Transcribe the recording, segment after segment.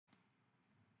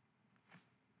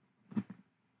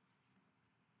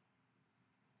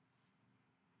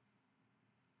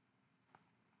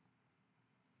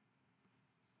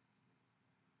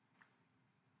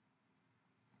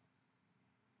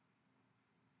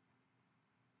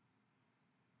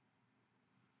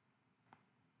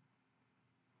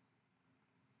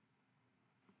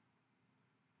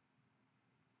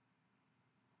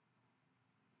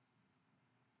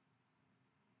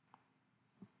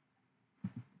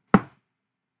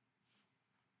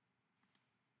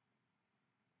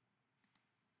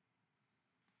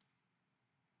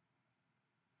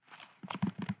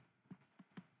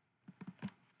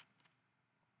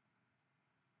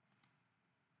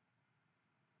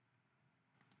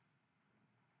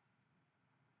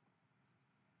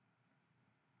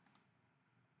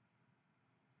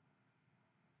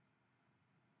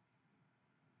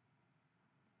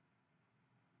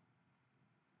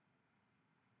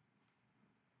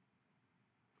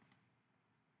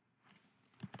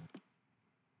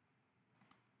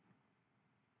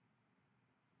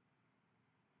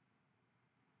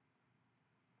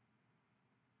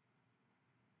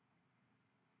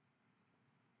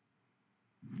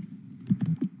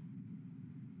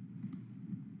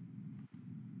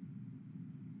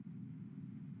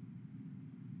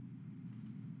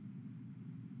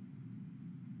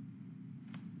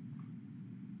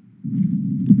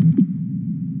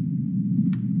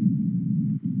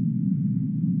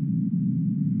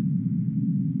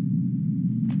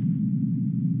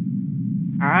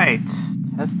Alright,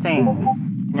 testing.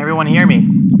 Can everyone hear me?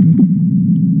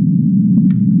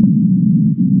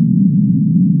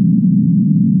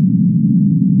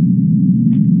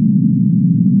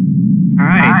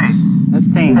 Alright,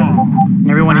 testing. Can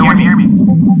everyone hear me?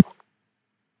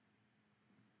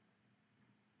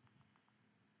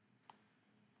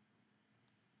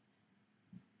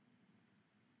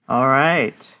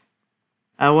 Alright.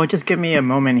 Well, just give me a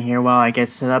moment here while I get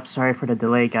set up. Sorry for the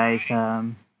delay, guys.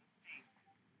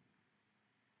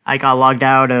 I got logged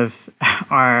out of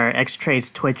our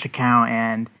Xtrades Twitch account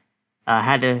and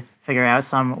had to figure out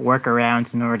some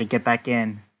workarounds in order to get back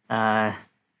in. So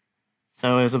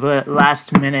it was a bit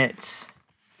last minute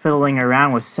fiddling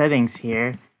around with settings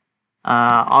here.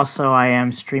 Also, I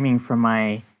am streaming from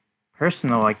my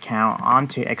personal account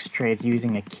onto Xtrades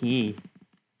using a key.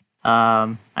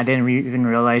 I didn't even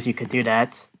realize you could do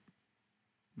that.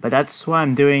 But that's what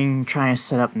I'm doing, trying to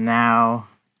set up now,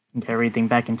 get everything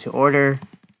back into order.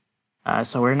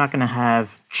 So we're not going to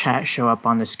have chat show up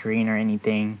on the screen or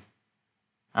anything,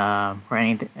 or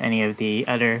any of the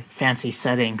other fancy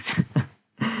settings.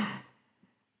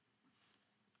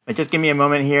 But just give me a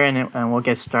moment here and we'll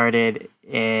get started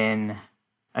in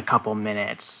a couple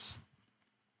minutes.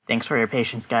 Thanks for your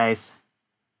patience, guys.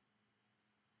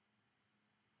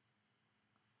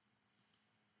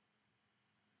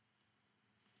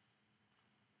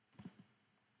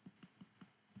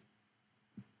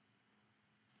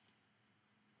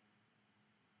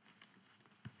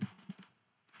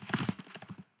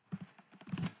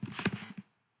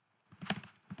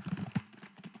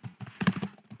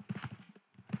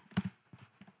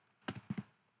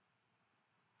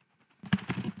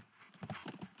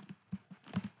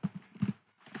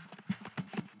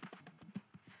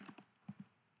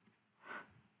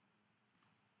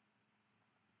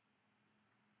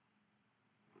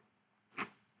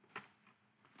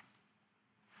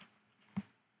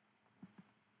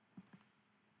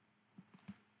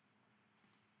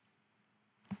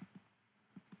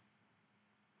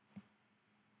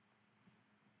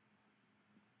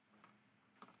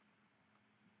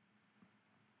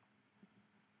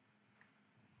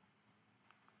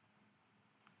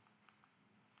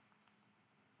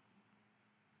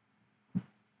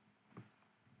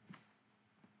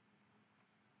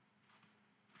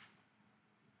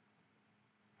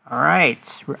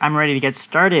 Alright, I'm ready to get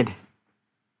started.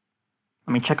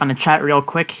 Let me check on the chat real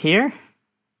quick here.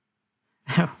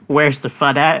 Where's the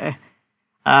FUD at?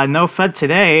 No FUD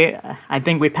today. I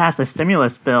think we passed a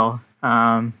stimulus bill.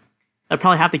 I'll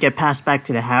probably have to get passed back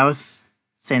to the House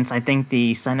since I think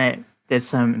the Senate did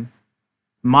some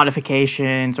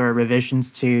modifications or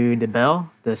revisions to the bill,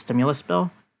 the stimulus bill.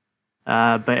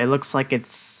 But it looks like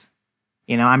it's,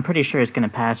 I'm pretty sure it's going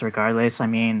to pass regardless. I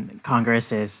mean,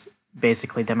 Congress is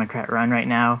basically Democrat run right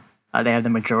now. They have the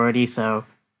majority, so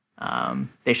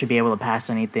they should be able to pass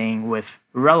anything with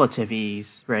relative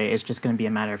ease, right? It's just going to be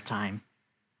a matter of time.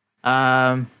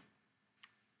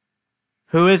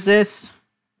 Who is this?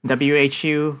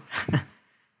 WHU?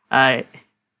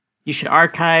 You should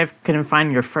archive. Couldn't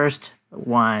find your first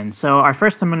one. So our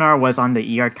first seminar was on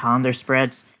the ER calendar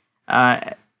spreads.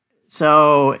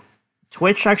 So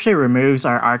Twitch actually removes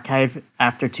our archive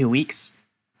after 2 weeks.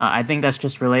 I think that's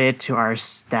just related to our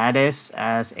status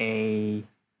as a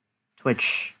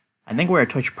Twitch. I think we're a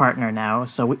Twitch partner now,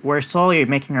 so we're slowly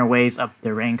making our ways up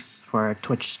the ranks for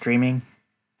Twitch streaming.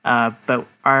 But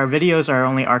our videos are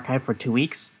only archived for 2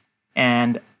 weeks,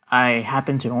 and I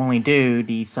happen to only do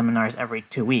these seminars every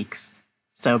 2 weeks.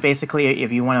 So basically,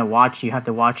 if you want to watch, you have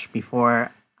to watch before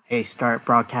I start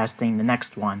broadcasting the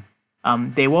next one.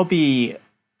 They will be.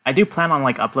 I do plan on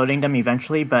uploading them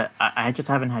eventually, but I just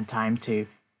haven't had time to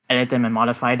edit them and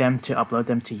modify them to upload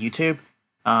them to YouTube.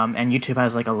 And YouTube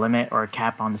has a limit or a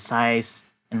cap on the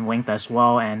size and length as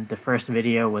well. And the first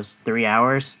video was 3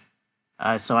 hours.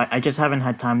 So I just haven't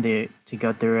had time to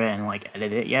go through it and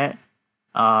edit it yet.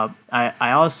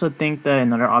 I also think that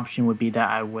another option would be that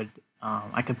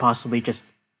I could possibly just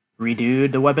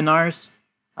redo the webinars.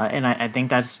 And I think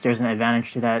there's an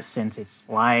advantage to that since it's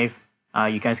live.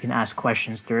 You guys can ask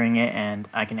questions during it and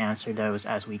I can answer those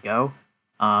as we go.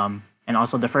 And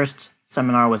also the first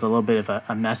seminar was a little bit of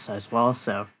a mess as well,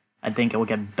 so I think it will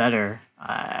get better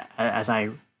as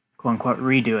I quote-unquote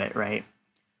redo it, right?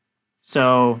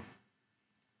 So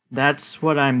that's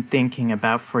what I'm thinking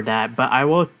about for that, but I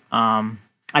will,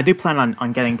 I do plan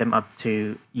on getting them up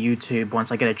to YouTube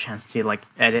once I get a chance to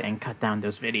edit and cut down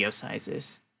those video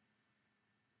sizes.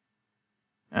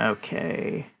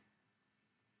 Okay.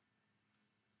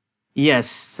 Yes,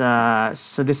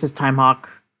 so this is Timehawk.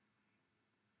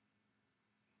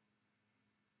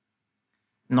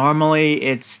 Normally,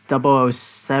 it's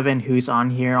 007 who's on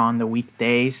here on the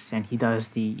weekdays, and he does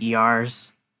the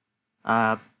ERs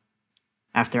uh,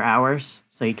 after hours.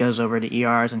 So he goes over the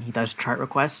ERs and he does chart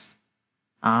requests.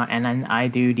 And then I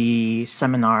do the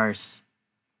seminars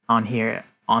on here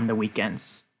on the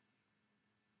weekends.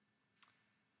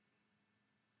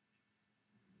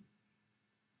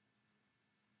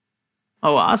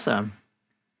 Oh, awesome.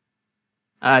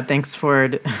 Thanks for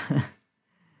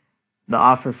the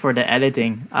offer for the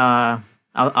editing.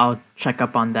 I'll check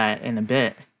up on that in a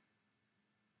bit.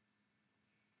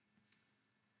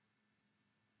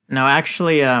 No,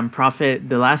 actually, Prophet,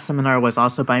 the last seminar was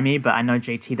also by me, but I know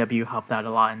JTW helped out a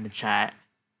lot in the chat.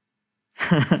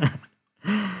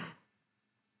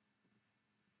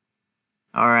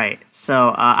 All right,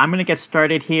 so I'm gonna get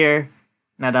started here.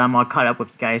 Now that I'm all caught up with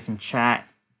you guys in chat,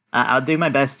 I'll do my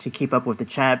best to keep up with the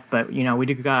chat, but you know we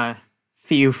do got a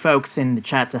few folks in the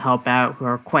chat to help out who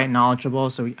are quite knowledgeable.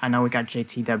 So I know we got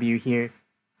JTW here,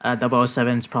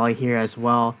 007 is probably here as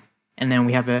well, and then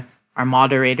we have our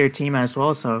moderator team as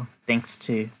well. So thanks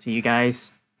to you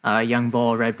guys, Young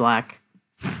Bull, Red Black.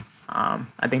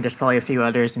 I think there's probably a few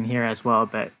others in here as well,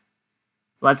 but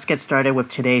let's get started with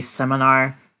today's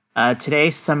seminar.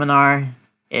 Today's seminar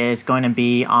is going to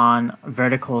be on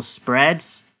vertical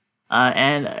spreads.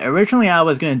 And originally I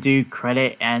was going to do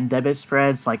credit and debit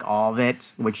spreads, like all of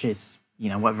it, which is, you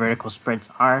know, what vertical spreads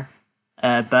are.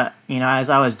 But, you know, as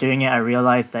I was doing it, I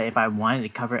realized that if I wanted to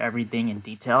cover everything in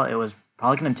detail, it was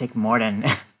probably going to take more than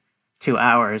 2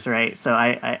 hours, right? So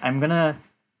I'm going to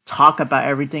talk about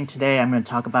everything today. I'm going to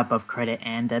talk about both credit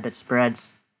and debit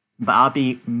spreads, but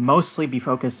I'll mostly be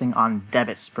focusing on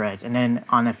debit spreads. And then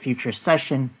on a future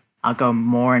session, I'll go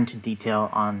more into detail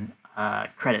on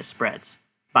credit spreads.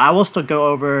 But I will still go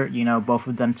over, you know, both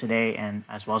of them today, and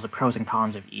as well as the pros and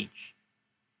cons of each.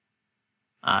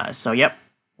 So, yep.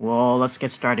 Well, let's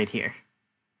get started here.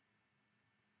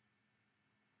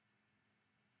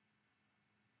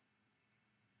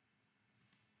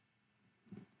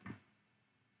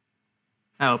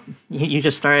 Oh, you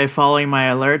just started following my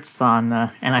alerts on,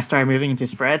 and I started moving into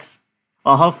spreads.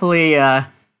 Well, hopefully,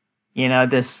 you know,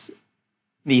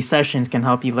 these sessions can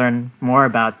help you learn more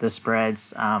about the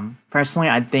spreads. Personally,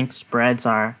 I think spreads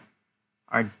are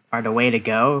the way to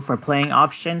go for playing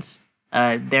options.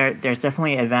 There's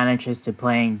definitely advantages to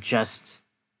playing just,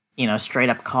 you know, straight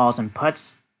up calls and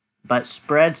puts, but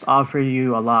spreads offer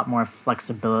you a lot more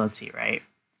flexibility, right?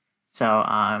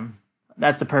 So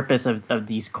that's the purpose of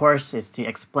these courses, to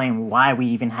explain why we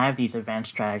even have these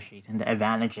advanced strategies and the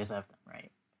advantages of them,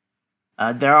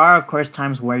 right? There are, of course,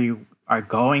 times where you are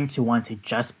going to want to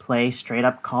just play straight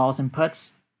up calls and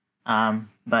puts.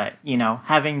 But, you know,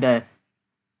 having the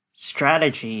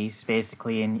strategies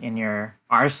basically in your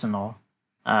arsenal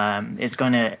is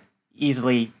going to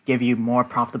easily give you more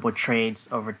profitable trades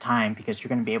over time, because you're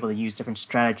going to be able to use different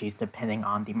strategies depending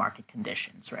on the market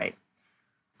conditions, right?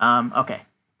 Okay.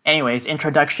 Anyways,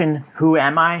 introduction. Who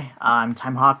am I? I'm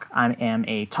Timehawk. I am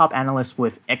a top analyst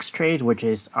with Xtrades, which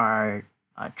is our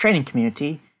trading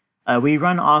community. We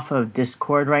run off of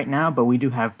Discord right now, but we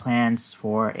do have plans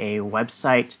for a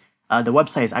website. The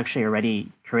website is actually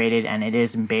already created and it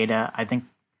is in beta. I think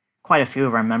quite a few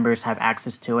of our members have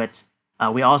access to it.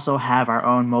 We also have our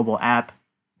own mobile app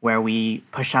where we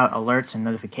push out alerts and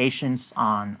notifications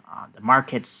on the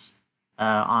markets,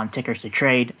 on tickers to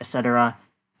trade, etc.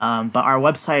 But our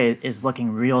website is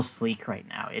looking real sleek right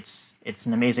now. It's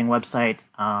an amazing website,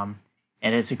 and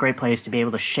it's a great place to be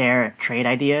able to share trade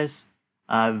ideas,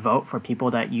 vote for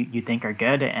people that you think are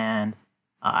good, and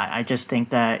I just think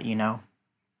that, you know,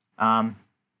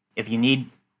 if you need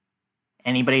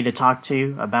anybody to talk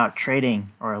to about trading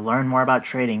or learn more about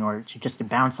trading, or to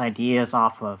bounce ideas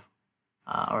off of,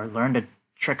 or learn the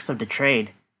tricks of the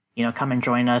trade, you know, come and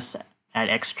join us at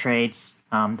Xtrades.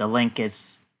 The link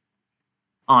is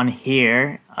on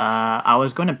here. I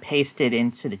was going to paste it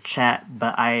into the chat,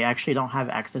 but I actually don't have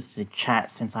access to the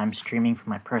chat since I'm streaming from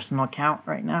my personal account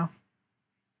right now.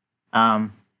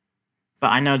 But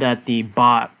I know that the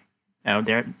bot, oh,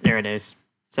 there it is.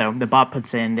 So the bot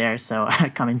puts it in there, so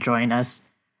come and join us.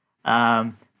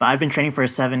 But I've been trading for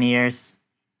 7 years,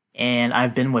 and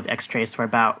I've been with Xtrades for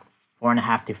about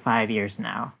 4.5 to 5 years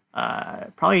now.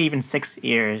 Probably even 6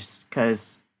 years,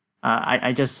 because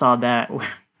I just saw that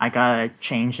I got a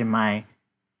change in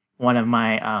one of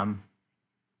my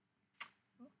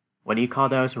what do you call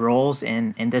those, roles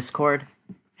in Discord,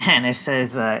 and it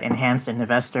says Enhanced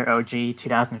Investor OG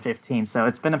 2015. So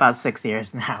it's been about 6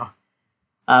 years now.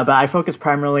 But I focus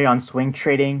primarily on swing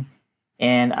trading,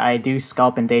 and I do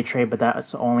scalp and day trade, but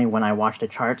that's only when I watch the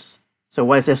charts. So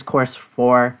what is this course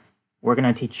for? we're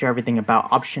going to teach you everything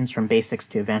about options from basics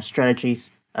to advanced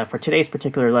strategies. For today's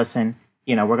particular lesson,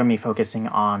 we're going to be focusing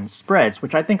on spreads,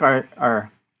 which I think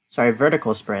are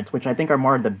vertical spreads, which I think are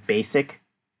more of the basic,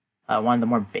 one of the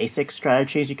more basic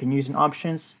strategies you can use in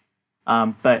options.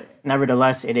 But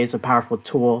nevertheless, it is a powerful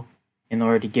tool in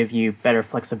order to give you better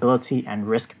flexibility and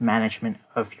risk management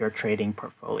of your trading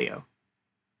portfolio.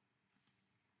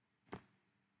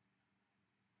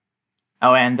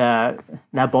 Oh, and that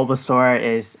Bulbasaur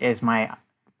is my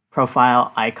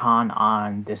profile icon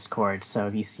on Discord. So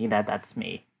if you see that, that's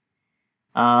me.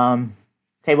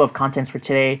 Table of contents for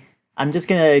today. I'm just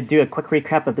going to do a quick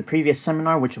recap of the previous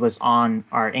seminar, which was on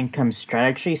our income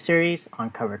strategy series on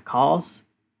covered calls.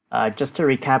 Just to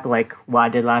recap like what I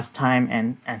did last time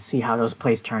and see how those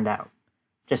plays turned out.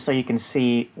 Just so you can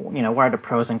see, what are the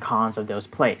pros and cons of those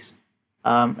plays.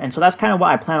 And so that's kind of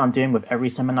what I plan on doing with every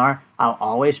seminar. I'll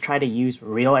always try to use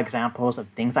real examples of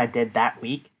things I did that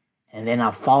week, and then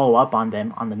I'll follow up on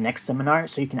them on the next seminar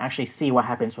so you can actually see what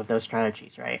happens with those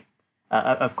strategies, right?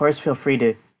 Of course,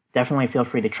 definitely feel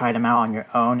free to try them out on your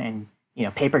own and,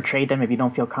 paper trade them if you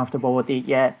don't feel comfortable with it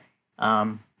yet.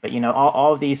 But,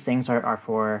 all of these things are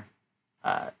for,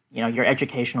 your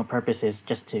educational purposes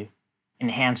just to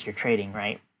enhance your trading,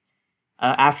 right?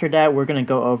 After that, we're going to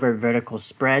go over vertical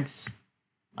spreads,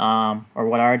 or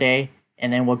what are they?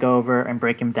 And then we'll go over and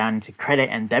break them down into credit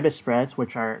and debit spreads,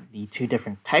 which are the two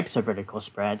different types of vertical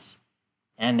spreads.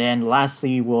 And then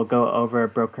lastly, we'll go over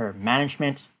broker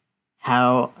management,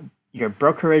 how your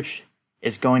brokerage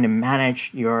is going to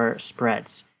manage your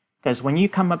spreads. Because when you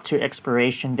come up to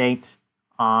expiration date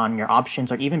on your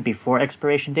options, or even before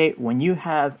expiration date, when you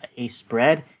have a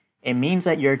spread, it means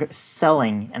that you're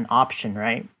selling an option,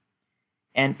 right?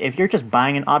 And if you're just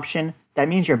buying an option, that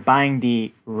means you're buying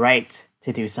the right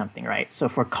to do something, right? So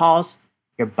for calls,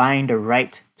 you're buying the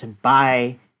right to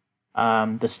buy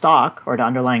the stock or the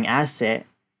underlying asset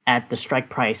at the strike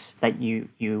price that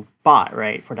you bought,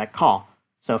 right, for that call.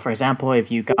 So for example, if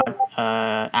you got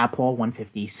Apple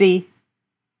 150C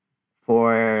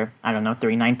for, I don't know,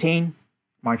 $319,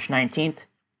 March 19th,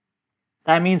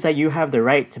 that means that you have the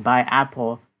right to buy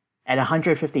Apple at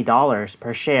 $150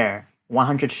 per share,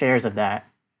 100 shares of that,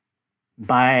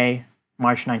 by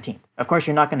March 19th. Of course,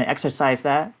 you're not going to exercise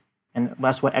that, and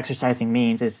that's what exercising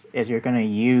means is you're going to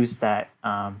use that,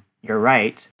 your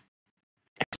right,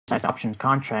 exercise option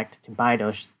contract to buy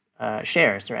those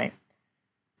shares, right?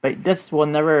 But this will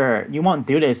never, you won't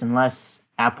do this unless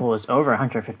Apple is over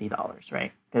 $150,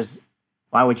 right? Because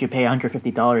why would you pay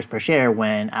 $150 per share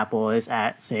when Apple is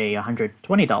at, say,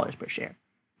 $120 per share?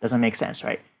 Doesn't make sense,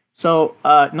 right? So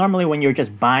normally when you're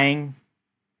just buying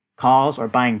calls or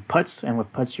buying puts, and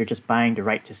with puts you're just buying the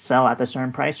right to sell at a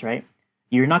certain price, right?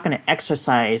 You're not going to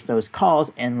exercise those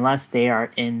calls unless they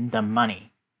are in the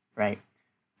money, right?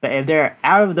 But if they're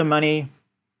out of the money,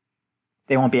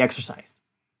 they won't be exercised.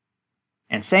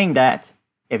 And saying that,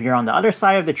 if you're on the other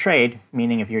side of the trade,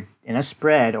 meaning if you're in a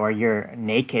spread or you're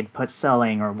naked put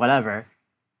selling or whatever,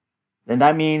 then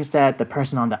that means that the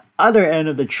person on the other end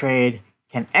of the trade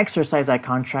can exercise that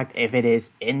contract if it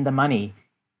is in the money.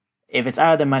 If it's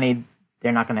out of the money,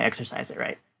 they're not going to exercise it,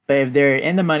 right? But if they're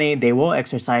in the money, they will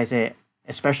exercise it,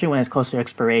 especially when it's close to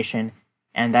expiration,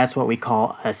 and that's what we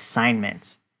call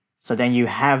assignment. So then you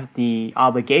have the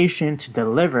obligation to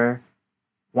deliver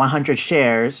 100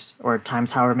 shares, or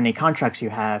times however many contracts you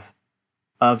have,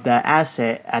 of that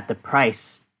asset at the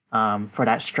price for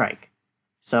that strike.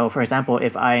 So for example,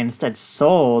 if I instead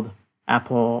sold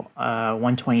Apple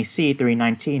 120C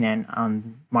 319 and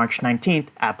on March 19th,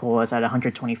 Apple is at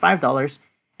 $125,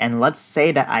 and let's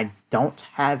say that I don't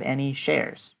have any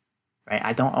shares, right?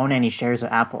 I don't own any shares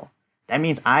of Apple. That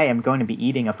means I am going to be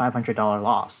eating a $500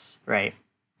 loss, right?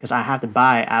 Because I have to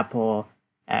buy Apple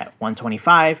at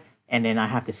 $125, and then I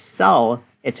have to sell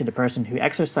it to the person who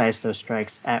exercised those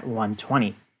strikes at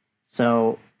 $120.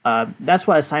 So that's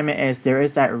what assignment is. There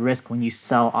is that risk when you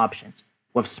sell options.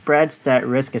 With spreads, that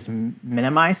risk is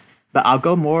minimized, but I'll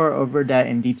go more over that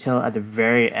in detail at the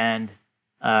very end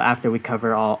after we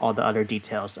cover all the other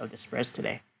details of the spreads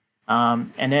today.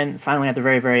 And then finally, at the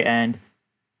very, very end,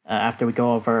 after we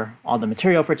go over all the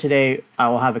material for today, I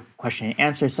will have a question and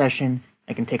answer session.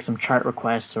 I can take some chart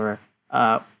requests or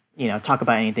talk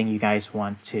about anything you guys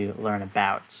want to learn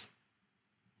about.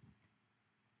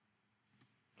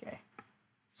 Okay.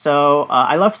 So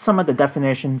I left some of the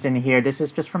definitions in here. This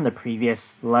is just from the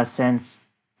previous lessons.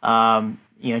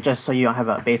 Just so you have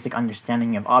a basic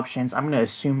understanding of options. I'm going to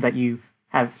assume that you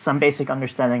have some basic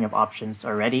understanding of options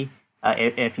already.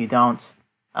 If you don't,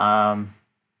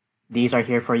 these are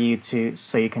here for you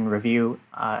so you can review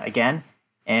again.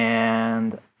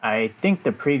 And I think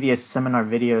the previous seminar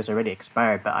video is already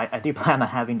expired, but I do plan on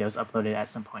having those uploaded at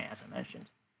some point, as I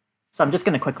mentioned. So I'm just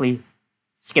going to quickly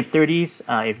skip through these.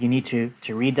 If you need to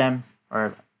read them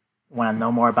or want to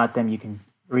know more about them, you can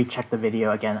recheck the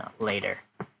video again later,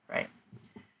 right?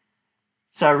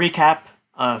 So a recap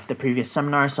of the previous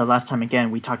seminar. So last time,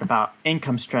 again, we talked about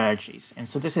income strategies. And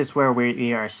so this is where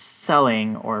we are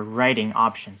selling or writing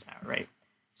options out, right?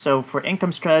 So for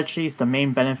income strategies, the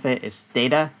main benefit is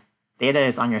data. Data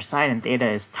is on your side and data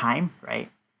is time, right?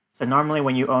 So normally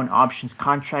when you own options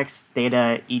contracts,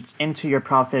 data eats into your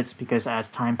profits because as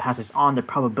time passes on, the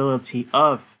probability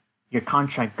of your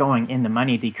contract going in the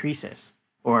money decreases,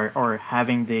 or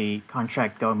having the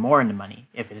contract go more in the money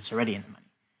if it is already in the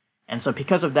money. And so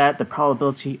because of that, the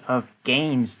probability of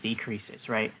gains decreases,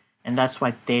 right? And that's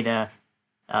why data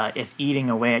is eating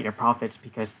away at your profits,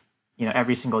 because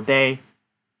every single day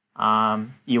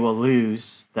you will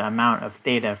lose the amount of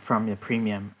data from the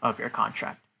premium of your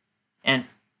contract. And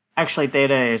actually,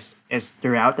 data is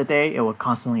throughout the day. It will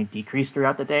constantly decrease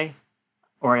throughout the day,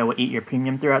 or it will eat your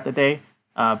premium throughout the day.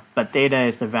 But data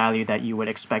is the value that you would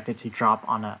expect it to drop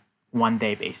on a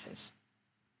one-day basis.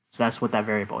 So that's what that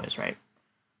variable is, right?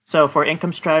 So for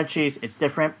income strategies, it's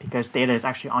different because data is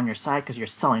actually on your side because you're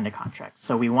selling the contract.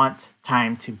 So we want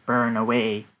time to burn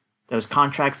away those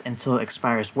contracts until it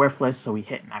expires worthless, so we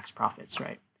hit max profits,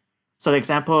 right? So the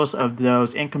examples of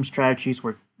those income strategies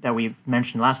that we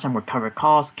mentioned last time were covered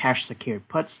calls, cash secured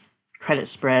puts, credit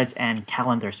spreads, and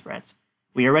calendar spreads.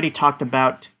 We already talked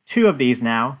about 2 of these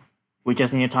now. We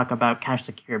just need to talk about cash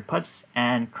secured puts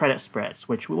and credit spreads,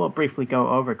 which we will briefly go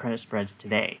over credit spreads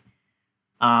today.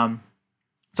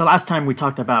 So last time we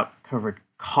talked about covered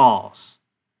calls.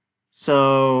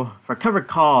 So for covered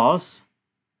calls,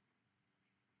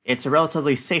 it's a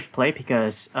relatively safe play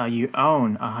because you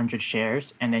own 100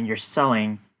 shares and then you're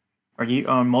selling, or you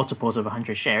own multiples of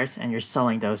 100 shares and you're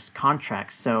selling those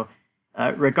contracts. So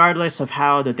regardless of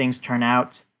how the things turn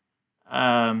out,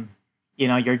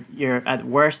 you're at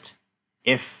worst,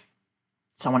 if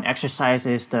someone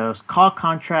exercises those call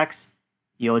contracts,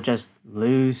 you'll just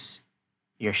lose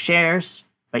your shares,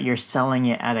 but you're selling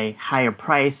it at a higher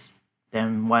price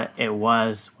than what it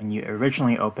was when you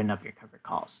originally opened up your covered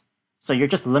calls. So you're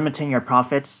just limiting your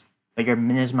profits, but you're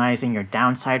minimizing your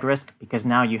downside risk because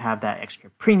now you have that extra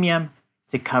premium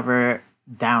to cover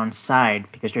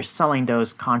downside because you're selling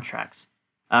those contracts.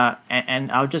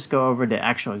 And I'll just go over the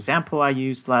actual example I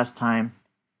used last time.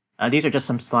 These are just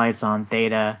some slides on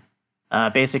data.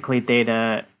 Basically,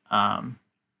 data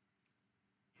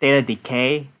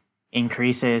decay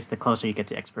increases the closer you get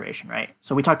to expiration, right?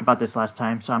 So we talked about this last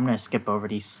time, so I'm going to skip over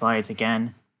these slides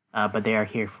again, but they are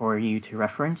here for you to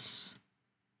reference.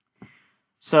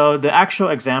 So the actual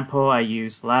example I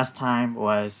used last time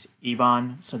was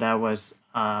EBON. So that was,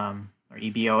 or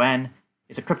EBON.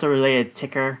 It's a crypto-related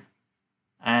ticker.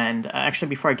 And actually,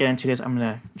 before I get into this, I'm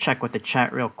going to check with the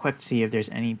chat real quick to see if there's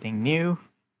anything new.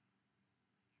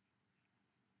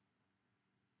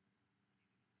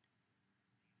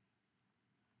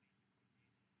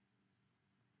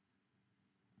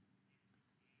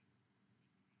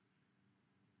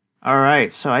 All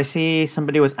right, so I see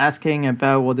somebody was asking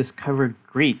about will this cover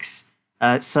Greeks.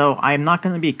 So I'm not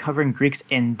going to be covering Greeks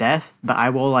in depth, but I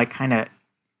will kind of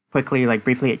quickly,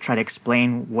 briefly try to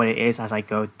explain what it is as I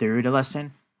go through the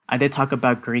lesson. I did talk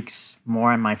about Greeks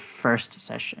more in my first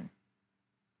session.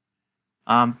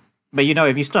 But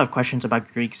if you still have questions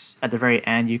about Greeks at the very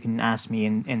end, you can ask me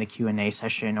in the Q&A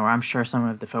session, or I'm sure some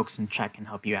of the folks in chat can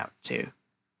help you out too.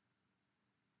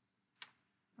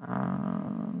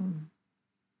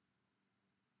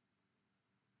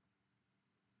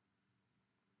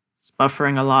 It's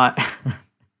buffering a lot.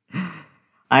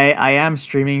 I am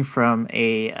streaming from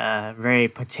a very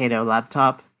potato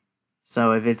laptop,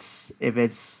 so if it's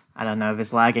I don't know if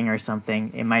it's lagging or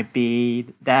something, it might be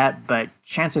that, but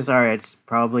chances are it's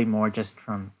probably more just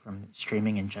from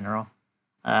streaming in general.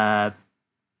 But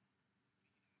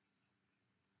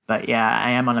yeah,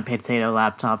 I am on a potato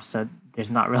laptop, so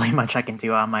there's not really much I can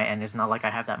do on my end. It's not like I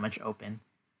have that much open.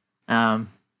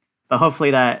 But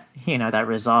hopefully that that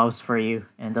resolves for you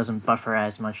and doesn't buffer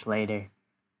as much later.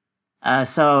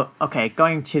 So okay,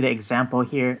 going to the example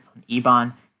here on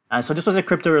EBON. So this was a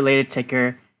crypto-related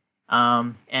ticker,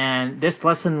 and this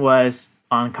lesson was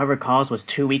on covered calls was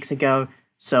 2 weeks ago.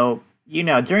 So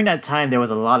during that time there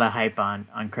was a lot of hype on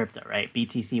crypto, right?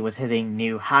 BTC was hitting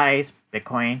new highs.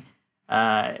 Bitcoin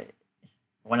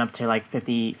went up to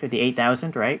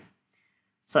 58,000, right?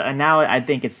 So and now I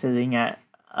think it's sitting at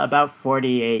about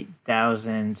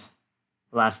 48,000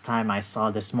 last time I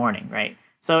saw this morning, right?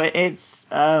 So it's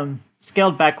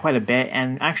scaled back quite a bit,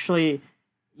 and actually,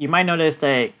 you might notice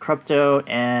that crypto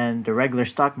and the regular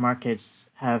stock markets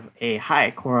have a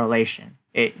high correlation.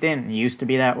 It didn't used to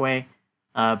be that way,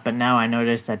 but now I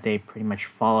notice that they pretty much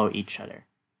follow each other.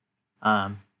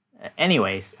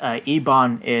 Anyways,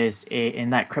 eBond is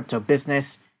in that crypto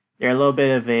business. They're a little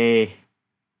bit of a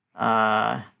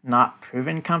not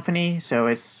proven company, so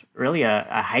it's really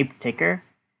a hype ticker.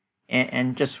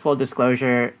 And just full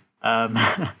disclosure,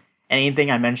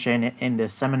 anything I mention in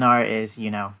this seminar is,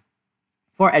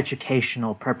 for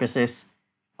educational purposes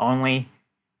only.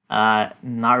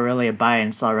 Not really a buy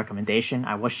and sell recommendation.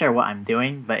 I will share what I'm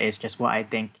doing, but it's just what I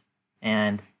think,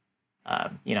 and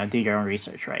do your own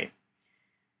research, right?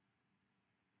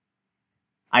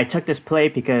 I took this play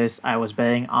because I was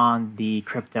betting on the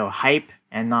crypto hype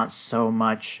and not so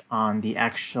much on the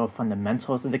actual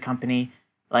fundamentals of the company.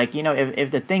 Like, if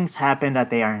the things happen that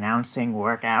they are announcing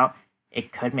work out,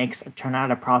 it could turn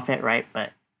out a profit, right?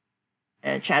 But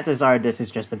chances are this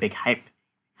is just a big hype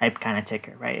kind of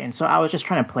ticker, right? And so I was just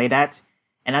trying to play that.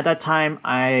 And at that time,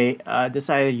 I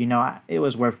decided, it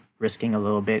was worth risking a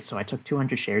little bit. So I took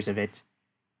 200 shares of it.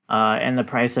 And the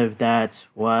price of that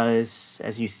was,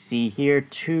 as you see here,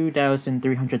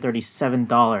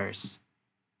 $2,337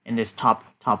 in this top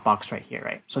box right here,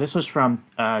 right? So this was from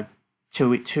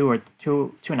two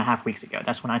and a half weeks ago.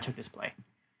 That's when I took this play.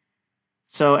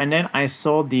 So, and then I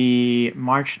sold the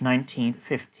March 19th,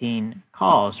 15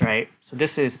 calls, right? So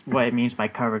this is what it means by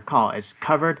covered call. It's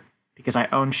covered because I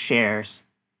own shares,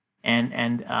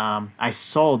 and I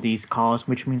sold these calls,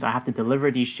 which means I have to deliver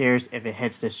these shares if it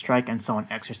hits this strike and someone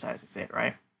exercises it,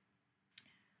 right?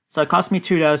 So it cost me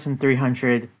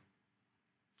 $2,300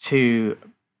 to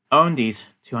own these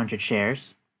 200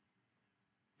 shares.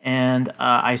 And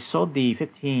I sold the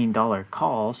 $15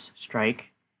 calls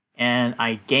strike, and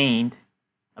I gained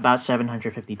about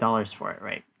 $750 for it,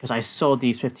 right? Because I sold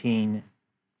these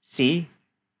 15C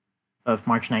of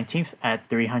March 19th at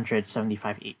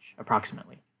 $375 each,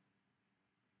 approximately.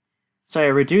 So I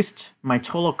reduced my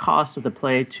total cost of the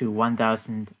play to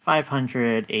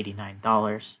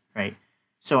 $1,589, right?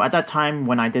 So at that time,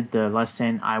 when I did the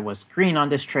lesson, I was green on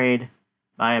this trade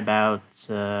by about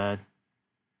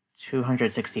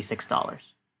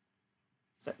 $266.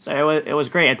 So it was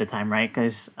great at the time, right?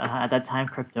 Because at that time,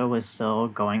 crypto was still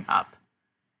going up.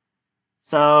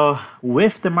 So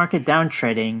with the market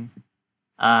downtrading,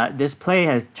 this play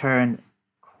has turned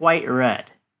quite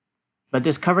red. But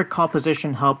this covered call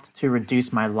position helped to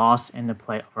reduce my loss in the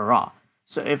play overall.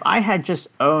 So if I had just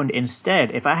owned instead,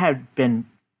 if I had been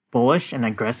bullish and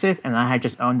aggressive and I had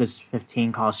just owned this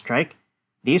 15 call strike,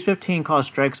 these 15 call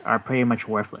strikes are pretty much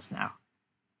worthless now,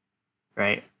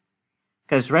 right?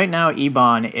 Because right now,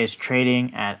 eBond is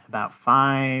trading at about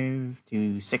 $5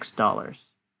 to $6.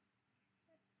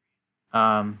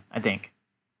 I think.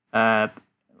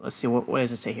 Let's see, what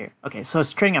does it say here? Okay, so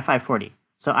it's trading at $5.40.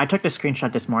 So I took the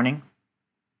screenshot this morning,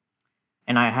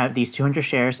 and I have these 200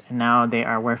 shares, and now they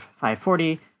are worth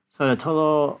 $5.40. So the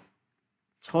total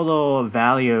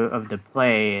value of the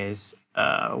play is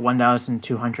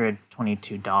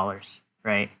 $1,222,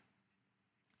 right?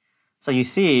 So you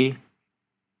see,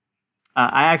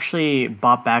 I actually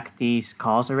bought back these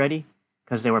calls already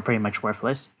because they were pretty much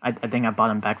worthless. I think I bought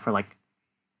them back for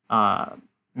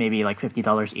maybe like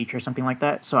 $50 each or something like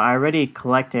that. So I already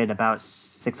collected about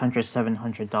 $600,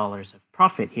 $700 of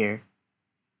profit here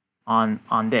on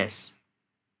this.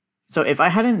 So if I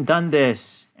hadn't done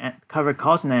this and covered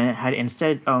calls and then had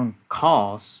instead owned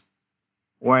calls,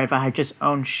 or if I had just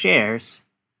owned shares,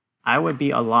 I would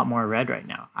be a lot more red right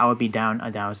now. I would be down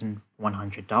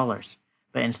 $1,100.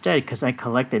 But instead, because I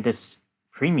collected this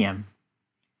premium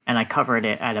and I covered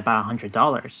it at about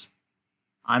 $100,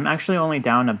 I'm actually only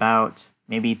down about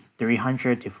maybe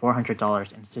 $300 to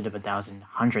 $400 instead of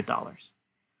 $1,100.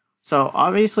 So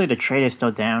obviously the trade is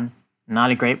still down.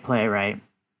 Not a great play, right?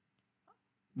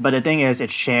 But the thing is,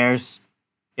 it's shares.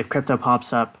 If crypto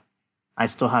pops up, I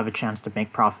still have a chance to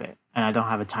make profit, and I don't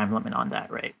have a time limit on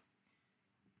that, right?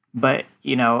 But,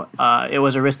 it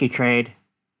was a risky trade.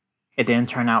 It didn't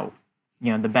turn out,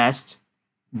 the best.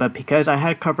 But because I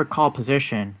had a covered call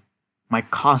position, my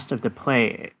cost of the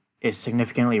play is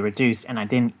significantly reduced, and I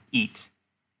didn't eat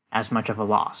as much of a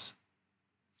loss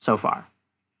so far.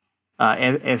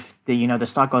 If the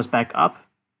stock goes back up,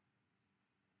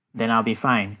 then I'll be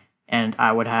fine. And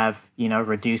I would have,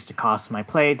 reduced the cost of my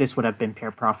play. This would have been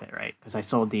pure profit, right? Because I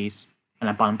sold these and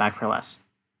I bought them back for less.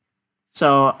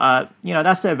 So,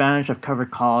 that's the advantage of covered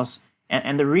calls.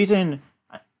 And the reason,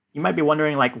 you might be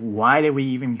wondering, why did we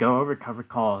even go over covered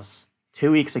calls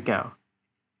 2 weeks ago?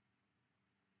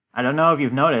 I don't know if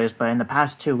you've noticed, but in the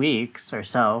past 2 weeks or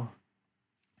so,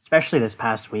 especially this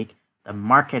past week, the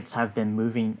markets have been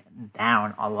moving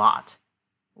down a lot.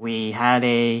 We had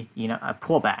a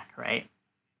pullback, right?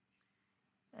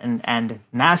 And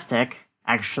Nasdaq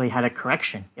actually had a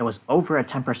correction. It was over a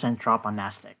 10% drop on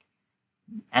Nasdaq.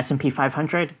 S&P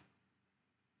 500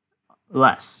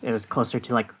 less. It was closer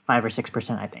to like 5 or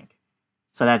 6%, I think.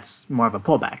 So that's more of a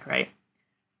pullback, right?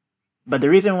 But the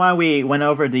reason why we went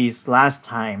over these last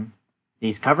time,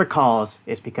 these covered calls,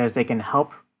 is because they can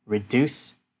help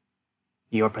reduce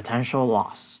your potential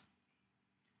loss.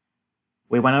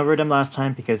 We went over them last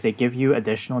time because they give you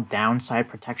additional downside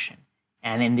protection.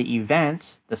 And in the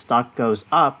event the stock goes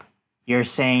up, you're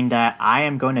saying that I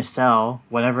am going to sell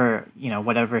whatever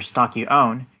stock you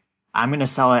own. I'm going to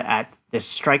sell it at this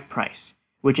strike price,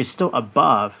 which is still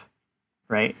above,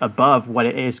 right? Above what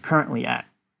it is currently at.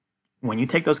 When you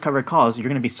take those covered calls, you're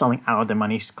going to be selling out of the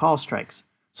money call strikes.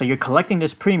 So you're collecting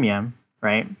this premium,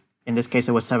 right? In this case,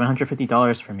 it was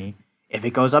 $750 for me. If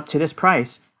it goes up to this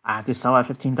price, I have to sell at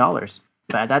 $15.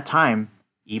 But at that time,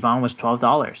 EBON was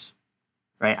 $12,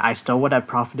 right? I still would have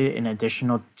profited an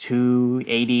additional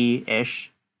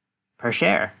 $280-ish per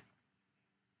share.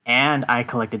 And I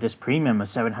collected this premium of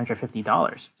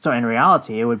 $750. So in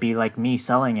reality, it would be like me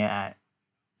selling it at,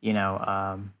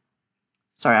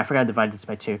 sorry, I forgot to divide this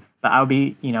by 2. But I would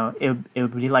be, it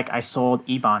would be like I sold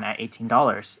EBON at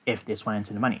 $18 if this went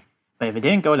into the money. But if it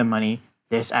didn't go to money,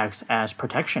 this acts as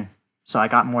protection. So I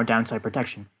got more downside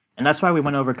protection. And that's why we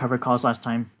went over covered calls last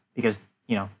time, because,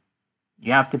 you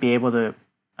have to be able to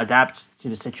adapt to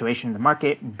the situation in the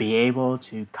market, be able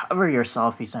to cover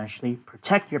yourself, essentially,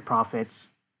 protect your profits,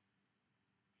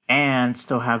 and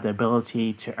still have the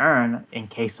ability to earn in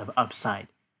case of upside.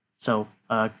 So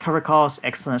covered calls,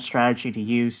 excellent strategy to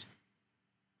use.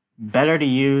 Better to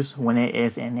use when it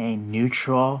is in a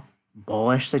neutral,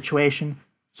 bullish situation.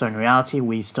 So in reality,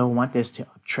 we still want this to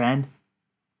uptrend.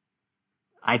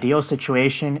 Ideal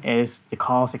situation is the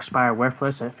calls expire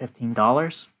worthless at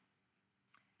 $15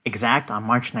 exact on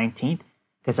March 19th,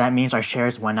 because that means our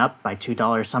shares went up by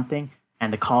 $2 something,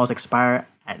 and the calls expire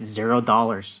at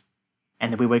 $0.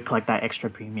 And then we would collect that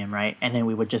extra premium, right? And then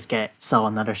we would just sell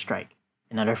another strike,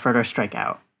 another further strike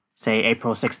out. Say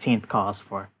April 16th calls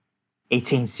for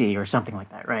 18C or something like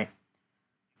that, right?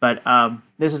 But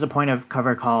this is the point of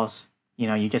cover calls.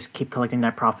 You just keep collecting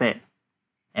that profit,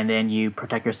 and then you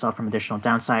protect yourself from additional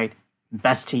downside.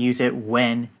 Best to use it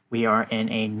when we are in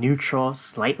a neutral,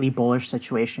 slightly bullish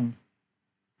situation.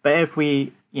 But if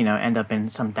we, end up in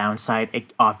some downside,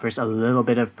 it offers a little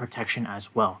bit of protection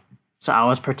as well. So I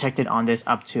was protected on this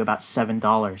up to about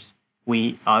 $7.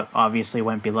 We obviously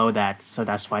went below that, so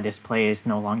that's why this play is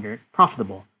no longer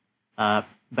profitable. But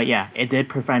yeah, it did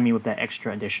provide me with that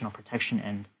extra additional protection,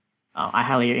 and I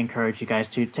highly encourage you guys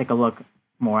to take a look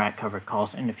more at covered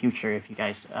calls in the future if you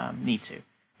guys need to.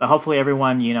 But hopefully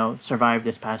everyone, survived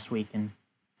this past week and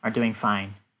are doing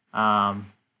fine. I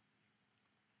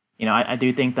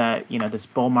do think that, this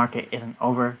bull market isn't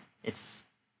over. It's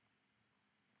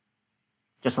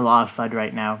just a lot of FUD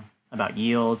right now about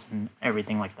yields and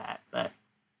everything like that. But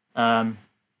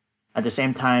at the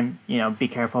same time, be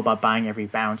careful about buying every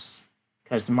bounce,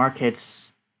 because the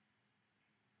markets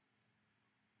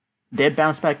did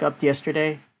bounce back up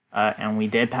yesterday, and we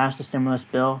did pass the stimulus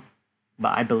bill.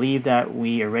 But I believe that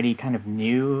we already kind of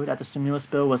knew that the stimulus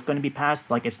bill was going to be passed.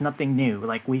 Like, it's nothing new.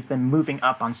 Like, we've been moving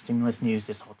up on stimulus news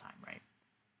this whole time, right?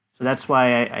 So that's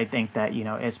why I think that,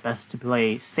 it's best to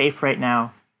play safe right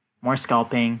now. More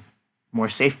scalping, more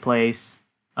safe plays.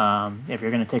 If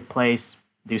you're going to take plays,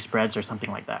 do spreads or something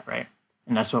like that, right?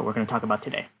 And that's what we're going to talk about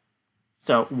today.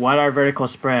 So what are vertical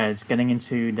spreads? Getting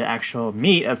into the actual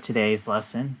meat of today's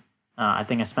lesson. I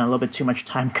think I spent a little bit too much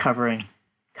time covering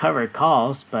covered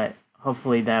calls, but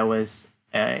hopefully that was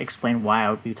explained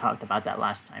why we talked about that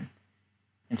last time.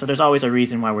 And so there's always a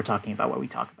reason why we're talking about what we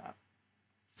talk about.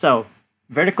 So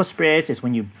vertical spreads is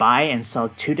when you buy and sell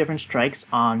 2 different strikes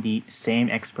on the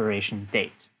same expiration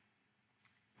date.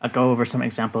 I'll go over some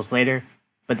examples later,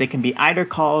 but they can be either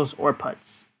calls or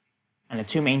puts. And the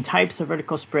 2 main types of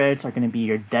vertical spreads are going to be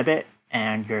your debit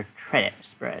and your credit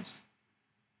spreads.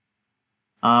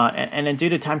 And then due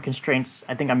to time constraints,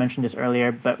 I think I mentioned this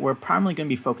earlier, but we're primarily going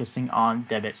to be focusing on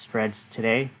debit spreads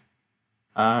today.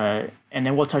 And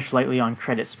then we'll touch lightly on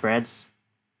credit spreads,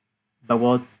 but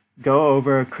we'll go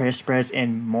over credit spreads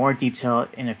in more detail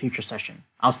in a future session.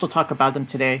 I'll still talk about them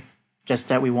today, just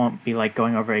that we won't be like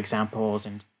going over examples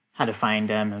and how to find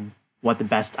them and what the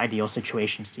best ideal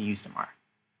situations to use them are.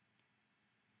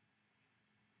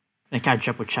 I'm going to catch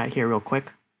up with chat here real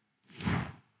quick.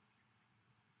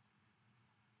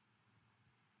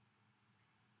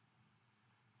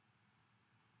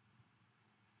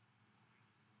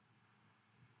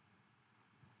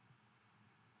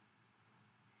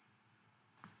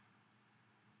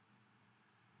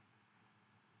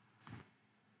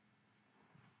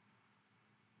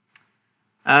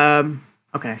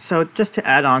 Okay, so just to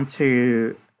add on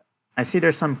to, I see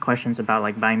there's some questions about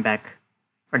like buying back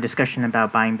or discussion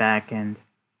about buying back and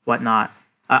whatnot.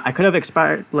 I could have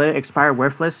let it expire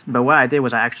worthless, but what I did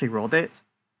was I actually rolled it.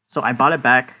 So I bought it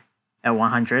back at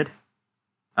 100,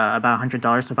 about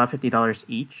 $100, so about $50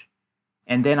 each,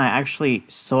 and then I actually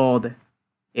sold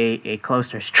a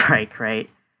closer strike, right?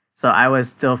 So I was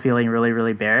still feeling really,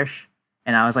 really bearish.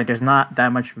 And I was like, there's not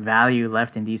that much value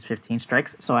left in these 15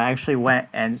 strikes. So I actually went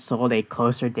and sold a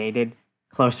closer dated,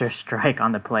 closer strike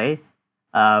on the play.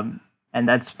 And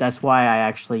that's why I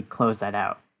actually closed that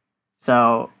out.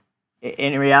 So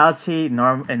in reality, in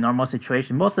normal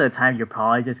situation, most of the time you're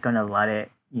probably just going to let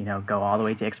it, go all the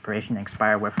way to expiration and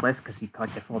expire worthless because you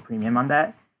collect the full premium on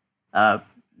that.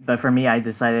 But for me, I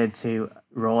decided to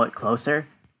roll it closer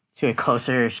to a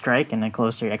closer strike and a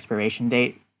closer expiration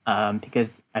date.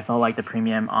 Because I felt like the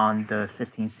premium on the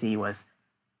 15C was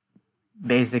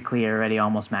basically already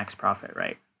almost max profit,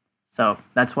 right? So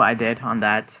that's what I did on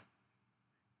that.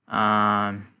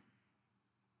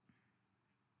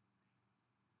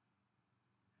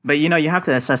 But you have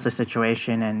to assess the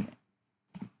situation and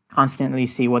constantly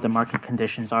see what the market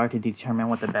conditions are to determine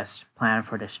what the best plan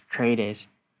for this trade is.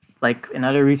 Like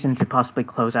another reason to possibly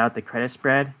close out the credit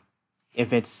spread,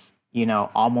 if it's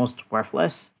almost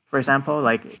worthless. For example,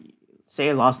 like say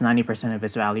it lost 90% of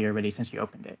its value already since you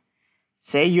opened it.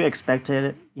 Say you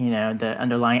expected, the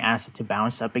underlying asset to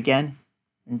bounce up again,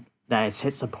 that it's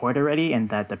hit support already, and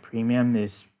that the premium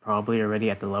is probably already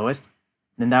at the lowest,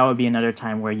 then that would be another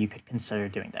time where you could consider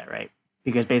doing that, right?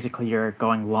 Because basically you're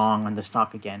going long on the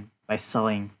stock again by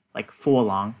selling, like full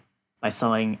long, by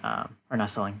selling, or not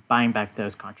selling, buying back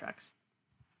those contracts.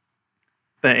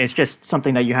 But it's just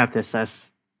something that you have to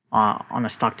assess on a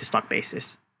stock-to-stock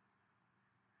basis.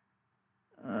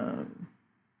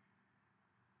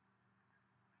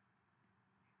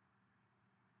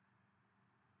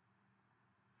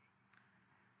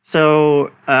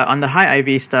 So on the high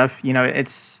IV stuff,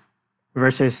 it's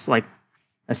versus like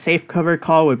a safe cover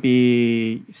call would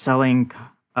be selling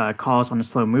calls on a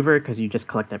slow mover because you just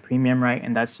collect that premium, right?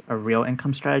 And that's a real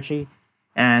income strategy.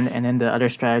 And then the other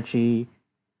strategy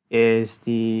is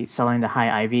the selling the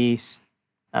high IVs,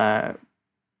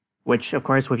 which of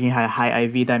course, when you have a high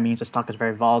IV, that means the stock is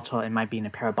very volatile. It might be in a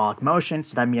parabolic motion,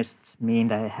 so that mean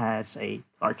that it has a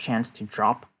large chance to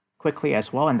drop quickly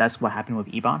as well, and that's what happened with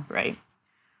EBON, right?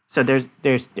 So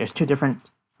there's two different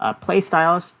play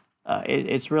styles.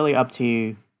 It's really up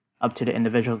to the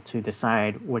individual to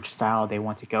decide which style they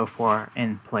want to go for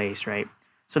in plays, right?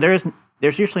 So there's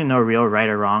usually no real right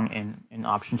or wrong in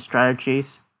option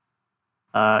strategies.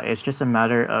 It's just a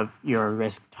matter of your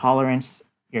risk tolerance,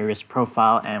 your risk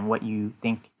profile, and what you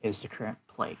think is the current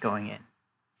play going in.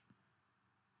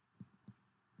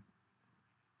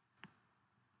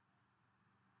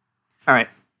 All right.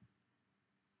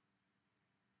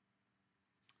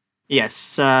 Yes.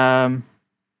 So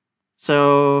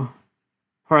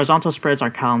horizontal spreads are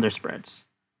calendar spreads.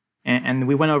 And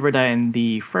we went over that in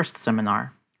the first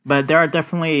seminar. But there are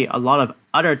definitely a lot of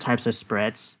other types of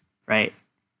spreads, right?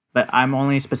 But I'm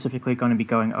only specifically going to be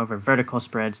going over vertical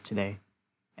spreads today.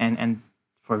 And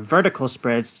for vertical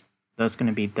spreads, those are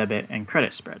going to be debit and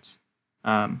credit spreads.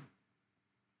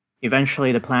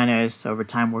 Eventually, the plan is over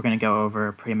time, we're going to go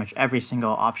over pretty much every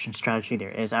single option strategy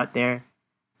there is out there.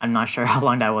 I'm not sure how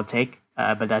long that will take,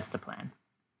 but that's the plan.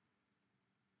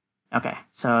 Okay,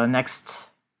 so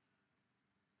next,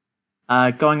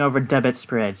 going over debit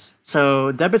spreads.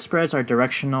 So debit spreads are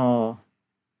directional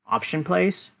option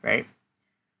plays, right?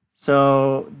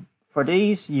 So for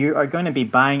these, you are going to be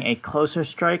buying a closer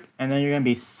strike, and then you're going to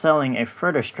be selling a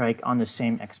further strike on the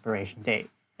same expiration date.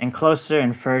 And closer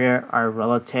and further are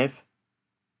relative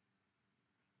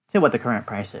to what the current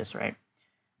price is, right?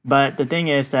 But the thing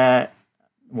is that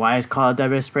why it's called a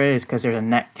debit spread is because there's a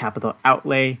net capital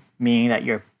outlay, meaning that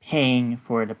you're paying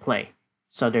for the play.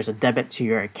 So there's a debit to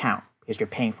your account because you're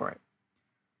paying for it.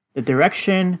 The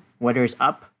direction, whether it's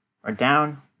up or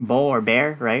down, bull or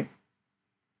bear, right,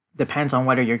 depends on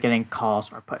whether you're getting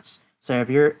calls or puts. So if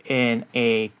you're in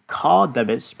a call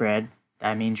debit spread,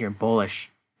 that means you're bullish.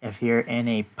 If you're in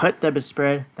a put debit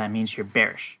spread, that means you're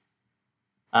bearish.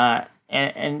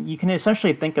 And you can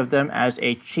essentially think of them as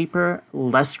a cheaper,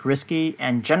 less risky,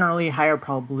 and generally higher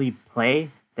probability play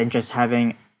than just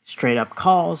having straight up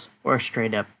calls or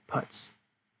straight up puts.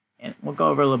 And we'll go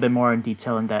over a little bit more in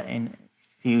detail in that in a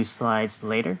few slides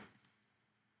later.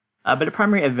 But the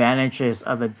primary advantages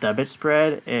of a debit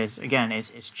spread is, again,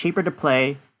 it's cheaper to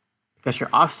play because you're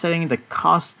offsetting the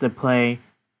cost to play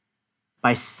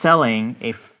by selling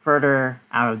a further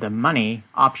out of the money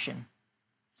option.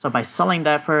 So by selling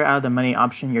that for out of the money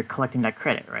option, you're collecting that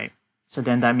credit, right? So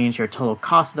then that means your total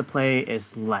cost of the play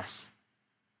is less.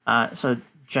 So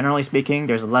generally speaking,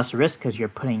 there's less risk because you're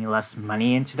putting less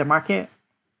money into the market.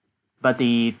 But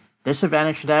the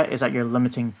disadvantage to that is that you're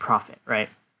limiting profit, right?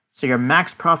 So your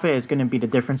max profit is going to be the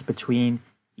difference between,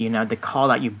 the call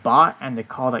that you bought and the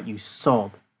call that you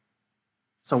sold.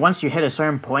 So once you hit a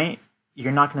certain point,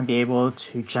 you're not going to be able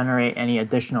to generate any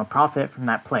additional profit from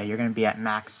that play. You're going to be at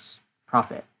max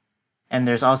profit. And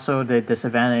there's also the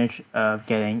disadvantage of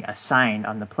getting assigned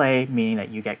on the play, meaning that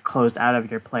you get closed out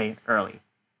of your play early.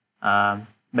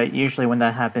 But usually when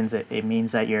that happens, it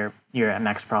means that you're at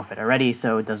max profit already,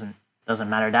 so it doesn't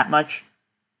matter that much.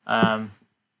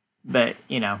 But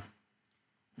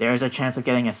there's a chance of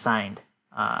getting assigned.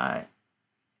 And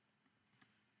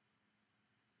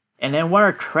then what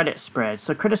are credit spreads?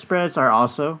 So credit spreads are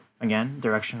also, again,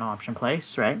 directional option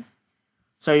plays, right?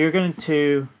 So you're going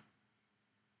to,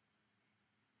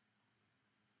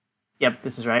 yep,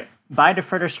 this is right, buy the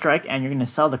further strike, and you're going to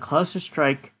sell the closest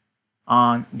strike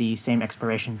on the same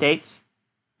expiration date.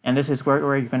 And this is where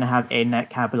you're going to have a net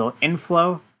capital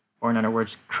inflow, or in other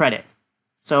words, credit.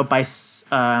 So by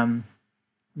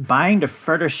buying the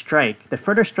further strike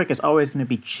is always going to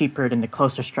be cheaper than the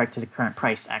closer strike to the current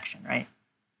price action, right?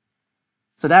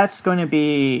 So that's going to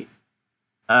be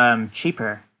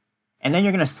cheaper. And then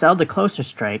you're going to sell the closer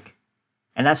strike,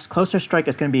 and that closer strike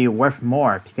is going to be worth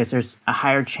more because there's a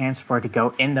higher chance for it to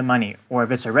go in the money. Or if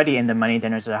it's already in the money,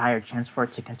 then there's a higher chance for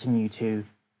it to continue to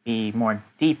be more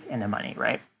deep in the money,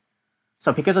 right?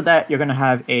 So because of that, you're going to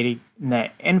have a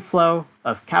net inflow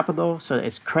of capital. So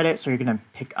it's credit, so you're going to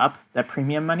pick up that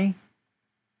premium money.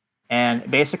 And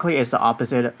basically it's the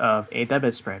opposite of a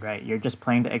debit spread, right? You're just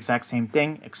playing the exact same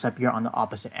thing, except you're on the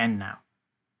opposite end now.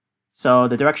 So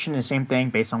the direction is the same thing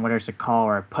based on whether it's a call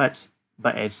or a put,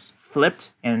 but it's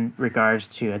flipped in regards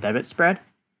to a debit spread.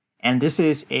 And this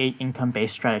is a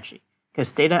income-based strategy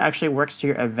because theta actually works to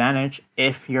your advantage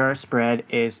if your spread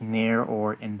is near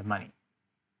or in the money.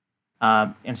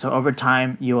 And so over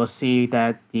time, you will see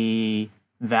that the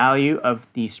value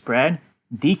of the spread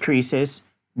decreases,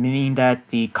 meaning that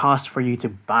the cost for you to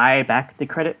buy back the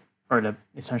credit, or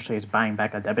essentially is buying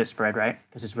back a debit spread, right?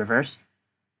 Because it's reverse,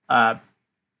 will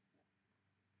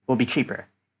be cheaper.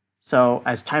 So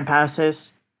as time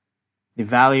passes, the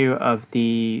value of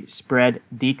the spread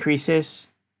decreases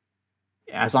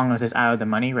as long as it's out of the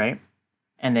money, right?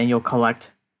 And then you'll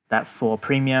collect that full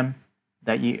premium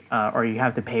that you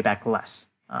have to pay back less,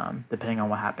 depending on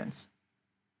what happens.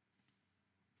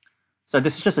 So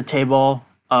this is just a table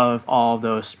of all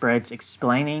those spreads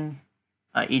explaining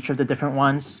each of the different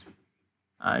ones,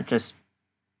 and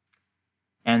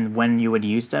when you would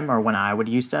use them or when I would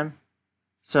use them.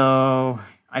 So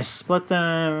I split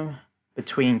them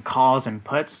between calls and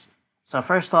puts. So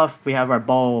first off, we have our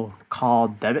bull call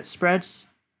debit spreads.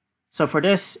 So for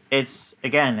this, it's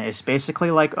basically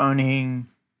like owning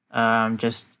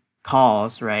just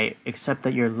calls, right? Except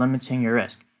that you're limiting your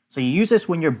risk. So you use this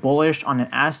when you're bullish on an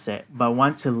asset, but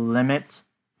want to limit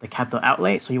the capital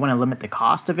outlay. So you want to limit the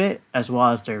cost of it as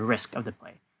well as the risk of the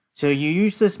play. So you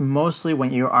use this mostly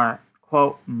when you are,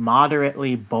 quote,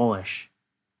 moderately bullish,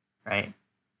 right?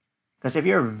 Because if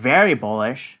you're very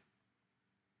bullish,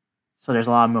 so there's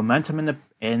a lot of momentum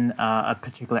in a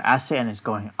particular asset and it's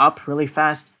going up really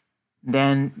fast,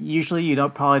 then usually you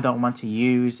probably don't want to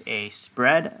use a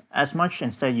spread as much.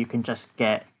 Instead, you can just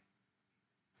get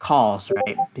calls,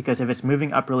 right? Because if it's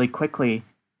moving up really quickly,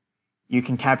 you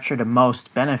can capture the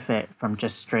most benefit from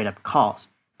just straight up calls.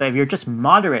 But if you're just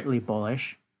moderately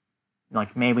bullish,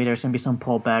 like maybe there's going to be some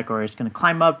pullback or it's going to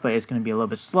climb up, but it's going to be a little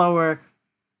bit slower,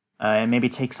 and maybe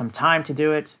take some time to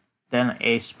do it, then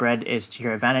a spread is to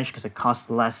your advantage because it costs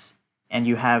less, and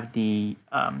you have the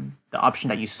option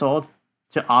that you sold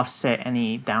to offset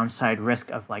any downside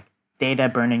risk of like data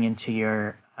burning into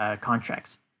your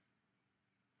contracts.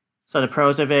 So the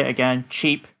pros of it, again,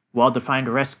 cheap, well-defined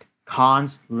risk.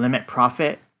 Cons, limit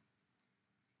profit,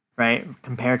 right?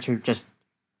 Compared to just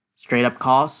straight up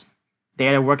calls.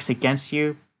 Data works against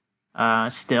you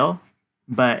still,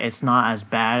 but it's not as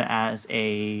bad as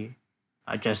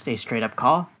just a straight up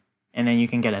call. And then you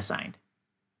can get assigned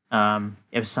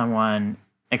if someone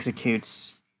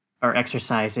executes or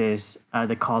exercises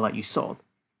the call that you sold.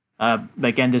 But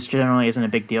again, this generally isn't a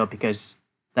big deal because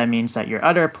that means that your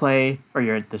other play or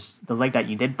the leg that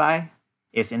you did buy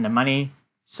is in the money,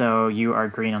 so you are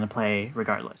green on the play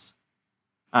regardless.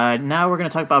 Now we're going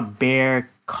to talk about bear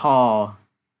call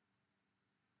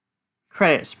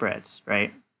credit spreads,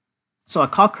 right? So a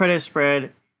call credit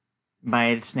spread by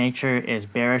its nature is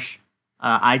bearish.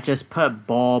 I just put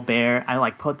bull, bear. I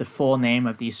like put the full name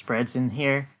of these spreads in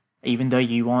here, even though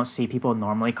you won't see people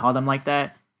normally call them like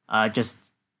that.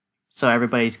 Just so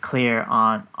everybody's clear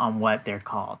on what they're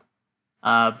called.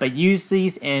 But use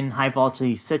these in high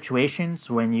volatility situations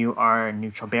when you are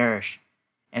neutral bearish.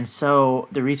 And so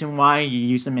the reason why you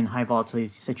use them in high volatility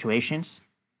situations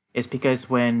is because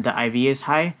when the IV is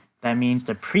high, that means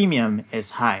the premium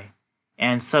is high.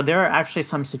 And so there are actually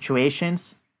some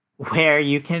situations where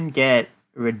you can get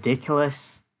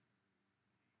ridiculous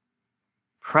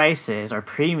prices or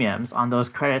premiums on those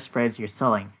credit spreads you're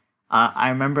selling. I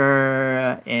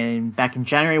remember back in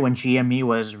January when GME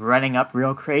was running up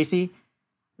real crazy,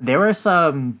 there were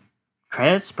some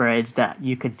credit spreads that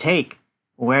you could take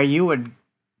where you would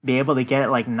be able to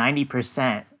get like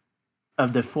 90%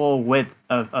 of the full width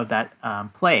of that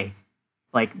play.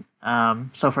 Like,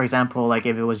 so for example, like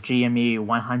if it was GME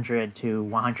 100 to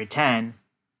 110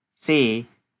 C,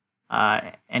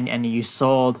 and you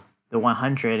sold the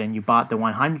 100 and you bought the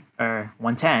 100 or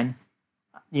 110,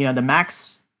 the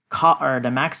max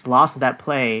the max loss of that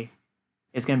play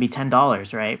is going to be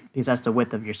 $10, right? Because that's the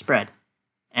width of your spread.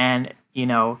 And,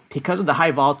 because of the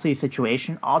high volatility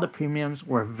situation, all the premiums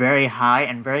were very high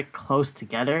and very close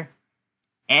together.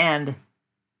 And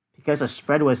because the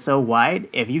spread was so wide,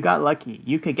 if you got lucky,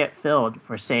 you could get filled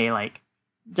for, say, like,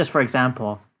 just for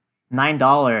example,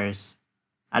 $9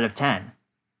 out of 10.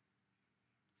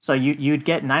 So you'd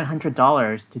get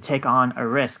 $900 to take on a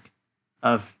risk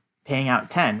of paying out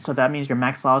 10. So that means your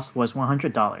max loss was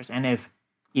 $100. And if,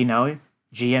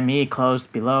 GME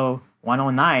closed below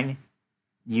 109,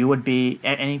 you would be,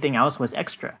 anything else was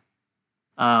extra.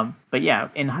 But yeah,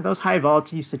 in those high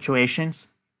volatility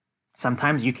situations,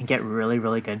 sometimes you can get really,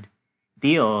 really good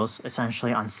deals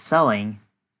essentially on selling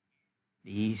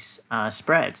these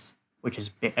spreads, which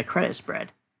is a credit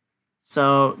spread.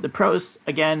 So the pros,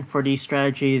 again, for these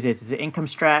strategies is the income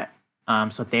strat.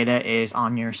 So theta is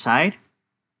on your side,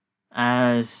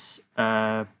 as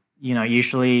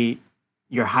usually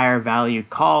your higher value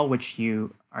call, which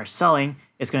you are selling,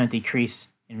 is going to decrease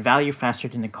in value faster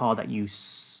than the call that you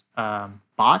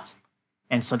bought.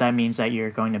 And so that means that you're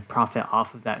going to profit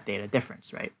off of that data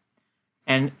difference, right?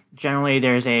 And generally,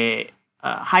 there's a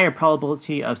higher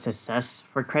probability of success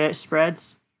for credit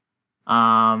spreads.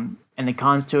 And the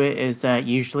cons to it is that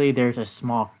usually there's a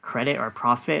small credit or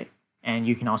profit, and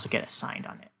you can also get assigned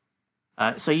on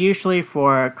it. So usually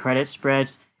for credit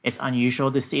spreads, it's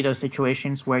unusual to see those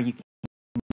situations where you can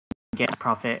get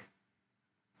profit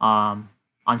on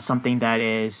something that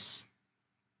is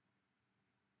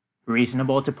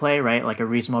reasonable to play, right? Like a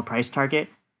reasonable price target.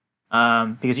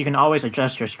 Because you can always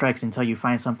adjust your strikes until you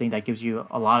find something that gives you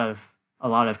a lot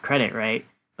of credit, right?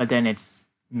 But then it's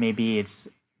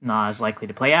not as likely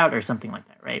to play out or something like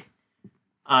that, right?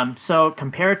 So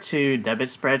compared to debit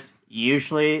spreads,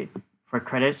 usually for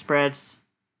credit spreads,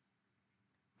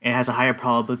 it has a higher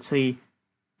probability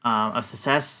of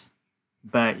success,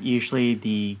 but usually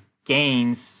the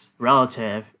gains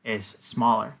relative is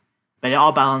smaller. But it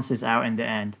all balances out in the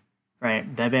end,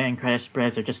 right? Debit and credit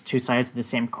spreads are just two sides of the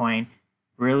same coin.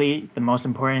 Really, the most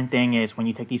important thing is when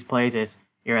you take these plays is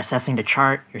you're assessing the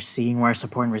chart, you're seeing where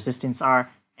support and resistance are,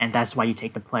 and that's why you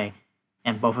take the play.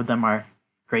 And both of them are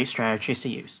great strategies to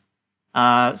use.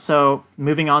 So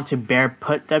moving on to bear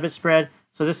put debit spread.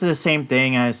 So this is the same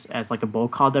thing as like a bull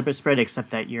call debit spread,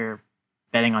 except that you're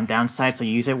betting on downside. So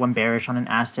you use it when bearish on an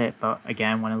asset, but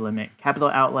again, want to limit capital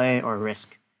outlay or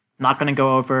risk. Not going to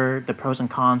go over the pros and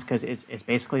cons because it's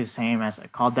basically the same as a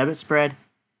call debit spread.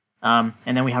 And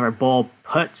then we have our bull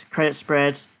put credit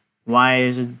spreads. Why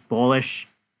is it bullish?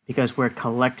 Because we're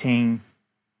collecting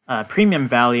premium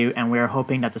value and we're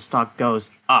hoping that the stock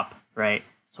goes up, right?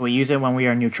 So we use it when we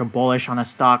are neutral bullish on a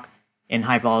stock in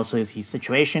high volatility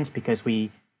situations because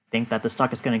we think that the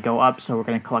stock is going to go up, so we're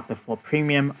going to collect the full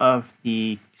premium of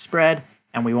the spread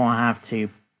and we won't have to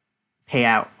pay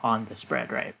out on the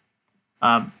spread, right?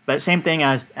 But same thing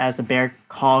as the bear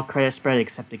call credit spread,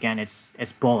 except again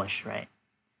it's bullish, right?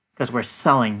 Because we're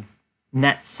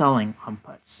net selling on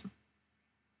puts.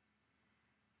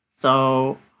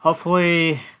 So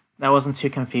hopefully that wasn't too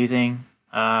confusing.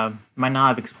 Might not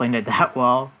have explained it that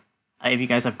well. If you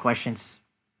guys have questions,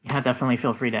 yeah, definitely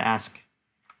feel free to ask.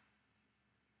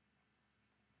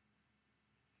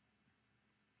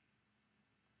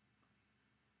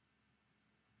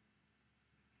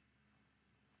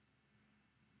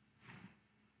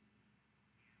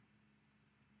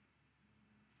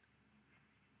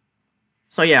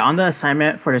 So yeah, on the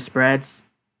assignment for the spreads,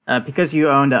 because you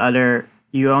own the other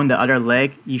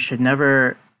leg, it should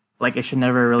never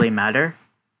really matter.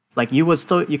 Like you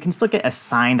can still get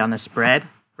assigned on the spread,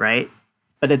 right?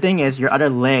 But the thing is, your other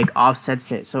leg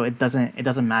offsets it, so it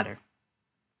doesn't matter.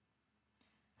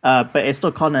 But it's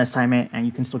still called an assignment, and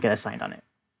you can still get assigned on it.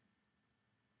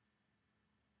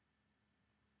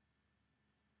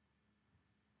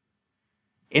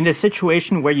 In the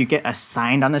situation where you get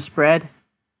assigned on a spread,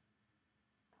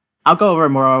 I'll go over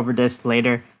more over this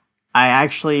later. I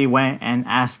actually went and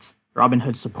asked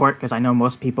Robinhood support, because I know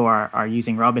most people are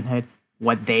using Robinhood,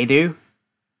 what they do.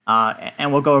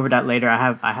 And we'll go over that later.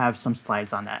 I have some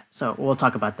slides on that, so we'll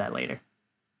talk about that later.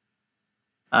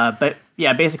 But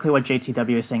yeah, basically what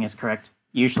JTW is saying is correct.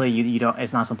 Usually you don't.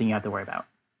 It's not something you have to worry about.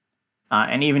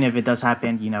 And even if it does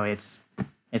happen, it's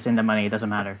in the money. It doesn't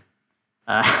matter.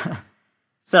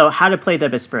 So how to play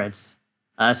debit spreads?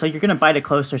 So you're gonna buy the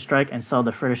closer strike and sell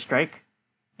the further strike,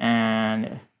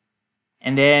 and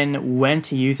then when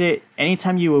to use it.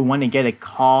 Anytime you would want to get a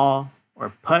call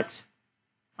or put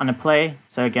on a play.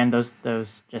 So again,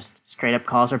 those just straight up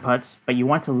calls or puts, but you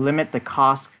want to limit the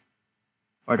cost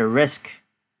or the risk,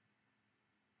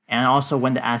 and also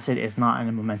when the asset is not in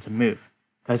a momentum move.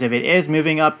 Because if it is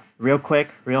moving up real quick,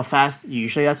 real fast,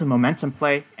 usually that's a momentum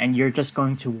play, and you're just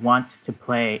going to want to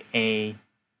play a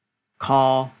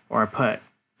call or a put,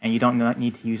 and you don't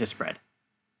need to use a spread.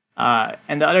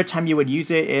 And the other time you would use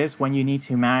it is when you need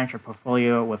to manage your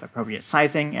portfolio with appropriate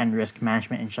sizing and risk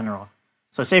management in general.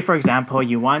 So say, for example,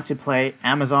 you want to play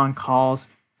Amazon calls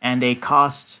and they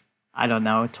cost, I don't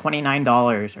know,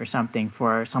 $29 or something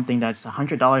for something that's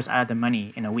 $100 out of the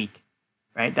money in a week,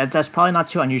 right? That's probably not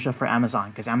too unusual for Amazon,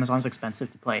 because Amazon's expensive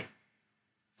to play.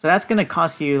 So that's going to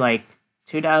cost you like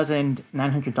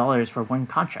 $2,900 for one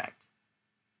contract.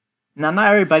 Now,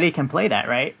 not everybody can play that,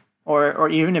 right? Or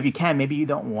even if you can, maybe you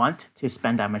don't want to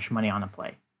spend that much money on a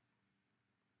play.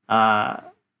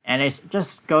 And it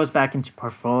just goes back into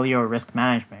portfolio risk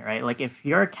management, right? Like if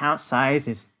your account size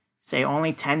is, say,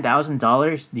 only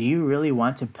 $10,000, do you really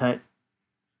want to put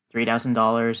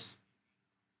 $3,000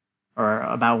 or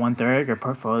about 1/3 of your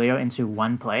portfolio into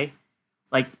one play?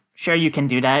 Like, sure, you can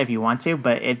do that if you want to,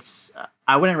 but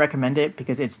I wouldn't recommend it,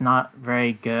 because it's not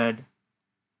very good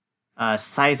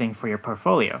sizing for your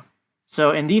portfolio.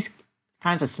 So in these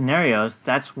kinds of scenarios,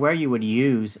 that's where you would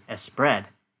use a spread.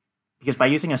 Because by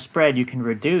using a spread, you can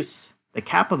reduce the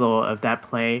capital of that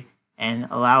play and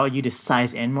allow you to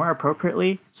size in more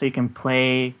appropriately, so you can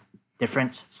play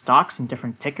different stocks and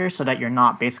different tickers, so that you're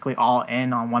not basically all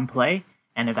in on one play.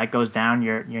 And if that goes down,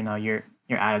 you're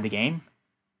out of the game.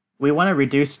 We want to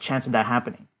reduce the chance of that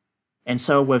happening. And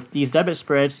so with these debit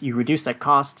spreads, you reduce that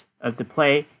cost of the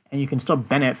play, and you can still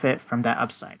benefit from that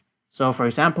upside. So, for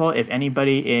example, if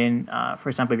anybody if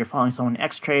you're following someone in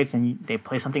Xtrades and they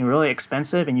play something really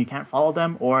expensive and you can't follow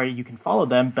them, or you can follow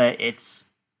them, but it's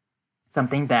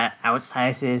something that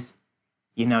outsizes,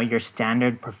 your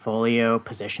standard portfolio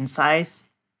position size.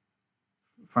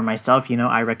 For myself,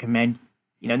 I recommend,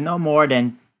 no more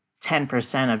than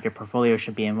 10% of your portfolio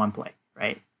should be in one play,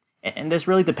 right? And this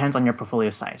really depends on your portfolio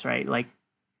size, right? Like,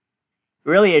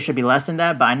 really, it should be less than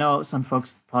that, but I know some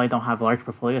folks probably don't have large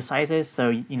portfolio sizes, so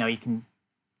you can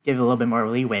give a little bit more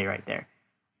leeway right there.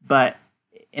 But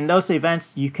in those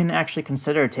events, you can actually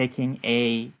consider taking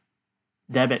a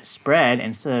debit spread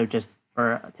instead of just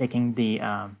taking the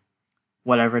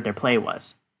whatever their play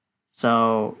was.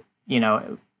 So in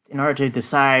order to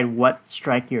decide what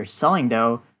strike you're selling,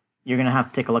 though, you're gonna have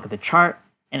to take a look at the chart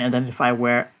and identify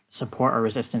where support or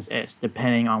resistance is,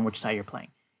 depending on which side you're playing.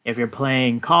 If you're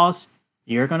playing calls,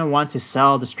 you're going to want to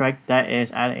sell the strike that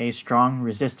is at a strong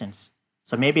resistance.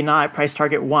 So maybe not at price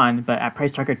target 1, but at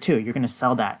price target 2, you're going to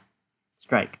sell that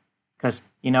strike. Because,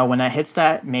 when that hits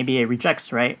that, maybe it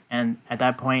rejects, right? And at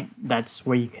that point, that's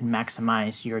where you can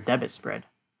maximize your debit spread,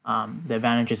 the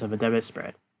advantages of a debit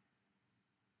spread.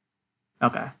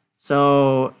 Okay,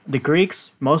 so the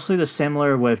Greeks, mostly the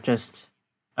similar with just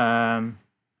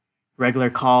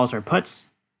regular calls or puts,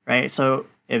 right? So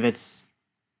if it's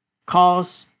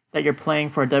calls that you're playing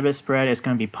for a debit spread, it's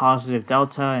going to be positive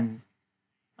delta,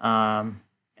 and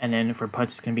then for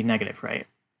puts, it's going to be negative, right?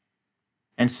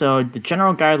 And so the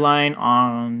general guideline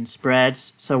on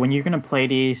spreads, so when you're going to play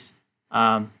these,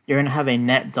 you're going to have a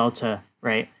net delta,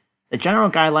 right? The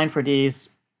general guideline for these,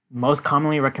 most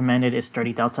commonly recommended, is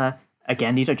 30 delta.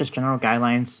 Again, these are just general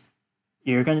guidelines.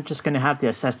 You're just going to have to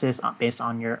assess this based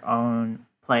on your own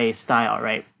play style,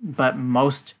 right? But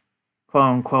most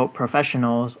quote-unquote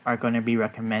professionals are going to be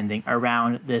recommending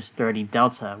around this 30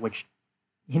 delta, which,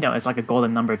 is like a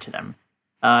golden number to them.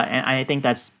 And I think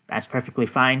that's perfectly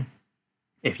fine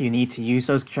if you need to use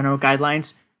those general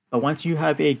guidelines. But once you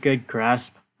have a good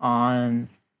grasp on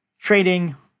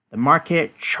trading, the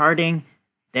market, charting,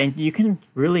 then you can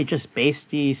really just base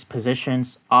these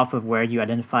positions off of where you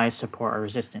identify support or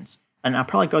resistance. And I'll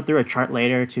probably go through a chart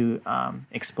later to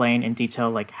explain in detail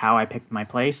like how I picked my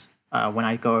place when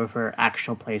I go over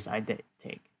actual plays I did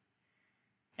take.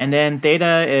 And then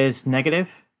theta is negative,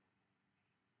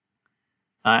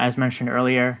 as mentioned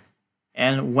earlier.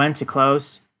 And when to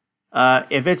close,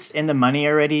 if it's in the money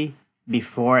already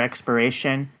before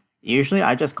expiration, usually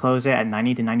I just close it at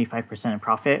 90 to 95% in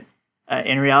profit.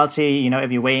 In reality,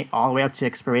 if you wait all the way up to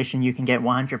expiration, you can get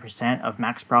 100% of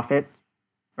max profit,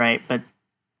 right? But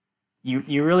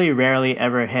you really rarely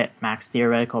ever hit max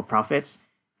theoretical profits.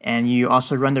 And you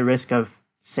also run the risk of,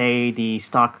 say, the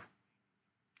stock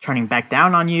turning back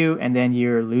down on you, and then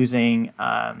you're losing,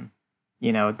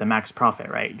 the max profit,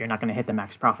 right? You're not going to hit the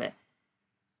max profit.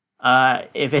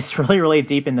 If it's really, really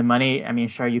deep in the money, I mean,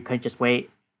 sure, you could just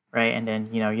wait, right? And then,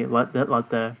 you let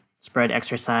the spread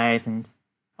exercise and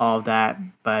all of that.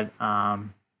 But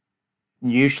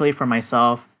usually for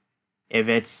myself, if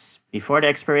it's before the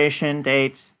expiration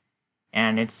date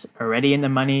and it's already in the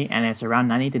money and it's around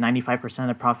 90 to 95% of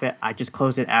the profit, I just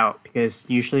close it out, because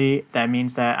usually that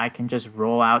means that I can just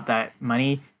roll out that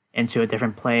money into a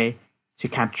different play to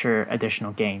capture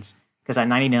additional gains. Because at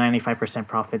 90 to 95%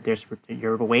 profit,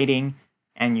 you're waiting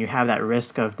and you have that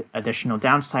risk of additional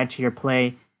downside to your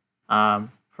play.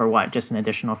 For what? Just an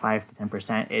additional 5 to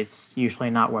 10%. It's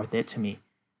usually not worth it to me.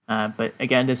 But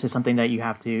again, this is something that you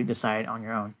have to decide on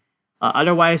your own.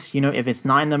 Otherwise, if it's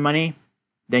not in the money,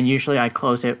 then usually I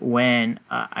close it when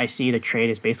I see the trade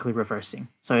is basically reversing.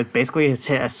 So if basically it's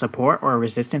hit a support or a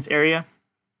resistance area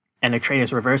and the trade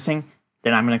is reversing,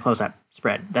 then I'm going to close that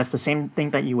spread. That's the same thing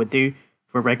that you would do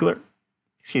for regular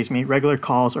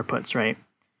calls or puts, right?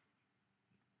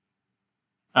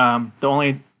 The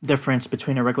only difference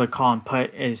between a regular call and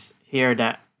put is here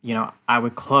that, I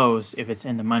would close if it's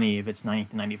in the money, if it's 90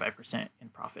 to 95% in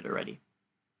profit already.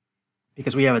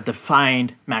 Because we have a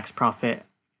defined max profit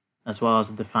as well as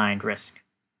a defined risk.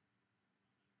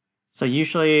 So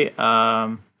usually,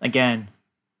 again,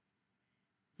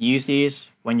 use these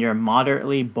when you're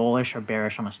moderately bullish or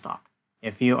bearish on a stock.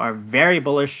 If you are very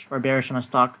bullish or bearish on a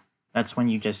stock, that's when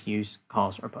you just use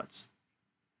calls or puts.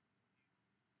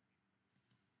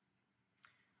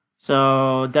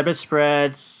 So debit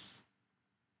spreads,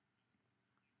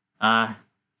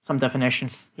 some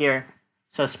definitions here.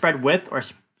 So spread width or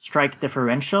strike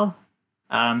differential.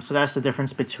 So that's the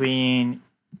difference between,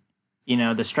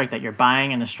 the strike that you're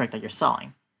buying and the strike that you're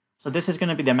selling. So this is going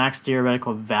to be the max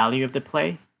theoretical value of the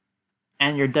play.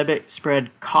 And your debit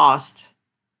spread cost,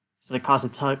 so the cost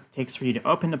it takes for you to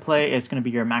open the play, is going to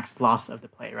be your max loss of the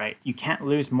play, right? You can't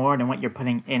lose more than what you're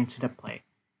putting into the play.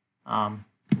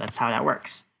 That's how that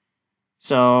works.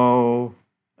 So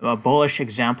a bullish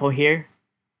example here,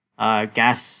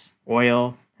 gas,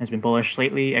 oil has been bullish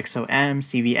lately. XOM,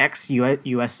 CVX,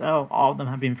 USO, all of them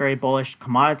have been very bullish.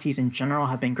 Commodities in general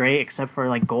have been great, except for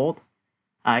like gold.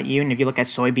 Even if you look at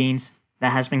soybeans,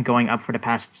 that has been going up for the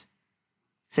past,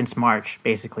 since March,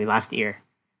 basically last year,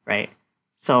 right?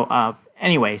 So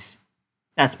anyways,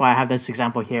 that's why I have this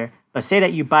example here. But say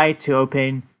that you buy to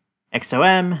open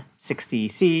XOM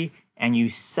 60C and you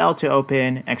sell to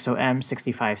open XOM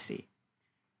 65C.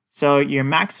 So your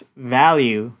max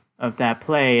value of that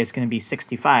play is going to be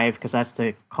 65, because that's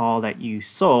the call that you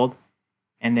sold,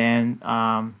 and then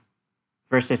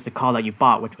versus the call that you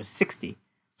bought, which was 60.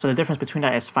 So the difference between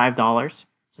that is $5.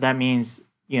 So that means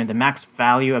the max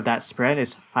value of that spread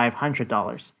is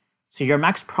 $500. So your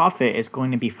max profit is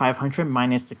going to be $500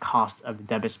 minus the cost of the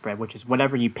debit spread, which is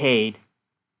whatever you paid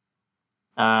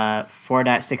for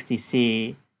that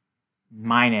 60C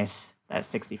minus that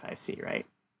 65C, right?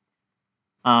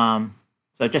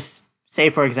 So just say,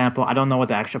 for example, I don't know what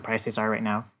the actual prices are right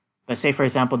now, but say, for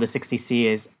example, the 60C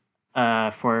is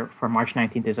for March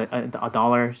 19th is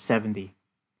 $1.70.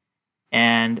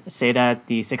 And say that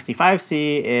the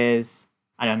 65C is,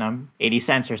 I don't know, 80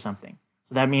 cents or something.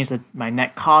 So that means that my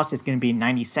net cost is going to be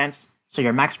 90 cents. So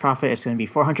your max profit is going to be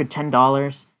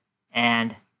 $410,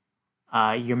 and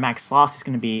your max loss is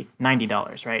going to be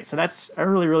 $90, right? So that's a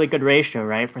really, really good ratio,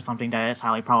 right, for something that is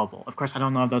highly probable. Of course, I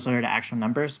don't know if those are the actual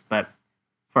numbers, but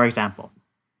for example.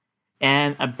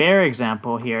 And a bear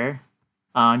example here,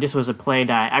 this was a play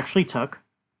that I actually took.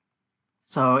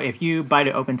 So if you buy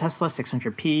to open Tesla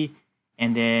 600p,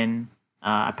 and then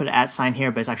I put an at sign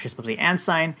here, but it's actually supposed to be an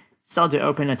sign, sell to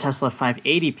open a Tesla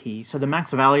 580p. So the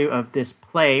max value of this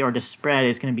play or the spread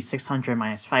is going to be 600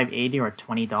 minus 580, or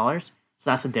 $20. So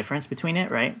that's the difference between it,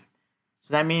 right?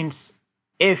 So that means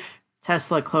if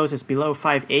Tesla closes below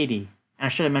 580, and I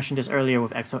should have mentioned this earlier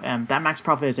with XOM, that max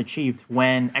profit is achieved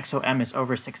when XOM is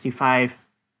over 65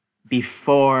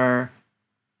 before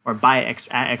or at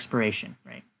expiration,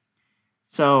 right?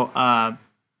 So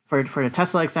for the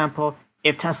Tesla example,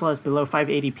 if Tesla is below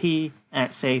 580p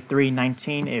at say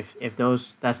 319, if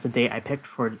that's the date I picked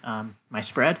for my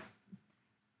spread,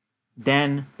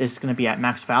 then this is going to be at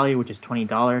max value, which is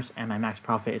 $20, and my max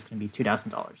profit is going to be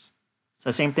 $2,000.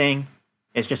 So same thing,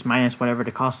 it's just minus whatever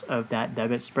the cost of that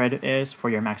debit spread is for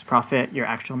your max profit, your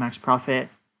actual max profit,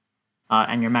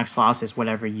 and your max loss is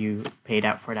whatever you paid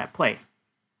out for that play.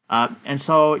 And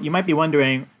so you might be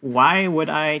wondering, why would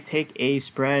I take a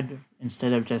spread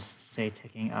instead of just say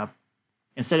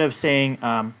instead of saying,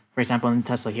 for example, in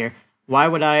Tesla here, why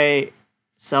would I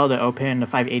sell the open the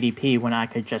 580p when I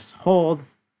could just hold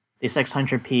the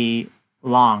 600p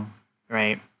long,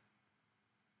 right?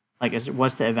 Like,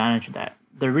 what's the advantage of that?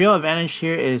 The real advantage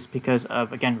here is because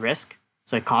of, again, risk.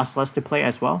 So it costs less to play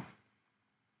as well.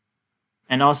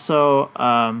 And also,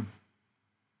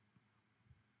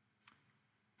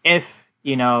 if,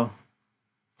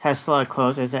 Tesla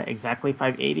closes at exactly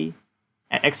 580,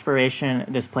 at expiration,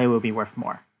 this play will be worth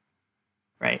more,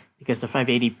 right? Because the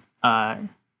 580,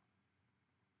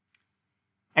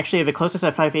 actually, if it closes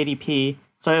at 580p,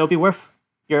 so it'll be worth,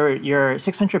 your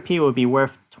 600p will be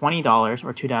worth $20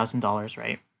 or $2,000,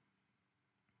 right?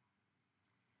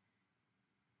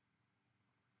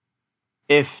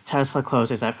 If Tesla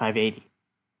closes at 580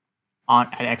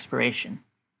 at expiration.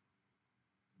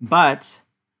 But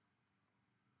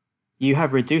you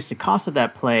have reduced the cost of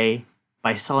that play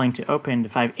by selling to open to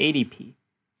 580p.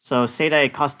 So say that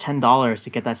it costs $10 to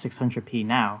get that 600p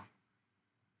now,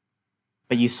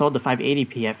 but you sold the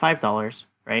 580p at $5,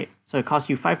 right? So it costs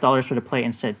you $5 for the play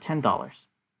instead of $10.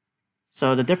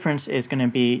 So the difference is going to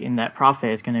be in that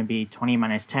profit is going to be 20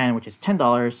 minus 10, which is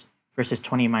 $10, versus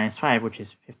 20 minus 5, which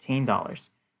is $15.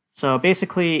 So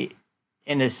basically,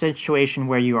 in a situation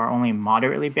where you are only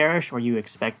moderately bearish, or you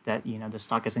expect that the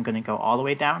stock isn't going to go all the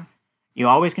way down, you're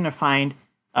always going to find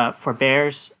for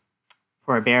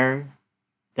a bear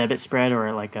debit spread,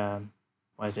 or like a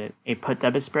put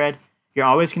debit spread, you're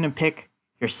always going to pick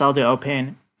your sell to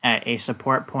open at a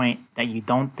support point that you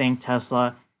don't think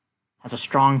Tesla has a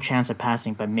strong chance of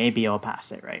passing, but maybe it'll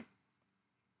pass it, right?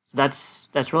 So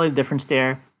that's really the difference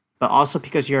there. But also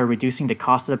because you're reducing the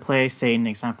cost of the play, say in an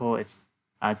example, it's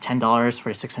 $10 for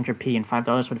the 600p and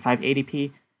 $5 for the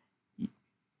 580p.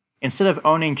 Instead of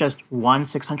owning just one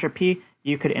 600p,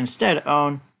 you could instead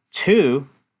own two,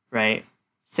 right,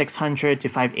 600 to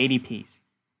 580ps.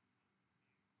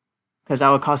 Because that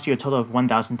would cost you a total of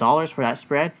 $1,000 for that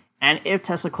spread. And if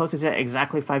Tesla closes at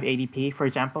exactly 580p, for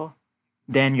example,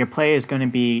 then your play is going to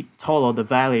be total, the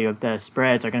value of the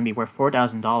spreads are going to be worth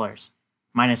 $4,000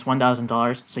 minus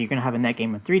 $1,000. So you're going to have a net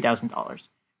gain of $3,000.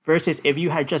 Versus if you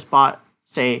had just bought,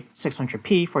 say,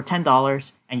 600p for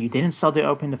 $10 and you didn't sell the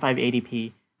open to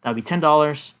 580p, that would be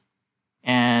 $10.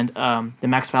 And the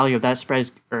max value of that spread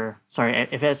is,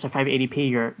 if it's a 580p,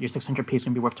 your 600p is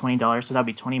going to be worth $20. So that would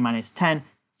be 20 minus 10.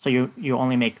 So you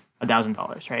only make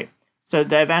 $1,000, right? So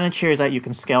the advantage here is that you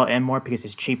can scale in more because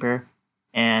it's cheaper.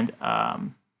 And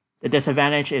the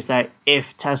disadvantage is that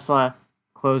if Tesla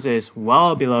closes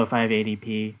well below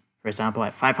 580p, for example,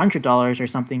 at $500 or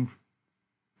something,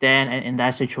 then in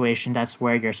that situation, that's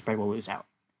where your spread will lose out.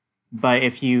 But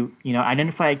if you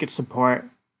identify a good support,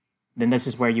 then this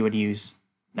is where you would use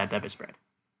that debit spread.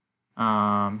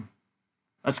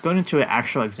 Let's go into an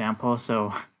actual example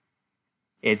so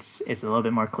it's a little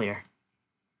bit more clear.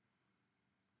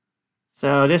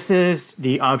 So this is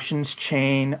the options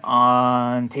chain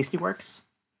on Tastyworks.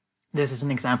 This is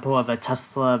an example of a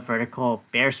Tesla vertical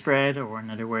bear spread, or in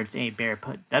other words, a bear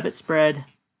put debit spread.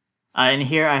 And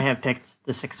here I have picked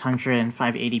the 600 and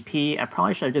 580p. I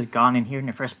probably should have just gone in here in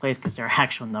the first place because they're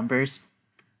actual numbers.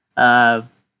 But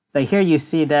here you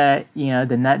see that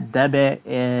the net debit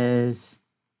is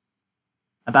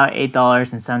about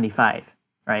 $8.75,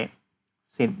 right?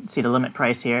 See the limit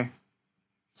price here.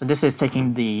 So this is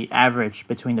taking the average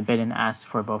between the bid and ask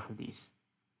for both of these.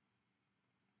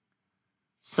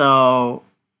 So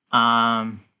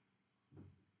let's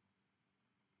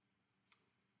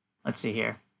see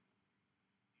here.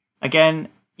 Again,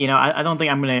 I don't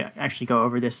think I'm going to actually go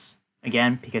over this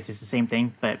again because it's the same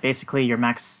thing. But basically, your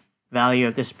max value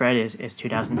of this spread is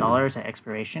 $2,000 at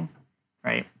expiration,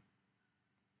 right?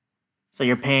 So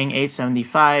you're paying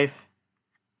 $8.75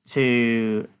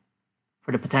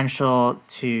 for the potential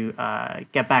to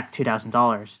get back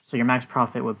 $2,000. So your max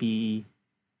profit would be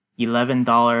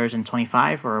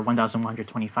 $11.25 or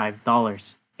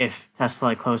 $1,125 if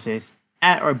Tesla closes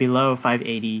at or below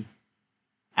 580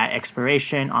 at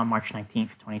expiration on March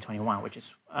 19th, 2021, which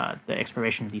is the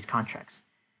expiration of these contracts.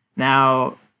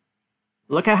 Now,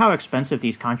 look at how expensive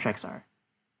these contracts are.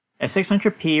 A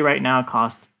 600p right now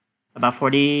costs about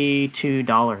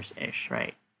 $42-ish,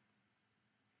 right?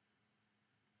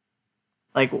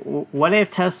 Like, what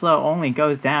if Tesla only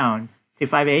goes down to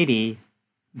 580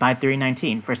 by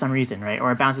 319 for some reason, right?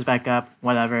 Or it bounces back up,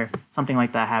 whatever, something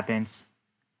like that happens.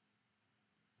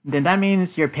 Then that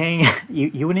means you're paying,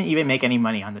 you wouldn't even make any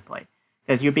money on the play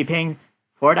because you'd be paying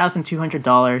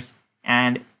 $4,200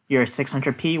 and your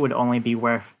 600p would only be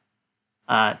worth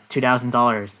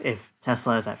 $2,000 if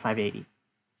Tesla is at 580.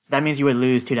 So that means you would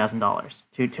lose $2,000,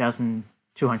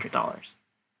 $2,200.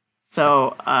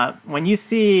 So when you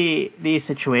see these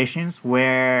situations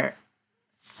where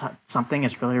something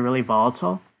is really, really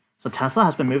volatile, so Tesla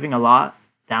has been moving down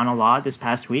a lot this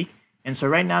past week. And so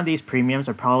right now these premiums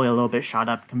are probably a little bit shot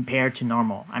up compared to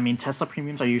normal. I mean, Tesla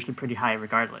premiums are usually pretty high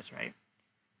regardless, right?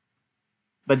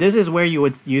 But this is where you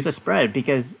would use a spread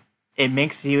because it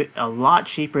makes you a lot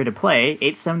cheaper to play,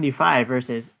 $875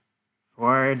 versus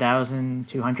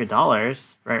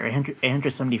 $4,200, right?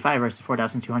 $875 versus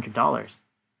 $4,200.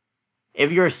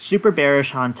 If you're super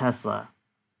bearish on Tesla,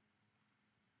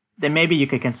 then maybe you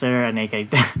could consider a naked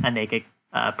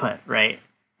put, right?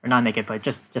 Or not naked put,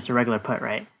 just a regular put,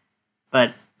 right?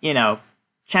 But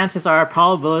chances are,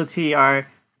 probability are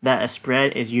that a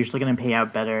spread is usually going to pay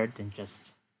out better than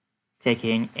just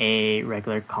taking a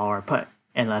regular call or put,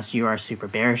 unless you are super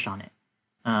bearish on it.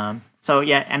 So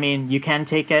yeah, I mean, you can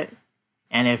take it,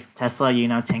 and if Tesla,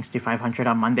 tanks to 500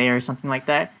 on Monday or something like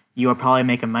that, you will probably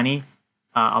make a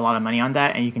lot of money on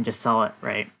that, and you can just sell it,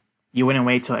 right? You wouldn't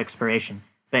wait till expiration.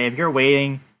 But if you're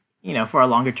waiting, for a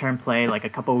longer term play, like a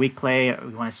couple week play, or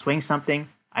you want to swing something,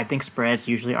 I think spreads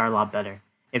usually are a lot better.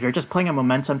 If you're just playing a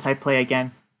momentum type play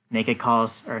again, naked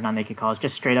calls or not naked calls,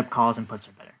 just straight up calls and puts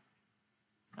are better.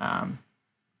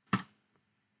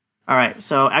 All right,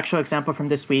 so actual example from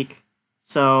this week.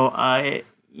 So,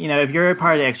 if you're a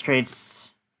part of the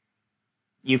Xtrades,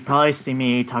 you've probably seen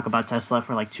me talk about Tesla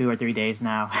for like 2 or 3 days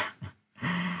now.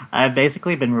 I've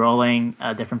basically been rolling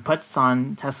different puts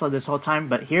on Tesla this whole time,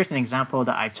 but here's an example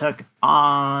that I took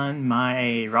on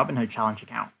my Robinhood Challenge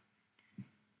account.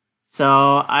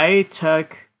 So I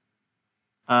took,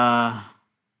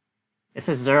 it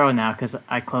says 0 now because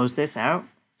I closed this out.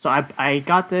 So I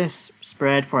got this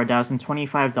spread for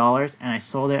 $1,025 and I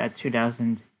sold it at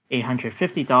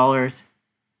 $2,850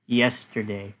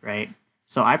 yesterday, right?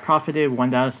 So I profited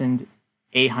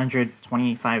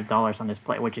 $1,825 on this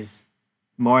play, which is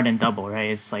more than double,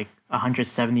 right? It's like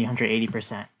 170,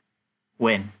 180%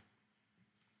 win.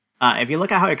 If you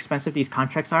look at how expensive these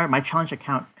contracts are, my challenge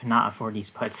account cannot afford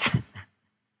these puts.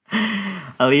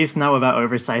 At least not without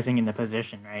oversizing in the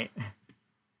position, right?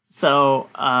 So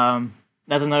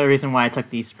that's another reason why I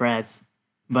took these spreads.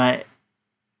 But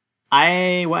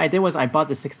what I did was I bought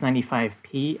the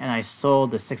 695p and I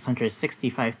sold the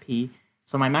 665p.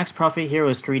 So my max profit here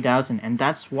was 3,000, and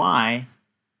that's why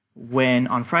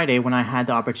on Friday, when I had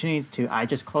the opportunity to, I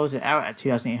just closed it out at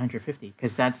 2,850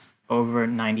 because that's over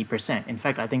 90%. In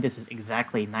fact, I think this is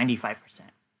exactly 95%.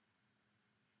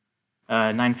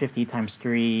 950 times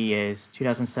 3 is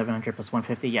 2,700 plus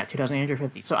 150. Yeah,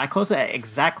 2,850. So I closed it at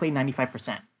exactly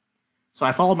 95%. So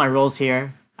I followed my rules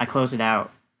here. I closed it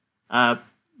out. In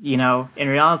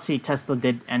reality, Tesla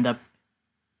did end up,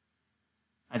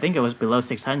 I think it was below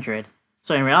 600.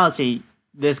 So in reality,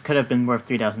 this could have been worth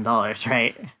 $3,000,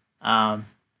 right?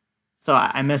 So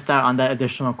I missed out on that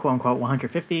additional quote-unquote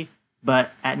 150,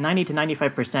 but at 90 to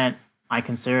 95%, I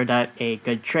consider that a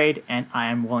good trade, and I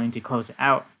am willing to close it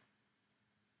out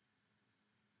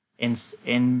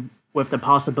with the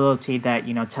possibility that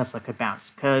Tesla could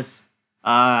bounce. Because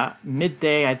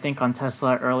midday, I think on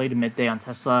Tesla, early to midday on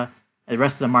Tesla, the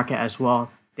rest of the market as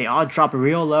well, they all dropped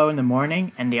real low in the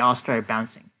morning, and they all started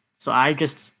bouncing. So I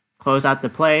just closed out the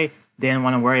play. Didn't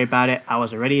want to worry about it. I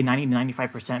was already 90 to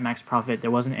 95% max profit. There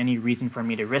wasn't any reason for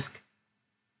me to risk,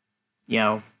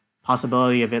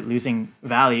 possibility of it losing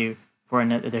value for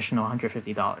an additional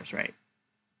 $150, right?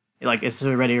 Like, it's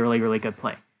already a really, really good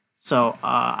play. So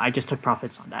I just took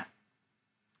profits on that.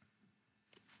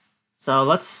 So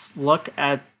let's look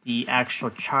at the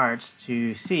actual charts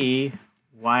to see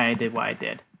why I did what I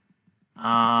did.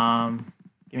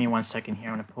 Give me 1 second here.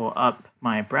 I'm going to pull up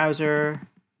my browser.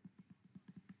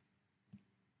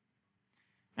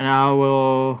 And I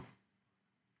will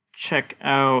check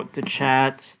out the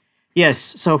chat. Yes,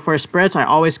 so for spreads, I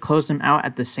always close them out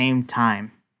at the same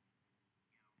time.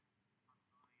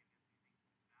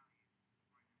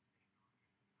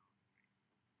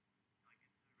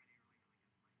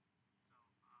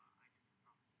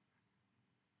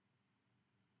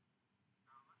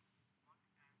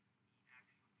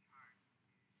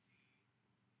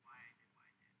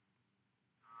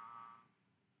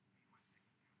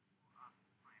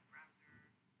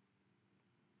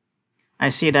 I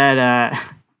see that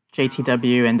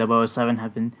JTW and 007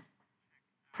 have been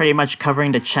pretty much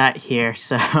covering the chat here,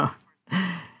 so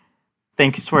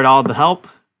thanks for all the help.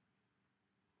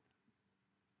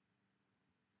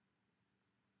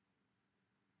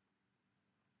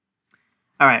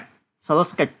 All right, so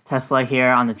let's look at Tesla here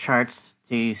on the charts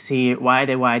to see why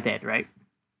they did, right?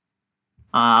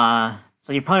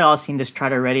 So you've probably all seen this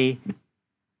chart already.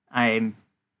 I'm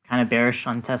kind of bearish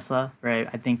on Tesla, right?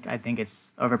 I think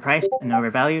it's overpriced and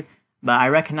overvalued, but I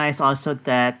recognize also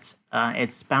that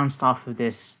it's bounced off of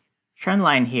this trend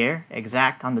line here,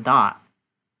 exact on the dot.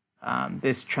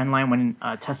 This trend line when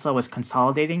Tesla was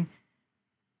consolidating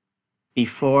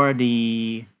before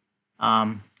the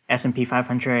S&P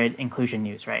 500 inclusion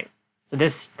news, right? So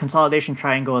this consolidation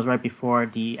triangle is right before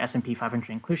the S&P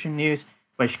 500 inclusion news,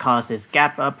 which caused this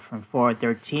gap up from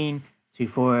 413 to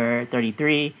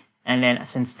 433. And then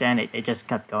since then, it just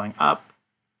kept going up.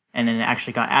 And then it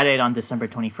actually got added on December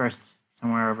 21st,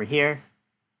 somewhere over here.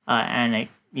 And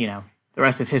the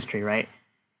rest is history, right?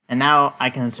 And now I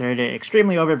consider it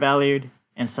extremely overvalued.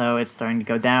 And so it's starting to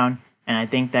go down. And I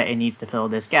think that it needs to fill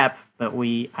this gap. But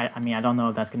I don't know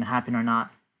if that's going to happen or not.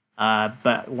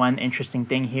 But one interesting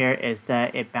thing here is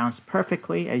that it bounced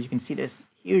perfectly. As you can see, this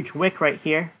huge wick right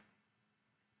here.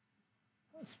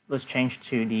 Let's change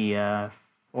to the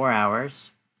 4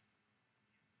 hours.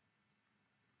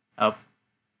 Oh,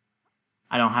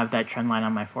 I don't have that trend line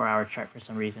on my 4-hour chart for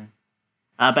some reason.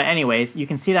 But anyways, you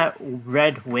can see that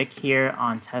red wick here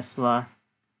on Tesla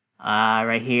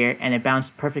right here, and it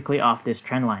bounced perfectly off this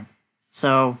trend line.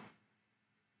 So,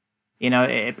 and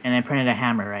it printed a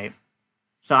hammer, right?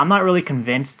 So I'm not really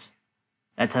convinced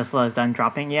that Tesla is done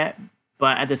dropping yet,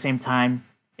 but at the same time,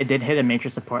 it did hit a major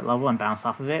support level and bounce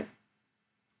off of it.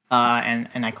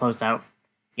 And I closed out,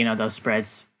 those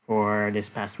spreads for this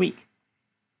past week.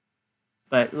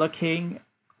 But looking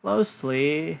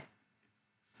closely,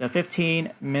 so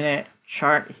 15-minute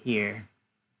chart here.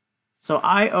 So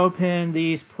I opened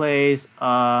these plays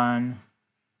on,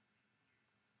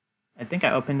 I think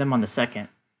I opened them on the 2nd,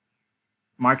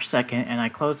 March 2nd, and I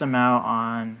closed them out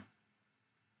on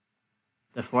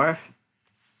the 4th.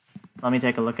 Let me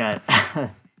take a look at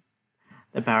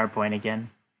the PowerPoint again.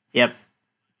 Yep.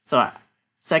 So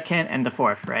 2nd and the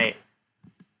 4th, right?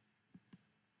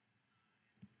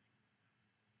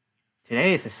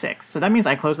 Today is the 6th. So that means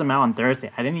I closed them out on Thursday.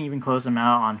 I didn't even close them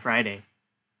out on Friday.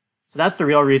 So that's the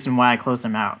real reason why I closed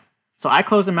them out. So I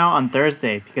closed them out on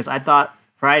Thursday because I thought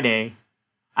Friday,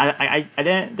 I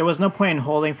didn't, there was no point in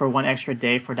holding for one extra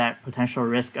day for that potential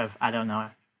risk of, I don't know,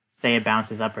 say it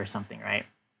bounces up or something, right?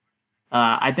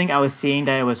 I think I was seeing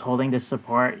that it was holding this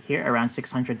support here around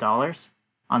 $600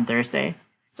 on Thursday.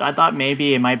 So I thought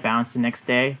maybe it might bounce the next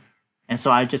day. And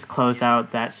so I just closed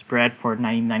out that spread for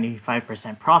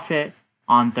 95% profit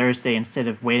on Thursday instead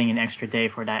of waiting an extra day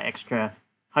for that extra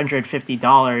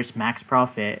 $150 max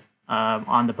profit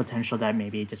on the potential that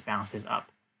maybe it just bounces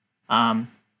up.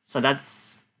 So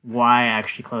that's why I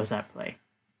actually closed that play.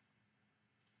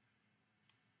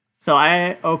 So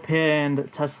I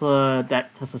opened Tesla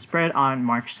spread on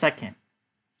March 2nd.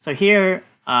 So here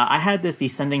I had this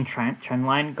descending trend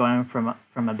line going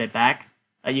from a bit back.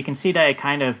 You can see that it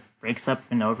kind of breaks up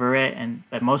and over it,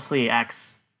 but mostly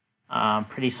acts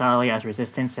pretty solidly as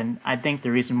resistance. And I think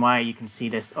the reason why you can see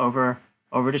this over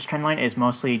this trend line is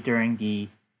mostly during the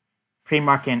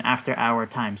pre-market and after hour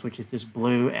times, which is this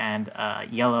blue and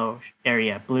yellow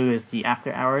area. Blue is the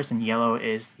after hours and yellow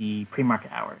is the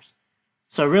pre-market hours.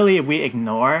 So really, if we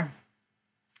ignore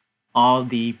all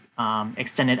the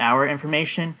extended hour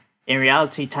information, in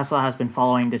reality, Tesla has been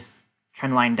following this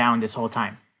trend line down this whole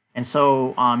time. And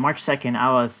so on March 2nd,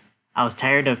 I was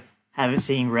tired of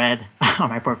seeing red on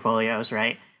my portfolios,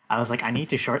 right? I was like, I need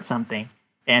to short something.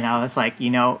 And I was like,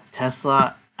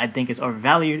 Tesla, I think is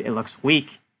overvalued. It looks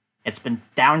weak. It's been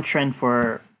downtrend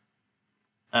for,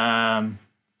 how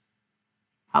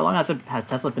long has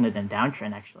Tesla been in a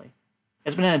downtrend, actually?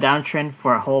 It's been in a downtrend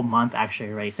for a whole month,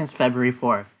 actually, right? Since February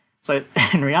 4th. So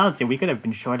in reality, we could have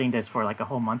been shorting this for like a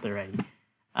whole month already.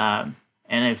 And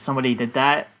if somebody did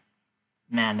that,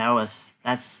 man,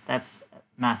 that's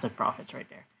massive profits right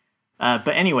there.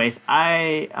 But anyways,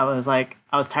 I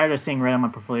was tired of seeing red on my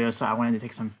portfolio, so I wanted to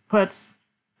take some puts.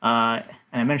 And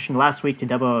I mentioned last week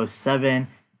to 007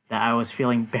 that I was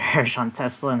feeling bearish on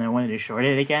Tesla and I wanted to short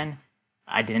it again.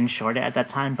 I didn't short it at that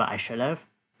time, but I should have.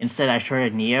 Instead, I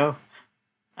shorted NIO,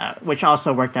 which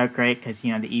also worked out great because,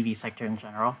 the EV sector in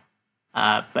general.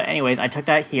 But anyways, I took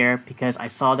that here because I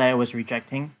saw that it was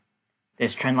rejecting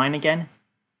this trend line again.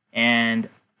 And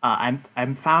I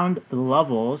found the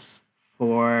levels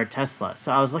for Tesla.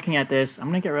 So I was looking at this. I'm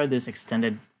going to get rid of this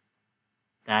extended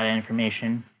data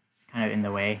information is kind of in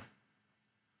the way.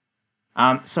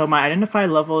 So my identified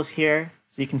levels here,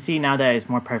 so you can see now that it's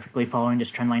more perfectly following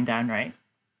this trend line down, right?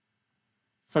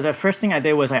 So the first thing I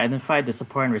did was I identified the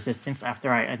support and resistance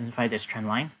after I identified this trend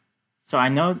line. So I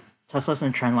know Tesla's in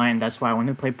a trend line, that's why I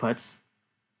wanted to play puts.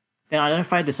 Then I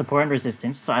identified the support and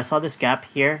resistance. So I saw this gap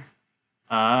here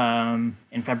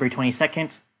in February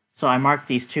 22nd. So I marked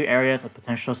these two areas of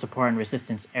potential support and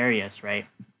resistance areas, right?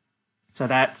 So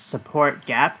that support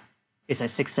gap is at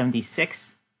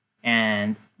 676,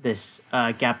 and this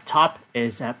gap top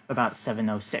is at about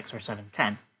 706 or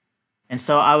 710. And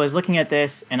so I was looking at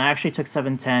this, and I actually took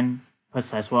 710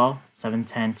 puts as well,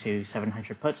 710 to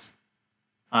 700 puts.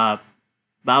 But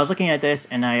I was looking at this,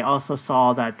 and I also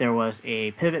saw that there was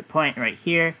a pivot point right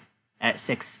here at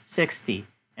 660.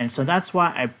 And so that's why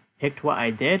I picked what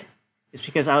I did, is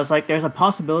because I was like, there's a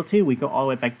possibility we go all the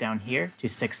way back down here to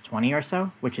 620 or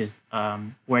so, which is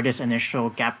where this initial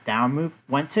gap down move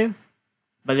went to.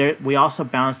 But we also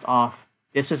bounced off.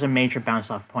 This is a major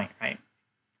bounce off point, right?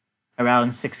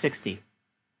 Around 660.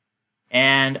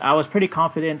 And I was pretty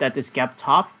confident that this gap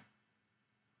top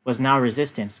was now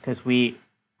resistance, because we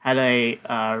had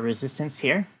a resistance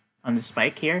here on the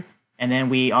spike here, and then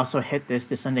we also hit this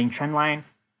descending trend line,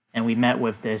 and we met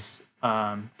with this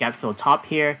gap fill top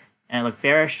here, and it looked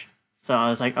bearish. So I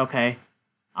was like, okay,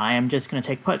 I am just going to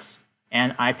take puts.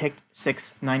 And I picked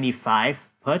 695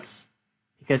 puts,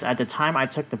 because at the time I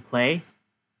took the play,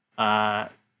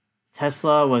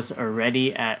 Tesla was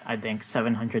already at, I think,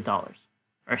 $700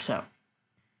 or so.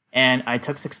 And I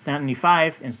took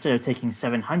 695 instead of taking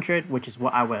 700, which is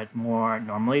what I would more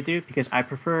normally do, because I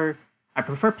prefer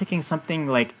picking something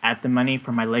like at the money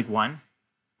for my leg one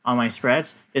on my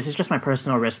spreads. This is just my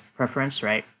personal risk preference,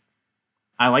 right?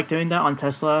 I like doing that on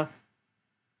Tesla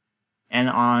and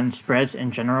on spreads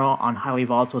in general on highly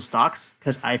volatile stocks,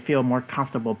 because I feel more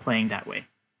comfortable playing that way.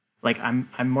 Like I'm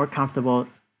more comfortable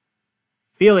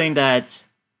feeling that,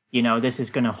 you know, this is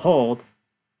going to hold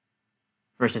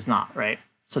versus not, right?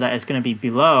 So that it's going to be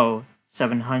below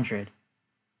 700.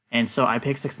 And so I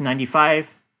picked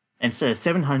 695 instead of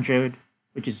 700,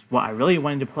 which is what I really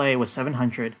wanted to play, was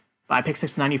 700. But I picked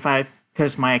 695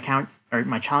 because my account, or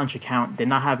my challenge account, did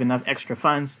not have enough extra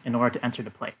funds in order to enter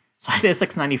the play. So I did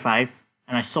 695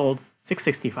 and I sold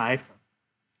 665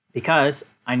 because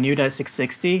I knew that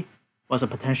 660 was a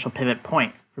potential pivot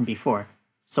point from before.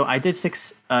 So I did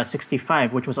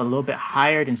 665, which was a little bit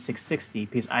higher than 660,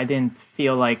 because I didn't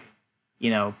feel like, you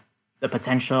know, the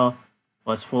potential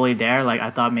was fully there. Like I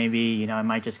thought maybe, you know, it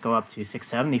might just go up to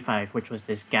 675, which was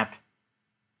this gap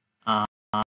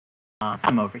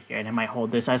over here, and it might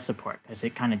hold this as support, because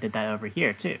it kind of did that over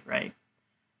here too, right?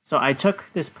 So I took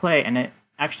this play, and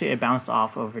it bounced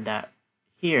off over that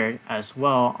here as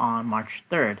well on March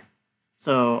 3rd.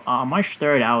 So on March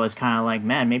 3rd, I was kind of like,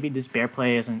 man, maybe this bear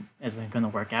play isn't going to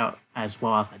work out as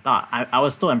well as I thought. I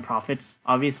was still in profits,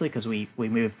 obviously, because we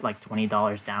moved like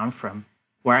 $20 down from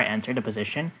where I entered the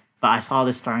position. But I saw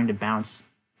this starting to bounce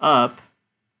up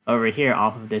over here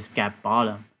off of this gap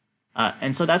bottom.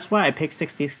 And so that's why I picked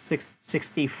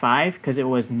 65, because it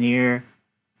was near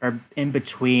or in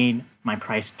between my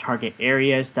price target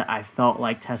areas that I felt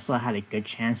like Tesla had a good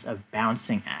chance of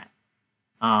bouncing at.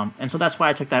 And so that's why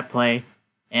I took that play,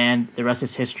 and the rest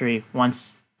is history.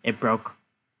 Once it broke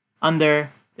under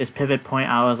this pivot point,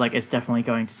 I was like, it's definitely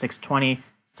going to 620.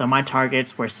 So my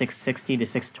targets were 660 to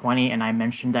 620, and I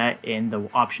mentioned that in the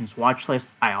options watch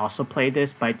list. I also played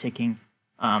this by taking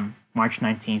March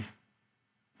 19th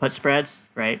put spreads,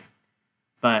 right?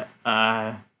 But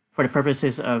for the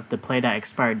purposes of the play that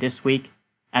expired this week,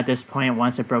 at this point,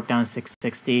 once it broke down to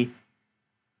 660,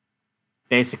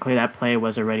 basically that play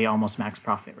was already almost max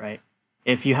profit, right?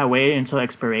 If you had waited until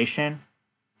expiration,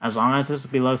 as long as this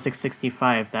was below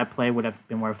 665, that play would have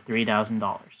been worth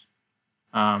 $3,000.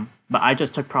 But I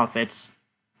just took profits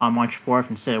on March 4th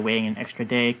instead of waiting an extra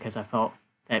day, because I felt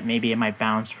that maybe it might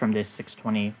bounce from this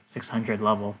 620, 600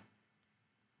 level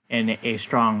in a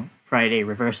strong Friday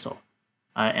reversal.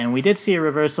 And we did see a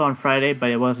reversal on Friday,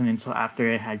 but it wasn't until after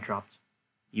it had dropped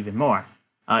even more.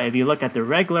 If you look at the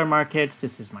regular markets,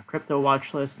 this is my crypto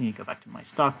watch list, and you go back to my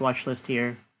stock watch list here.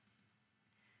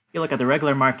 If you look at the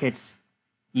regular markets,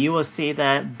 you will see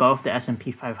that both the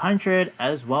S&P 500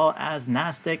 as well as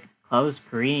Nasdaq closed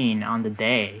green on the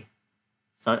day.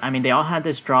 So, I mean, they all had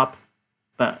this drop,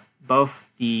 but both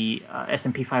the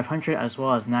S&P 500 as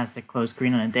well as Nasdaq closed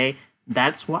green on the day.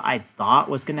 That's what I thought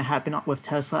was going to happen with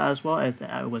Tesla as well, as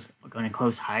that it was going to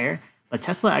close higher. But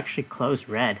Tesla actually closed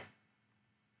red,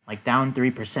 like down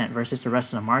 3% versus the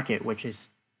rest of the market, which is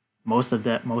most of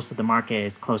the market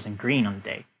is closing green on the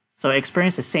day. So it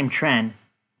experienced the same trend,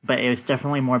 but it was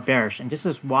definitely more bearish. And this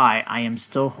is why I am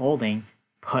still holding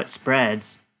put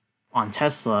spreads on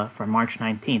Tesla for March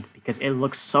 19th, because it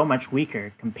looks so much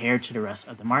weaker compared to the rest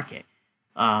of the market.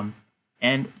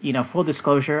 And, full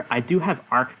disclosure, I do have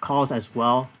ARK calls as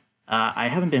well. I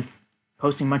haven't been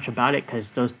posting much about it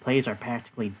because those plays are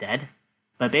practically dead.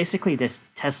 But basically, this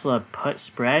Tesla put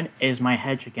spread is my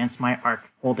hedge against my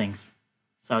ARK holdings.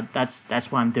 So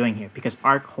that's what I'm doing here, because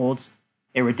ARK holds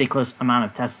a ridiculous amount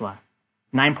of Tesla.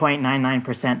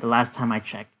 9.99% the last time I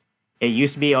checked. It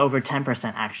used to be over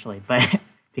 10% actually, but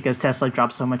because Tesla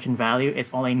dropped so much in value,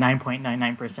 it's only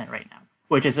 9.99% right now,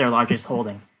 which is their largest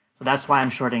holding. So that's why I'm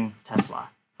shorting Tesla,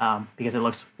 because it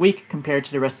looks weak compared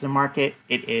to the rest of the market.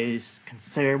 It is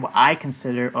considered what I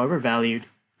consider overvalued,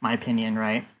 my opinion,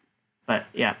 right? But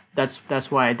yeah, that's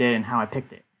why I did and how I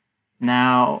picked it.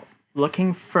 Now,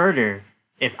 looking further,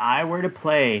 if I were to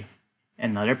play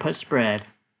another put spread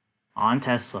on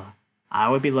Tesla, I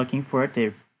would be looking for it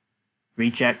to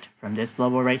reject from this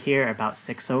level right here, about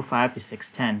 605 to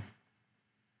 610.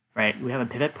 Right, we have a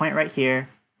pivot point right here.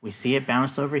 We see it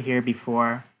bounce over here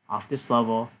before off this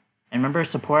level. And remember,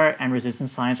 support and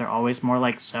resistance lines are always more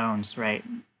like zones, right?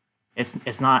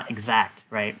 It's not exact,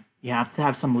 right? You have to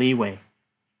have some leeway.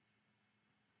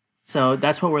 So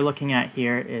that's what we're looking at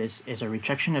here is a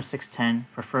rejection of 610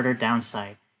 for further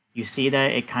downside. You see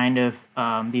that it kind of,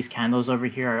 these candles over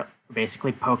here are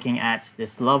basically poking at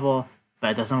this level,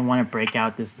 but it doesn't want to break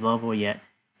out this level yet.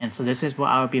 And so this is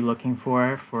what I would be looking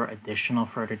for additional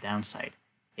further downside.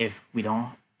 If we don't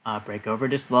break over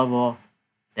this level,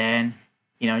 then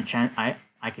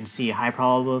I can see a high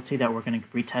probability that we're going to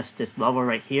retest this level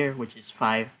right here, which is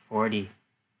 540.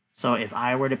 So if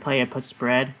I were to play a put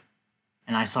spread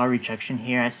and I saw rejection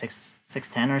here at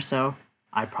 610 or so,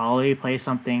 I'd probably play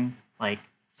something like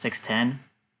 610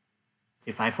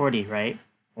 to 540, right?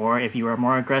 Or if you were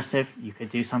more aggressive, you could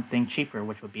do something cheaper,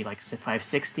 which would be like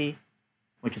 560,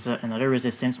 which is another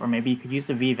resistance, or maybe you could use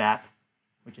the VWAP,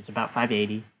 which is about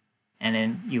 580, and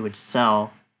then you would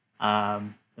sell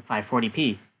the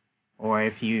 540p. Or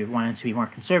if you wanted to be more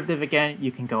conservative again,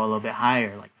 you can go a little bit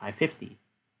higher, like 550,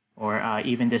 or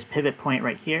even this pivot point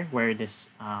right here, where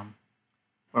this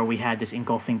where we had this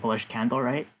engulfing bullish candle,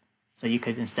 right? So you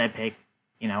could instead pick,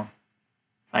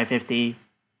 550,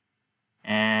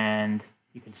 and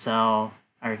you can sell,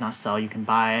 or not sell, you can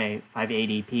buy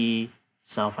 580p,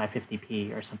 sell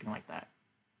 550p, or something like that.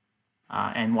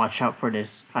 And watch out for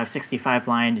this 565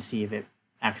 line to see if it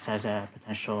acts as a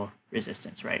potential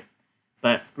resistance, right?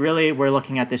 But really, we're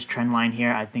looking at this trend line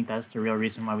here. I think that's the real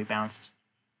reason why we bounced.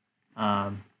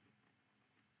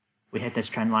 We hit this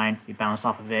trend line, we bounced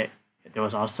off of it.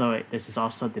 This is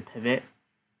also the pivot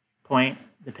point,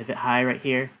 the pivot high right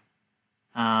here,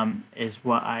 is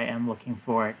what I am looking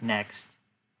for next.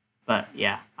 But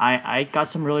yeah, I got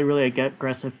some really, really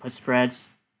aggressive put spreads.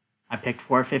 I picked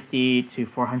 450 to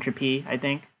 400p, I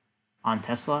think, on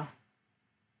Tesla.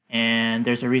 And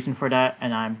there's a reason for that,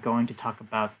 and I'm going to talk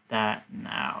about that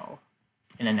now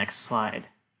in the next slide.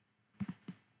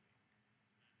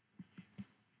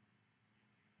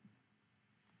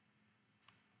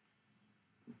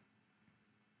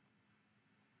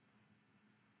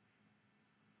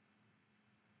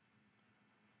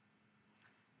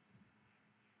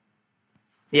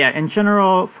 Yeah, in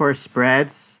general, for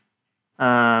spreads,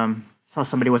 saw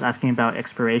somebody was asking about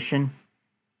expiration.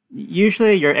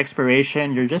 Usually your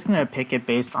expiration, you're just going to pick it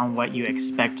based on what you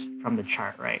expect from the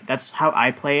chart, right? That's how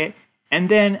I play it. And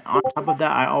then on top of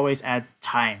that, I always add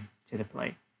time to the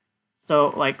play. So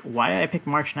like, why did I pick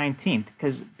March 19th?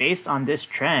 Because based on this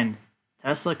trend,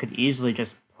 Tesla could easily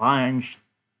just plunge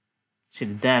to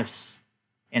the depths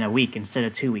in a week instead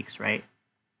of 2 weeks, right?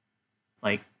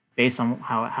 Like, based on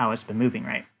how it's been moving,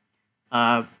 right?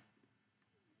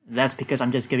 That's because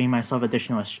I'm just giving myself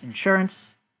additional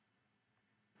insurance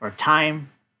or time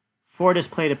for this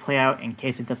play to play out in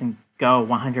case it doesn't go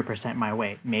 100% my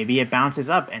way. Maybe it bounces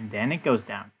up and then it goes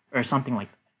down or something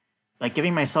like that. Like,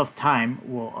 giving myself time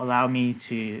will allow me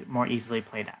to more easily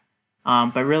play that.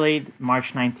 But really,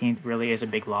 March 19th really is a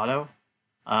big lotto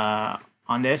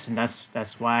on this, and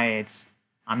that's why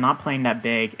I'm not playing that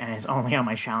big, and it's only on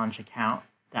my challenge account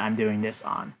that I'm doing this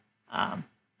on.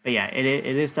 But yeah, it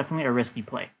is definitely a risky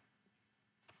play.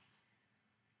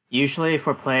 Usually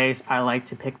for plays, I like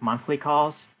to pick monthly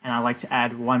calls, and I like to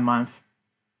add 1 month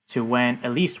to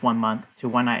at least 1 month to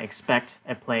when I expect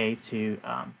a play to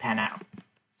pan out.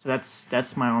 So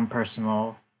that's my own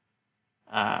personal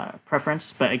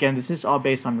preference. But again, this is all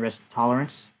based on risk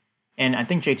tolerance. And I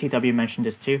think JTW mentioned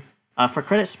this too. For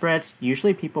credit spreads,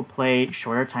 usually people play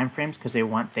shorter time frames because they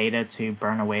want theta to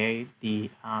burn away the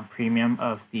premium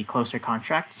of the closer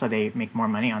contract, so they make more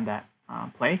money on that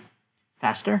play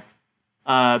faster.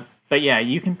 But yeah,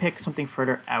 you can pick something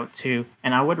further out too,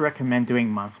 and I would recommend doing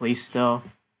monthly still,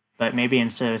 but maybe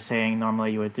instead of saying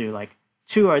normally you would do like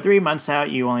 2 or 3 months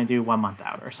out, you only do 1 month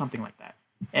out or something like that.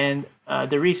 And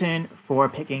the reason for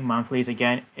picking monthlies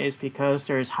again is because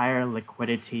there's higher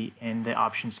liquidity in the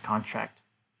options contract,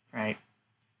 right?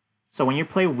 So when you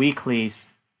play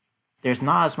weeklies, there's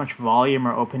not as much volume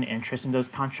or open interest in those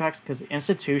contracts because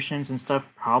institutions and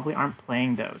stuff probably aren't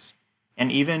playing those.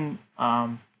 And even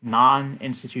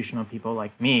non-institutional people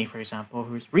like me, for example,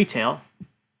 who's retail,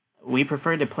 we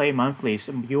prefer to play monthlies.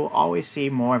 You will always see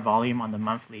more volume on the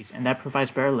monthlies, and that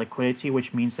provides better liquidity,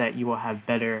 which means that you will have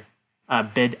better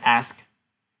bid-ask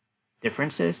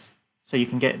differences, so you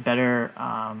can get better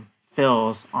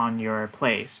fills on your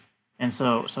plays. And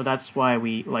so that's why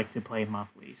we like to play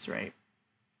monthlies, right?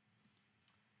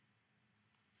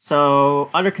 So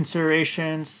other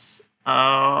considerations,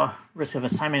 risk of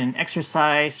assignment and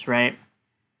exercise, right?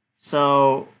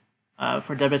 So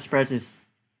for debit spreads is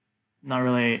not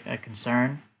really a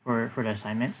concern for the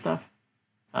assignment stuff.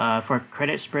 For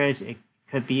credit spreads, it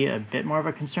could be a bit more of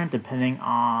a concern depending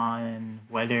on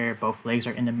whether both legs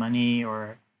are in the money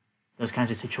or those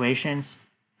kinds of situations.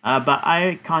 But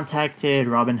I contacted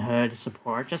Robinhood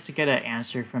support just to get an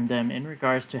answer from them in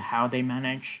regards to how they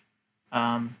manage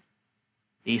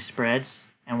these spreads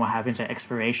and what happens at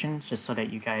expiration, just so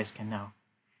that you guys can know.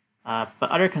 But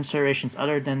other considerations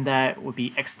other than that would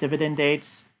be ex-dividend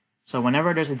dates. So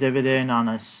whenever there's a dividend on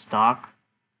a stock,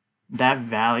 that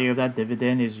value of that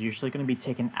dividend is usually going to be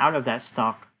taken out of that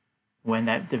stock when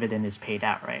that dividend is paid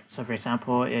out, right? So for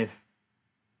example, if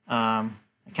I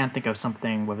can't think of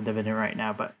something with a dividend right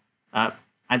now, but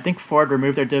I think Ford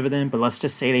removed their dividend, but let's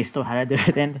just say they still had a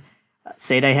dividend.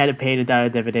 Say they had to pay out a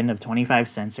dividend of 25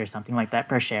 cents or something like that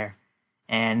per share,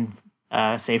 and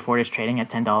say Ford is trading at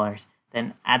 $10.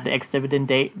 Then at the ex-dividend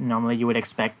date, normally you would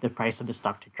expect the price of the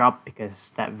stock to drop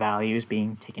because that value is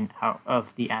being taken out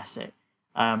of the asset.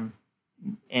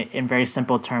 In very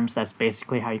simple terms, that's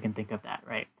basically how you can think of that,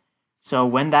 right? So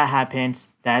when that happens,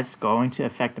 that's going to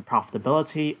affect the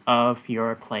profitability of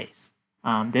your plays.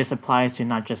 This applies to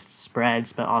not just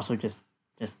spreads, but also just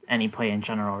any play in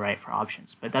general, right, for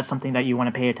options. But that's something that you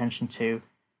want to pay attention to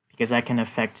because that can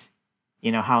affect,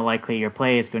 how likely your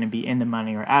play is going to be in the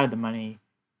money or out of the money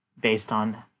based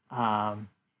on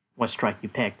what strike you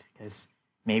picked, because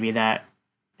maybe that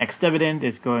ex-dividend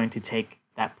is going to take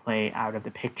that play out of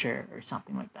the picture or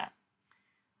something like that.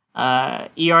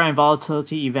 ER and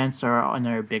volatility events are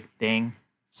another big thing.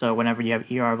 So whenever you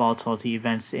have ER volatility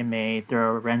events, it may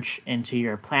throw a wrench into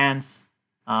your plans.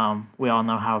 We all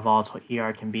know how volatile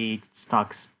ER can be.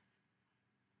 Stocks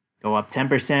go up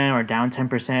 10% or down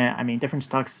 10%. I mean, different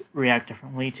stocks react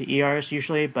differently to ERs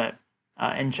usually, but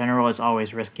in general, it's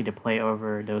always risky to play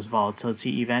over those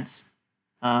volatility events.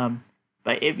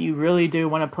 But if you really do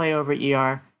want to play over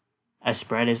ER, a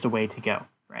spread is the way to go,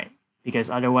 right? Because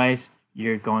otherwise,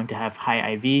 you're going to have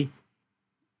high IV,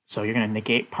 so you're going to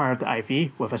negate part of the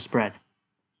IV with a spread.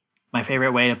 My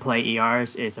favorite way to play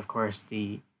ERs is, of course,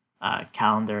 the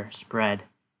calendar spread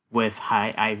with high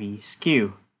IV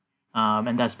skew.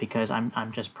 And that's because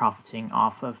I'm just profiting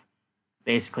off of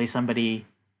basically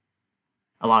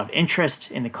a lot of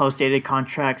interest in the close-dated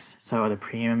contracts, so the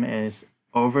premium is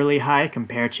overly high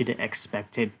compared to the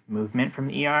expected movement from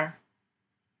the ER,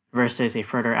 versus a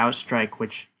further out strike,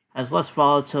 which has less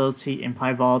volatility,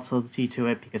 implied volatility to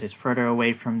it because it's further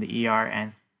away from the ER,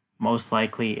 and most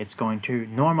likely it's going to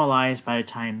normalize by the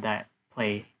time that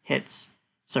play hits.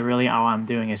 So really all I'm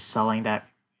doing is selling that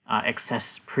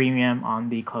excess premium on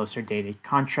the closer dated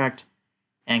contract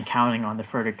and counting on the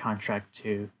further contract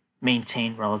to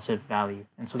maintain relative value.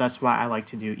 And so that's why I like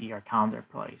to do ER calendar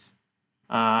plays.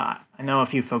 I know a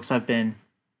few folks have been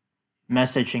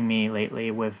messaging me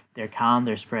lately with their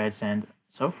calendar spreads, and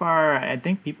so far I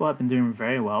think people have been doing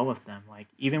very well with them. Like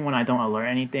even when I don't alert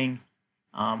anything,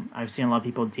 I've seen a lot of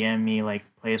people DM me like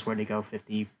plays where they go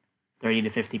 30 to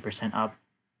 50% up.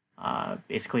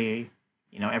 Basically,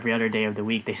 every other day of the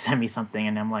week they send me something,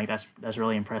 and I'm like, that's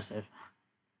really impressive.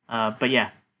 But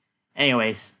yeah,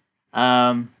 anyways,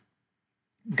 going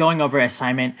over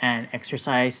assignment and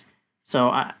exercise. So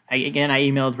I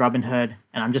emailed Robinhood,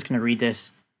 and I'm just going to read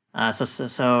this.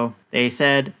 So they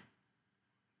said,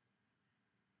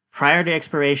 prior to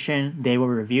expiration, they will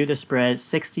review the spread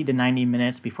 60 to 90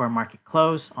 minutes before market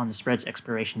close on the spread's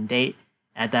expiration date.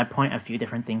 At that point, a few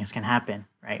different things can happen,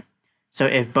 right? So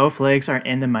if both legs are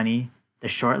in the money, the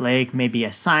short leg may be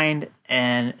assigned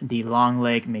and the long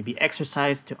leg may be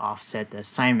exercised to offset the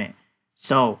assignment.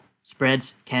 So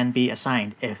spreads can be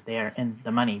assigned if they are in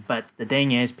the money. But the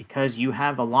thing is, because you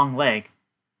have a long leg,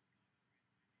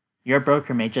 your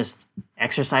broker may just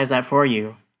exercise that for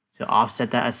you to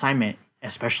offset that assignment,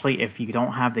 especially if you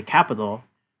don't have the capital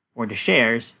or the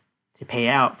shares to pay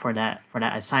out for that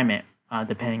assignment,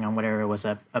 depending on whether it was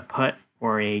a put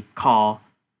or a call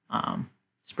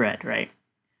spread, right?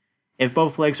 If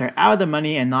both legs are out of the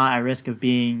money and not at risk of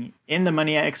being in the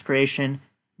money at expiration,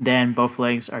 then both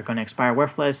legs are going to expire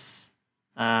worthless,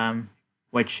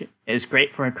 which is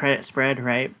great for a credit spread,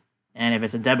 right? And if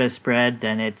it's a debit spread,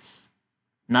 then it's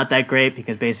not that great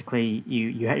because basically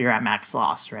you're at max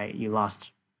loss, right? You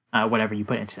lost whatever you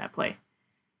put into that play.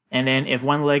 And then if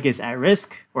one leg is at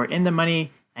risk or in the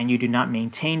money and you do not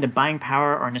maintain the buying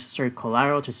power or necessary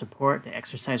collateral to support the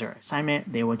exercise or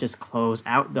assignment, they will just close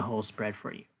out the whole spread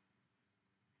for you.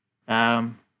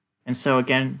 And so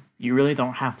again, you really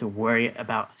don't have to worry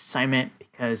about assignment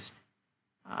because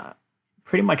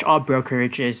pretty much all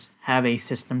brokerages have a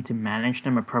system to manage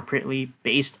them appropriately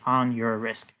based on your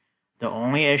risk. The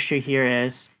only issue here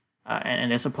is,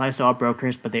 and this applies to all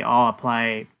brokers, but they all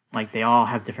apply, like they all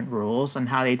have different rules on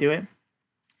how they do it.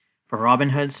 For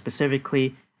Robinhood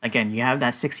specifically, again, you have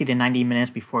that 60 to 90 minutes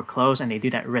before close and they do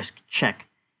that risk check.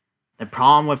 The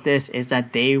problem with this is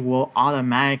that they will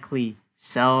automatically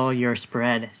sell your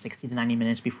spread 60 to 90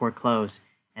 minutes before close.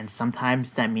 And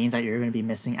sometimes that means that you're going to be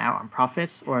missing out on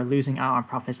profits or losing out on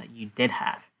profits that you did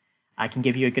have. I can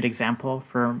give you a good example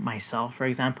for myself. For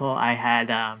example, I had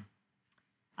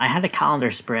a calendar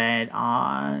spread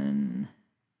on,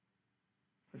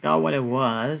 I forgot what it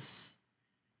was.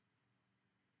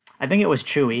 I think it was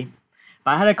Chewy,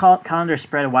 but I had a calendar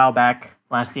spread a while back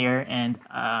last year, and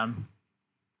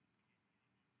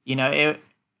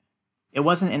it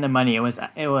wasn't in the money. It was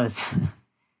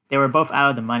they were both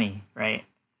out of the money, right?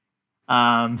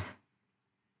 The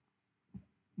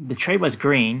trade was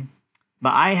green,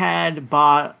 but I had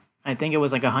bought, I think it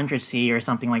was like 100C or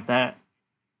something like that,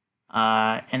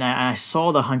 and I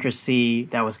sold 100C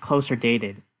that was closer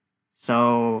dated.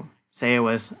 So say it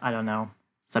was, I don't know,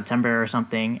 September or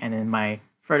something, and then my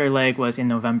further leg was in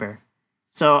November.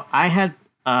 So I had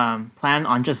planned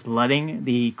on just letting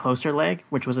the closer leg,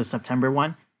 which was a September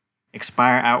one,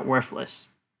 expire out worthless.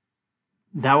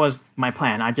 That was my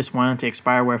plan. I just wanted to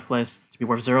expire worthless, to be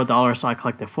worth $0, so I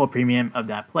collect the full premium of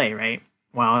that play, right?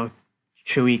 While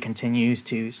Chewy continues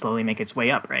to slowly make its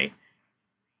way up, right?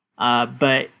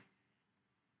 But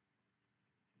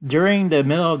during the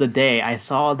middle of the day, I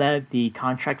saw that the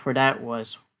contract for that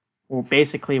was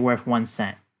basically worth 1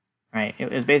 cent, right?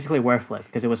 It was basically worthless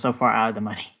because it was so far out of the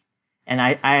money. And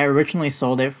I originally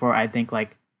sold it for, I think,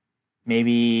 like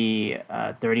maybe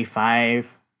 35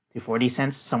 to 40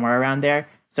 cents, somewhere around there.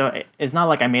 So it's not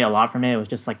like I made a lot from it. It was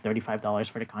just like $35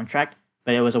 for the contract,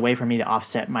 but it was a way for me to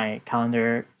offset my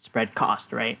calendar spread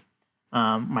cost, right?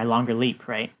 My longer leap,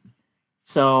 right?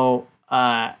 So,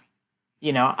 I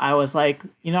was like,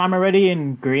 I'm already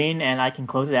in green and I can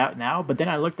close it out now. But then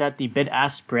I looked at the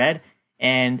bid-ask spread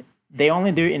and they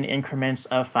only do it in increments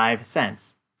of 5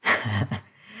 cents.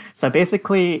 So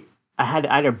basically, I had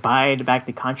to either buy back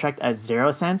the contract at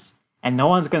 0 cents and no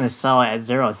one's going to sell it at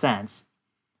 0 cents.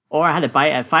 Or I had to buy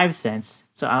it at 5 cents.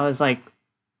 So I was like,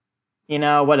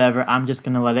 whatever, I'm just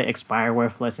going to let it expire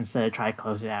worthless instead of try to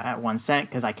close it out at 1 cent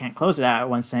because I can't close it out at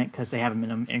 1 cent because they have a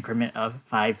minimum increment of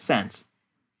 5 cents.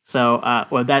 So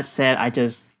with that said, I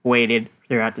just waited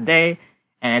throughout the day,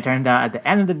 and it turned out at the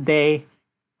end of the day,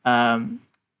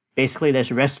 basically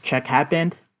this risk check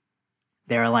happened.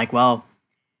 They were like, well,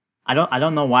 I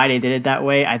don't know why they did it that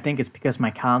way. I think it's because my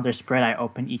calendar spread, I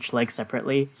opened each leg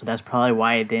separately, so that's probably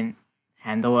why it didn't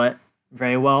handle it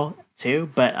very well too.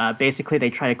 But basically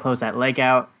they tried to close that leg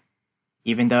out,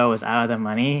 even though it was out of the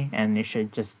money and it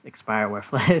should just expire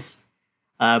worthless.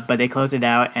 But they closed it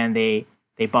out and they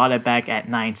bought it back at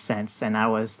 9 cents, and I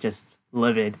was just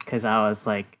livid because I was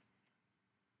like,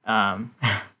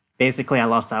 basically I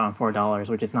lost out on $4,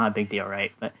 which is not a big deal,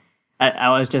 right? But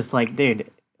I was just like, dude,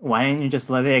 why didn't you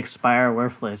just let it expire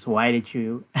worthless? Why did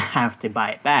you have to buy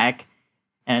it back?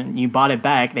 And you bought it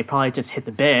back, they probably just hit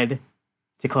the bid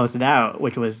to close it out,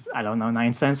 which was, I don't know,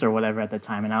 9 cents or whatever at the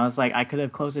time. And I was like, I could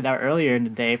have closed it out earlier in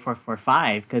the day for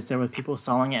 5, because there were people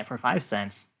selling it for 5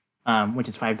 cents, which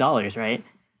is $5, right?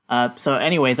 So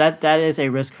anyways, that is a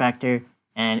risk factor,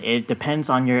 and it depends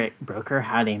on your broker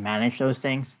how they manage those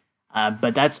things.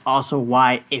 But that's also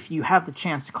why if you have the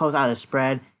chance to close out a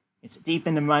spread, it's deep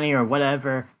in the money or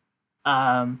whatever,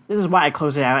 this is why I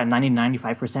close it out at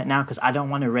 90-95% now, because I don't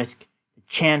want to risk the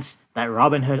chance that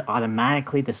Robinhood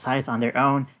automatically decides on their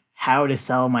own how to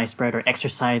sell my spread or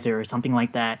exercise it or something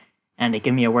like that, and they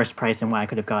give me a worse price than what I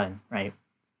could have gotten, right?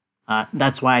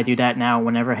 That's why I do that now.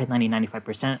 Whenever I hit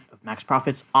 95% of max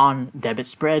profits on debit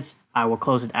spreads, I will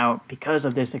close it out because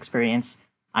of this experience.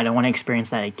 I don't want to experience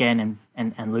that again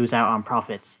and lose out on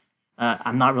profits.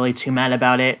 I'm not really too mad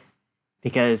about it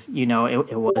because, it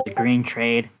was a green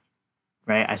trade,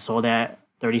 right? I sold at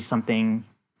 30 something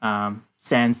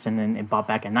cents and then it bought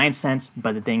back at 9 cents.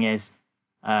 But the thing is,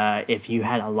 if you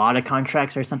had a lot of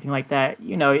contracts or something like that,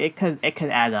 it could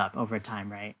add up over time,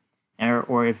 right?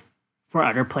 Or if for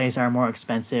other plays that are more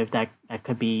expensive, that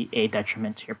could be a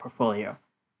detriment to your portfolio.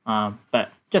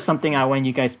 But just something I want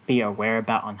you guys to be aware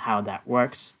about on how that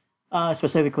works.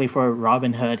 Specifically for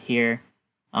Robinhood here,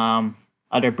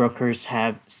 other brokers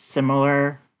have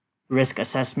similar risk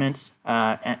assessments,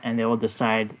 and they will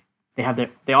decide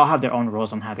they all have their own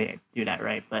rules on how they do that,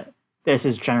 right? But this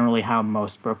is generally how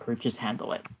most brokerages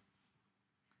handle it.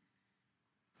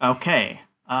 Okay,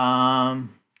 gonna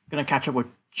catch up with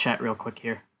chat real quick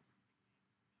here.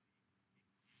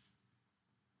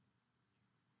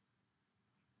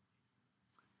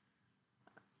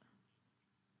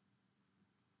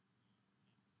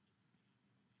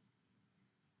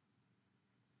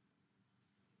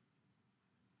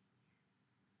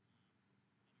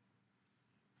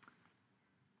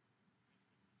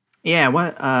 Yeah,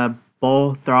 what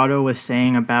Bull Throttle was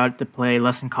saying about to play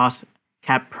less than cost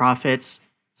cap profits,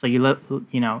 so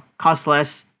cost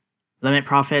less, limit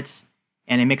profits,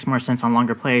 and it makes more sense on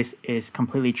longer plays is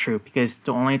completely true because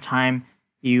the only time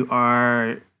you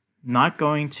are not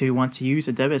going to want to use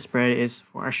a debit spread is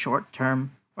for a short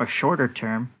term or shorter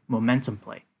term momentum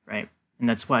play, right? And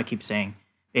that's what I keep saying.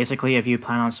 Basically, if you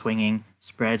plan on swinging,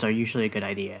 spreads are usually a good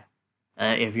idea.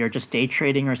 If you're just day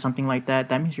trading or something like that,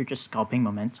 that means you're just scalping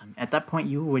momentum. At that point,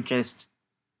 you would just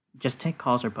take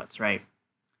calls or puts, right?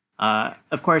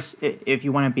 Of course, if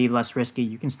you want to be less risky,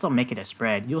 you can still make it a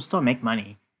spread. You'll still make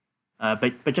money.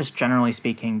 But just generally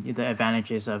speaking, the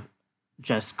advantages of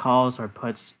just calls or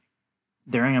puts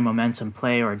during a momentum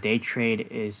play or day trade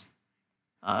is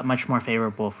much more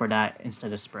favorable for that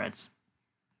instead of spreads.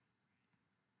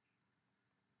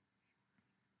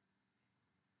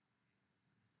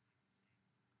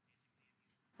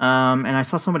 And I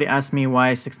saw somebody ask me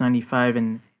why 695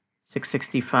 and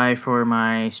 665 for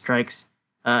my strikes.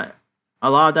 A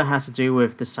lot of that has to do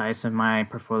with the size of my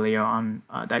portfolio on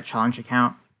that challenge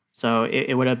account. So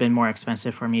it would have been more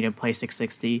expensive for me to play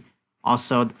 660.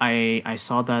 Also, I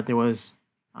saw that there was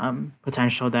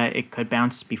potential that it could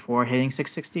bounce before hitting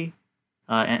 660.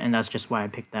 And that's just why I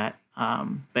picked that.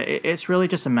 But it's really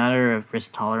just a matter of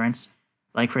risk tolerance.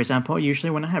 Like, for example,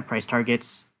 usually when I have price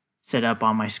targets set up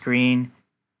on my screen,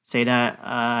 say that,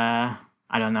 I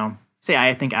don't know, say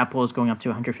I think Apple is going up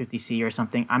to 150C or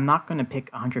something, I'm not going to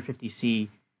pick 150C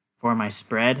for my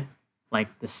spread, like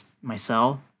my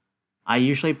sell. I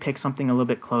usually pick something a little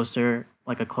bit closer,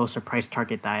 like a closer price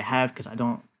target that I have, because I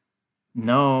don't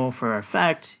know for a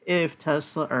fact if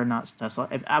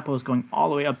if Apple is going all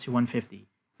the way up to 150.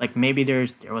 Like maybe there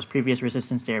was previous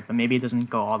resistance there, but maybe it doesn't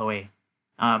go all the way.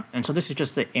 And so this is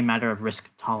just a matter of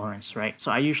risk tolerance, right?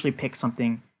 So I usually pick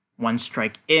something one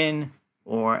strike in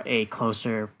or a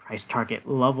closer price target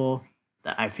level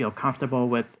that I feel comfortable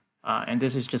with. And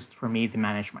this is just for me to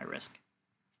manage my risk.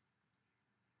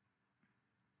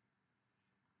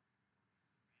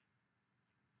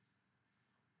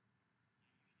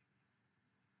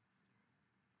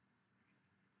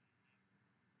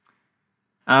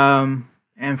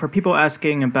 And for people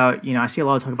asking about, I see a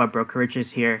lot of talk about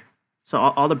brokerages here. So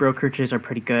all the brokerages are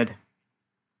pretty good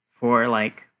for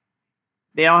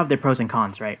they all have their pros and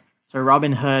cons, right? So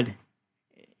Robinhood,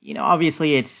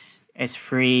 obviously it's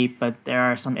free, but there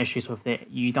are some issues with it.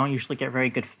 You don't usually get very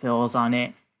good fills on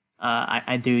it.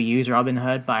 I do use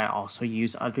Robinhood, but I also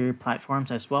use other platforms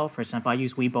as well. For example, I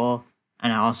use Webull,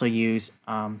 and I also use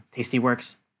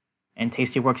Tastyworks. And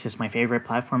Tastyworks is my favorite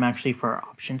platform actually for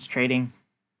options trading.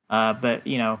 But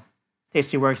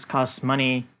Tastyworks costs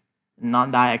money,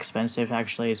 not that expensive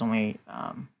actually. It's only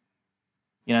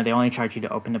they only charge you to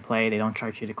open the play. They don't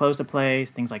charge you to close the play,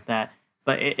 things like that.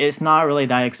 But it's not really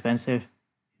that expensive.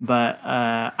 But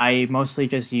I mostly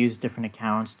just use different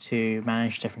accounts to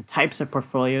manage different types of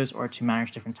portfolios or to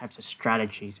manage different types of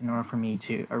strategies in order for me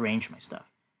to arrange my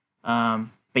stuff.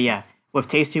 But yeah, with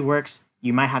Tastyworks,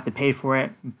 you might have to pay for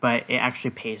it, but it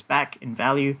actually pays back in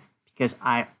value because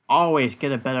I always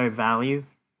get a better value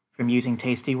from using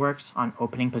Tastyworks on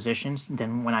opening positions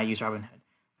than when I use Robinhood.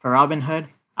 For Robinhood,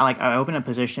 I open a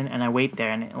position and I wait there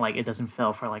and it doesn't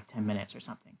fill for 10 minutes or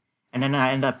something, and then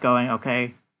I end up going,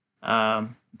 okay,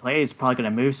 play is probably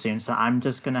going to move soon, so I'm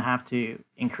just going to have to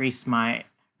increase my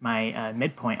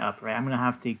midpoint up, right? I'm going to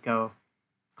have to go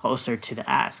closer to the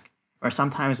ask, or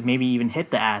sometimes maybe even hit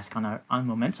the ask on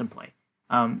momentum play.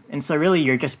 And so really,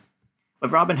 you're just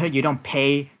with Robinhood, you don't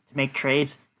pay to make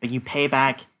trades, but you pay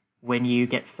back when you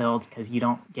get filled because you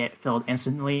don't get filled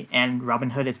instantly. And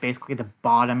Robinhood is basically the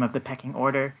bottom of the pecking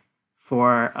order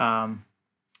for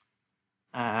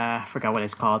I forgot what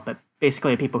it's called, but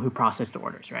basically people who process the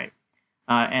orders, right?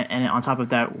 And on top of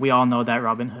that, we all know that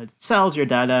Robinhood sells your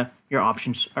data, your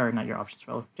options, or not your options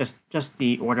flow, just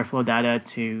the order flow data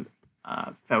to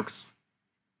folks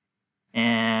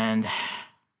and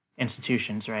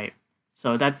institutions, right?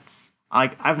 So that's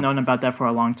like I've known about that for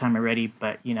a long time already,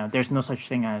 but there's no such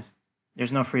thing as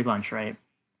there's no free lunch, right?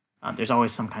 There's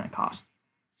always some kind of cost.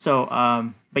 So,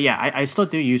 but yeah, I still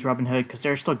do use Robinhood because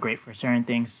they're still great for certain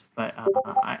things, but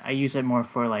I use it more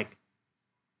for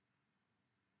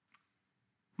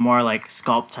more like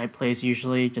scalp type plays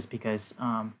usually, just because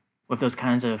with those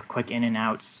kinds of quick in and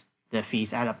outs, the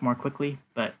fees add up more quickly.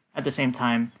 But at the same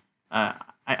time,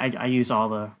 I use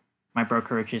my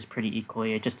brokerages pretty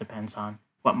equally. It just depends on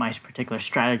what my particular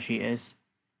strategy is.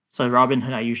 So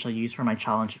Robinhood I usually use for my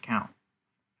challenge account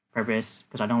purpose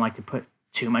because I don't like to put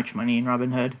too much money in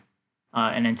Robinhood.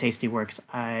 And then Tastyworks,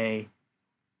 I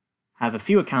have a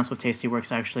few accounts with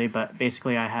Tastyworks actually, but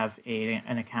basically I have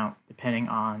an account depending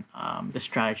on the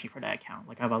strategy for that account.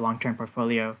 Like I have a long-term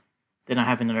portfolio, then I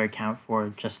have another account for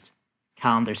just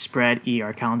calendar spread,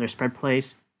 calendar spread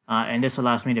plays, and this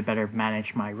allows me to better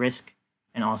manage my risk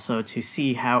and also to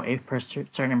see how a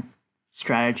certain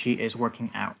strategy is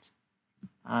working out.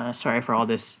 Sorry for all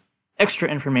this extra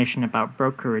information about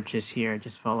brokerages here. I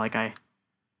just felt like I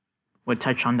would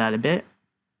touch on that a bit.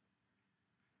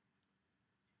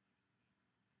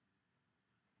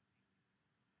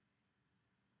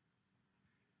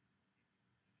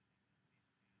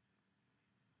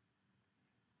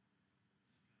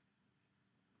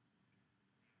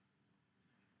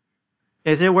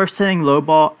 Is it worth setting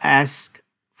lowball ask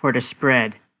for the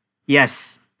spread?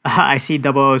 Yes. I see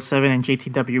 007 and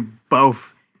JTW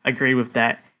both agree with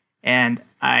that. And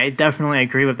I definitely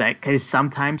agree with that because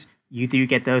sometimes you do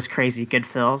get those crazy good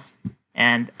fills.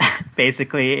 And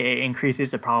basically, it increases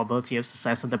the probability of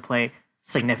success of the play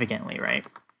significantly, right?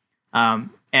 And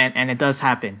it does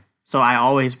happen. So I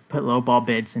always put lowball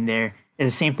bids in there. It's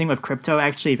the same thing with crypto,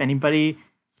 actually. If anybody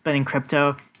spending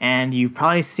crypto and you've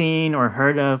probably seen or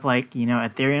heard of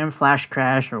Ethereum flash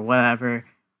crash or whatever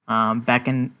back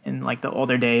in like the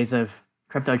older days of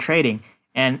crypto trading,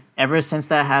 and ever since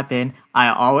that happened I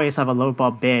always have a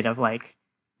lowball bid of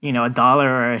a dollar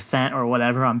or a cent or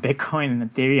whatever on Bitcoin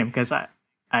and Ethereum because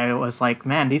I was like,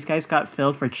 man, these guys got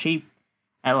filled for cheap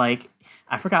at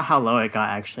I forgot how low it got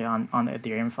actually on the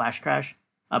Ethereum flash crash.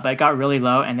 But it got really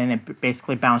low, and then it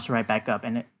basically bounced right back up.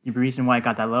 And the reason why it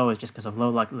got that low is just because of low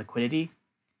liquidity.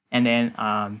 And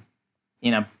then,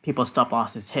 people's stop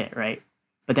losses hit, right?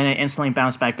 But then it instantly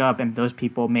bounced back up, and those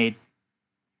people made,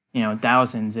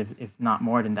 thousands, if not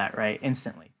more than that, right?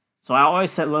 Instantly. So I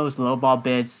always set those low ball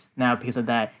bids now because of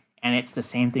that. And it's the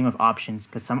same thing with options,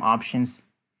 because some options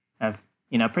have,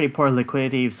 pretty poor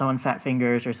liquidity. If someone fat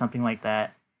fingers or something like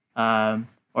that,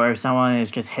 or if someone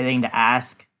is just hitting the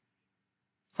ask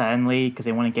suddenly because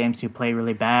they want a game to play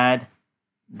really bad,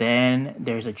 then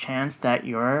there's a chance that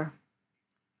your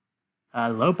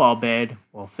low ball bid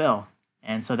will fill.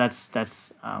 And so that's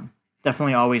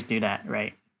definitely always do that,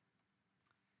 right?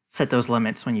 Set those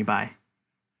limits when you buy.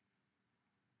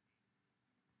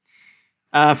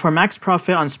 For max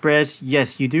profit on spreads,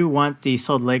 yes, you do want the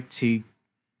sold leg to.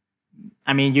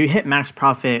 I mean, you hit max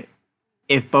profit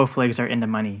if both legs are in the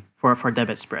money for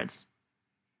debit spreads.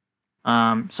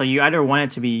 So you either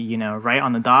want it to be, right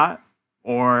on the dot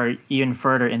or even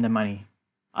further in the money.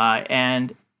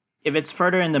 And if it's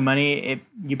further in the money,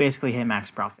 you basically hit max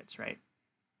profits, right?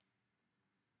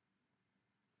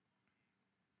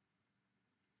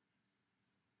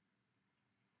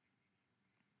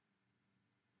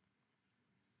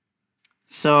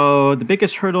 So the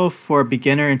biggest hurdle for a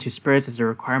beginner into spreads is the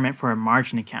requirement for a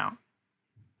margin account.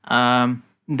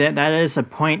 That is a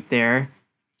point there.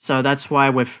 So that's why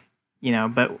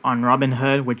but on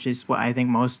Robinhood, which is what I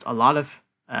think a lot of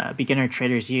beginner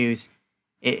traders use,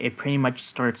 it pretty much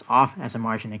starts off as a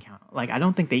margin account. I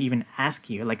don't think they even ask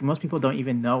you. Most people don't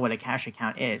even know what a cash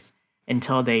account is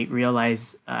until they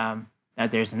realize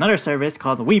that there's another service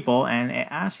called the Weeple, and it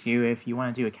asks you if you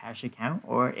want to do a cash account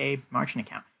or a margin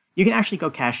account. You can actually go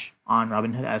cash on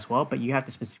Robinhood as well, but you have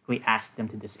to specifically ask them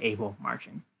to disable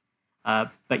margin.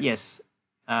 But yes,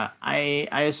 I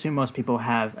assume most people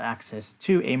have access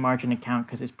to a margin account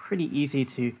because it's pretty easy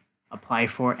to apply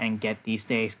for and get these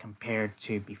days compared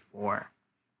to before.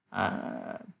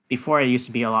 Before, it used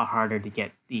to be a lot harder to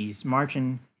get these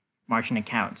margin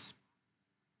accounts.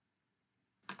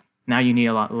 Now you need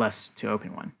a lot less to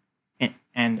open one,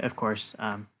 and of course,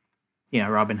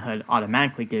 Robinhood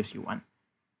automatically gives you one.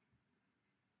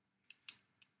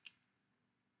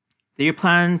 Do you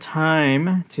plan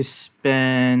time to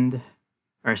spend?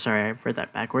 Or sorry, I read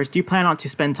that backwards. Do you plan on to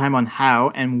spend time on how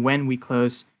and when we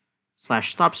close /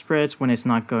 stop spreads when it's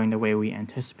not going the way we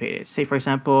anticipated? Say, for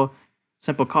example,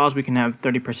 simple calls, we can have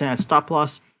 30% as stop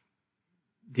loss.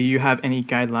 Do you have any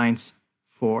guidelines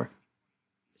for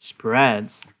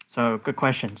spreads? So, good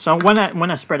question. So, when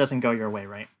a spread doesn't go your way,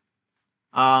 right?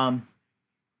 And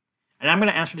I'm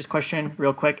going to answer this question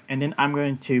real quick, and then I'm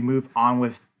going to move on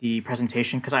with the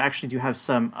presentation because I actually do have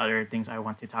some other things I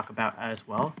want to talk about as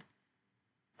well.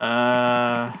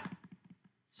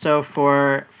 So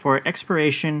for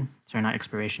expiration, sorry, not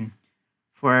expiration,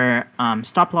 for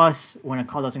stop loss when a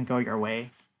call doesn't go your way,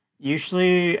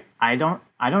 usually I don't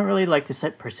really like to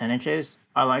set percentages.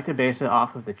 I like to base it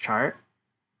off of the chart,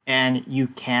 and you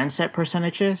can set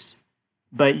percentages,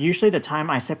 but usually the time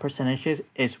I set percentages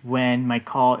is when my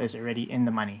call is already in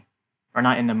the money, or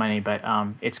not in the money, but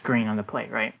it's green on the play,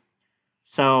 right?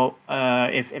 So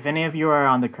if any of you are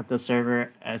on the crypto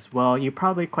server as well, you're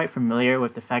probably quite familiar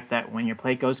with the fact that when your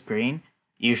play goes green,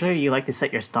 usually you like to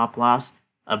set your stop loss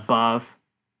above,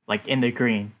 like in the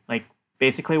green. Like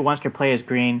basically once your play is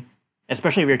green,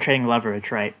 especially if you're trading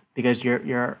leverage, right? Because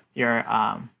the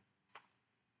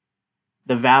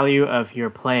value of your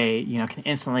play, can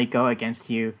instantly go against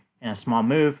you in a small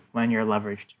move when you're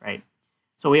leveraged, right?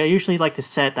 So we usually like to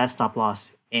set that stop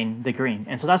loss in the green.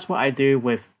 And so that's what I do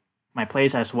with my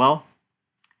plays as well.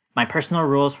 My personal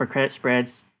rules for credit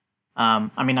spreads,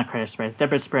 not credit spreads,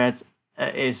 debit spreads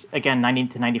is again 90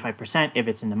 to 95% if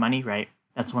it's in the money, right?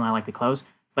 That's when I like to close.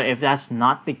 But if that's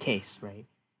not the case, right?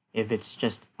 If it's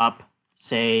just up,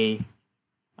 say,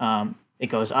 it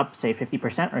goes up, say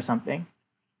 50% or something,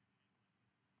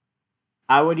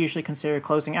 I would usually consider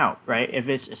closing out, right?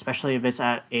 Especially if it's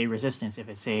at a resistance, if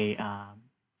it's a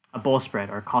bull spread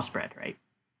or a call spread, right?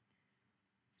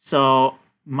 So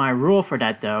my rule for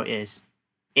that, though, is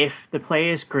if the play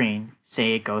is green,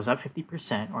 say it goes up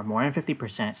 50% or more than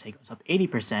 50%, say it goes up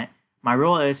 80%, my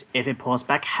rule is if it pulls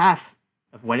back half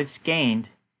of what it's gained,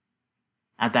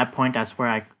 at that point, that's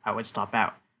where I would stop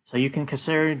out. So you can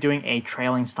consider doing a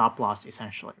trailing stop loss,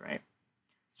 essentially, right?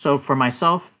 So for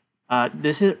myself,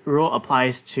 this rule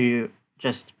applies to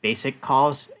just basic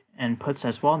calls and puts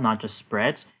as well, not just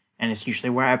spreads, and it's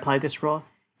usually where I apply this rule.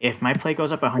 If my play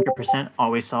goes up 100%,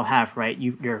 always sell half, right?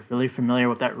 You're really familiar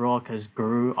with that rule because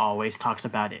Guru always talks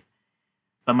about it.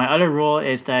 But my other rule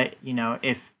is that,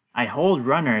 if I hold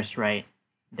runners, right,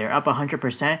 they're up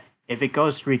 100%. If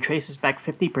it retraces back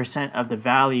 50% of the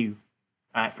value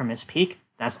from its peak,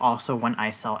 that's also when I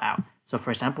sell out. So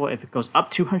for example, if it goes up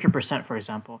 200%, for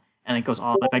example, and it goes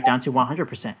all the way back down to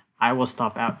 100%, I will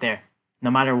stop out there,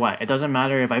 no matter what. It doesn't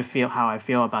matter if I feel how I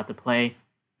feel about the play.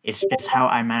 It's just how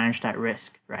I manage that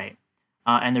risk, right?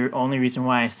 And the only reason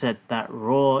why I set that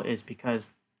rule is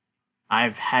because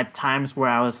I've had times where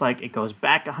I was like, it goes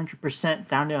back 100%,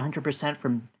 down to 100%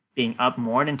 from being up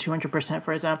more than 200%,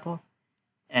 for example.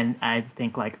 And I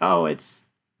think like, oh, it's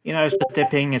just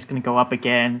dipping, it's going to go up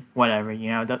again, whatever,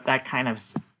 that kind of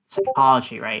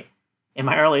psychology, right? In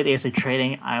my early days of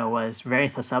trading, I was very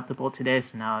susceptible to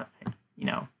this. Now,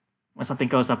 when something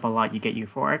goes up a lot, you get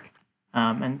euphoric.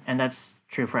 And that's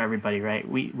true for everybody, right?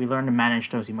 We learn to manage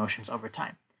those emotions over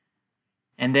time.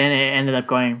 And then it ended up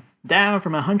going down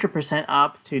from 100%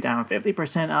 up to down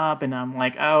 50% up, and I'm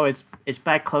like, oh, it's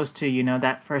back close to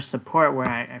that first support where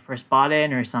I first bought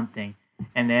in or something,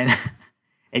 and then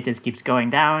it just keeps going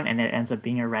down, and it ends up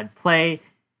being a red play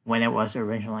when it was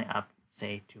originally up,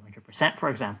 say 200%, for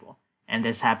example. And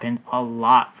this happened a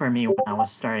lot for me when I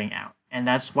was starting out, and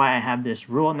that's why I have this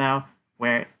rule now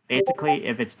where basically,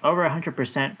 if it's over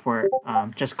 100% for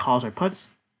just calls or puts,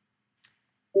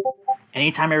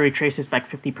 anytime it retraces back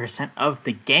 50% of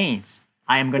the gains,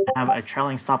 I am going to have a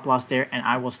trailing stop loss there, and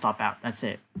I will stop out. That's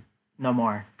it. No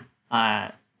more.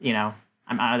 I'm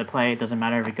out of the play. It doesn't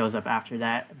matter if it goes up after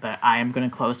that, but I am going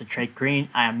to close the trade green.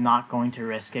 I am not going to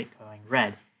risk it going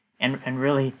red. And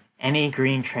really, any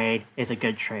green trade is a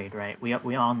good trade, right?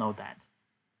 We all know that.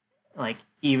 Like,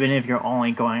 even if you're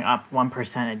only going up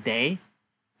 1% a day,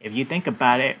 if you think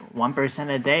about it, 1%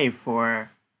 a day for,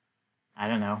 I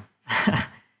don't know,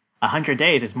 100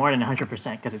 days is more than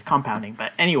 100% because it's compounding.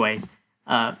 But anyways,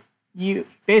 you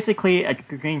basically, a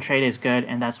green trade is good,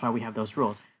 and that's why we have those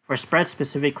rules. For spreads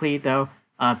specifically, though,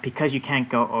 because you can't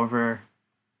go over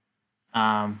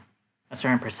a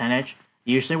certain percentage,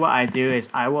 usually what I do is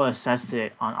I will assess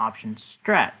it on option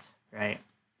strat, right?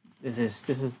 This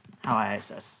is how I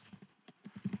assess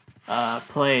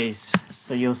plays.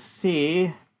 So you'll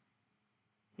see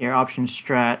here option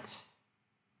strat,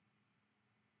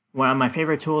 one of my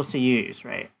favorite tools to use,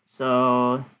 right?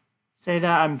 So say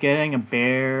that I'm getting a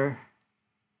bear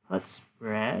put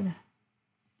spread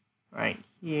right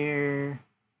here,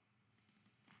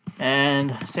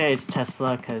 and say it's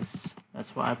Tesla because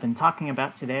that's what I've been talking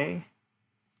about today,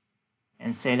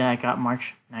 and say that I got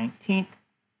March 19th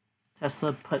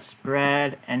Tesla put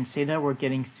spread, and say that we're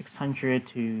getting 600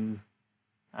 to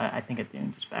I think I'm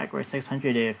doing this backwards,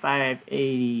 600 to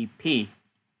 580p.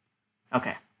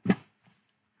 Okay,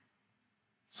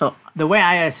 so the way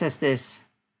I assess this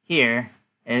here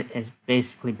is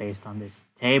basically based on this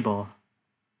table,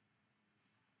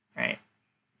 right?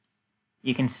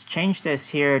 You can change this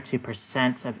here to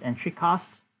percent of entry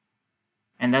cost,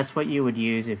 and that's what you would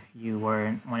use if you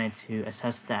wanted to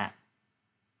assess that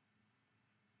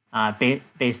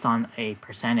based on a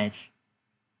percentage.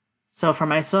 So for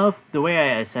myself, the way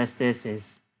I assess this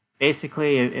is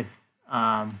basically if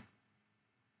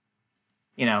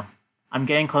you know, I'm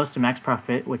getting close to max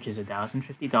profit, which is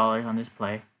 $1,050 on this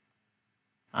play.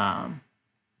 So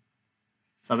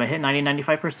if I hit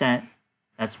 95%,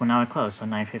 that's when I would close. So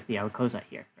 950, I would close that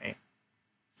here, right?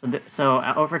 So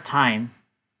over time,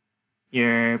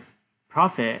 your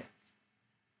profit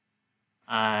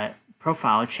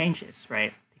profile changes,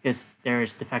 right? Because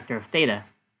there's the factor of theta.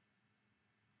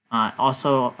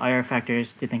 Also, other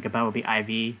factors to think about would be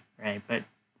IV, right? But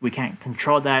we can't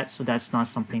control that, so that's not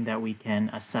something that we can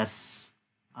assess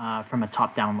from a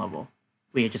top-down level.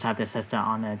 We just have to assess that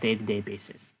on a day-to-day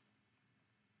basis.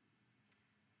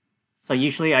 So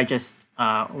usually I just,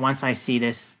 once I see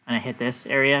this and I hit this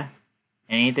area,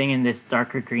 anything in this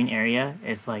darker green area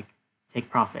is like take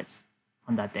profits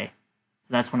on that day. So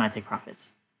that's when I take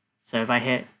profits. So if I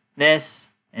hit this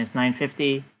and it's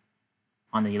 950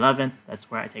 on the 11th, that's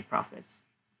where I take profits,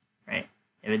 right?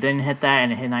 If it didn't hit that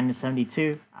and it hit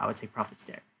 972, I would take profits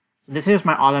there. So this is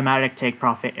my automatic take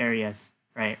profit areas,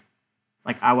 right?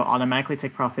 Like I will automatically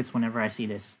take profits whenever I see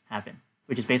this happen,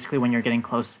 which is basically when you're getting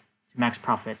close to max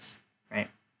profits, right?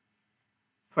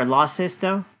 For losses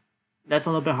though, that's a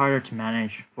little bit harder to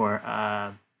manage for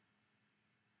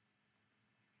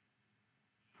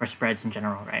spreads in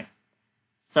general, right?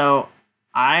 So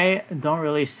I don't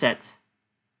really set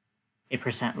a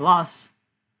percent loss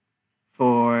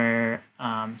for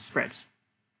spreads.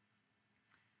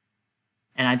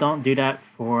 And I don't do that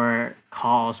for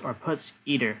calls or puts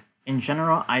either. In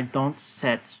general, I don't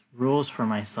set rules for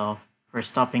myself for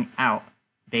stopping out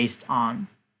based on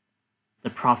the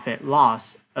profit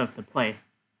loss of the play.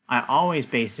 I always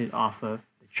base it off of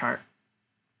the chart.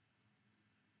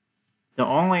 The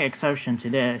only exception to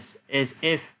this is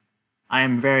if I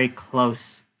am very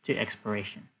close to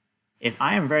expiration. If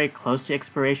I am very close to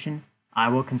expiration, I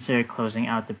will consider closing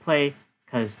out the play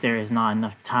because there is not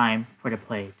enough time for the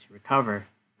play to recover,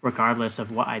 regardless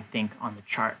of what I think on the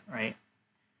chart, right?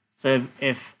 So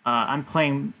if I'm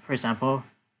playing, for example,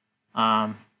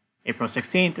 April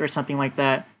 16th or something like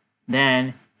that,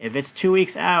 then if it's 2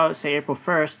 weeks out, say April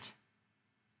 1st,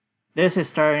 this is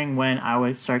starting when I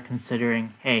would start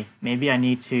considering, hey, maybe I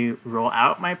need to roll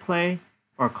out my play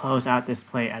or close out this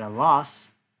play at a loss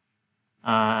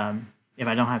if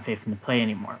I don't have faith in the play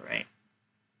anymore, right?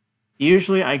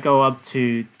 Usually I go up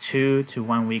to 2 to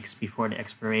 1 weeks before the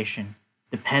expiration,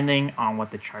 depending on what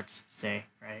the charts say,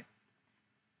 right?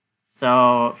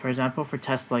 So, for example, for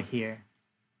Tesla here,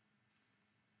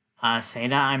 say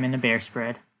that I'm in a bear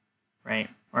spread, right?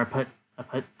 Or a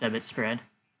put debit spread.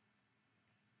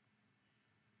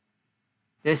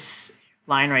 This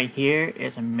line right here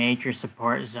is a major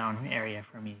support zone area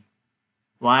for me.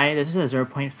 Why? This is a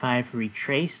 0.5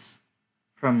 retrace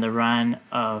from the run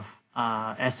of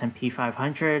S&P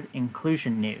 500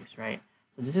 inclusion news, right?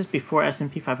 So this is before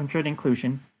S&P 500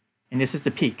 inclusion, and this is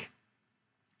the peak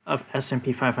of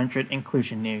S&P 500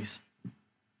 inclusion news.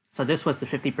 So this was the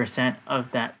 50%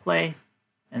 of that play,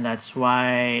 and that's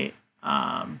why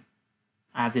I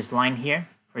have this line here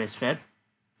for this fib.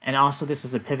 And also this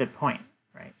is a pivot point,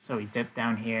 right? So we dip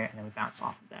down here and then we bounce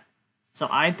off of that. So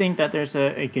I think that there's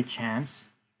a good chance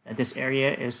that this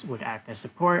area would act as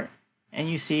support, and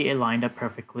you see it lined up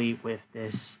perfectly with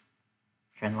this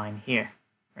trend line here,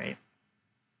 right?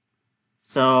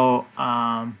 So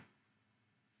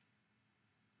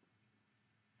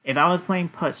if I was playing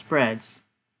put spreads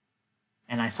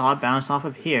and I saw it bounce off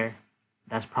of here,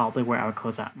 that's probably where I would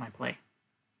close out my play,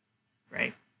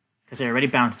 right? Because it already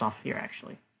bounced off here,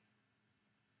 actually.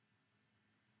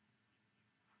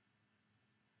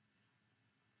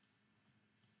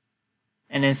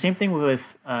 And then same thing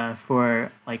with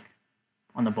for like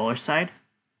on the bullish side.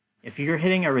 If you're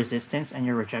hitting a resistance and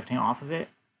you're rejecting off of it,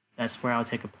 that's where I'll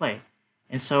take a play.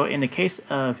 And so in the case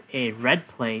of a red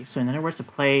play, so in other words,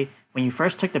 when you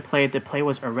first took the play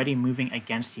was already moving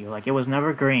against you. Like it was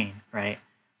never green, right?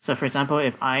 So for example,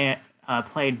 if I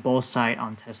played bull side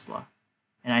on Tesla,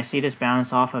 and I see this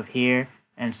bounce off of here,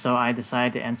 and so I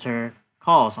decide to enter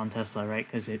calls on Tesla, right?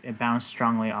 Because it bounced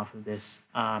strongly off of this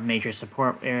major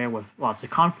support area with lots of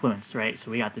confluence, right?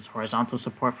 So we got this horizontal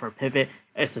support for a pivot.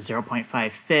 It's the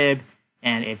 0.5 fib,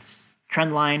 and it's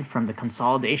trend line from the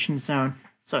consolidation zone.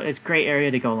 So it's a great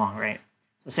area to go long, right?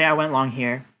 So say I went long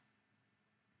here,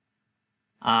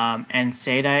 and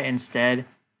say that instead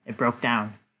it broke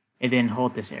down. It didn't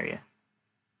hold this area.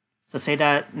 So say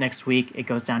that next week it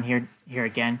goes down here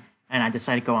again, and I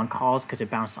decide to go on calls because it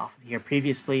bounced off of here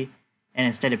previously, and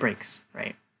instead it breaks,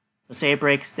 right? So say it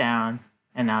breaks down,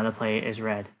 and now the play is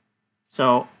red.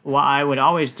 So what I would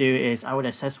always do is I would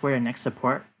assess where the next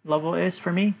support level is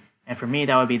for me, and for me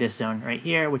that would be this zone right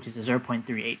here, which is the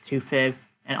 0.382 fib,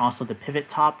 and also the pivot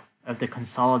top of the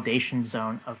consolidation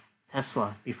zone of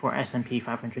Tesla before S&P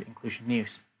 500 inclusion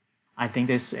news. I think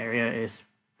this area is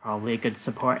probably a good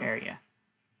support area.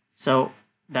 So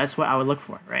that's what I would look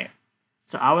for, right?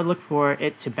 So I would look for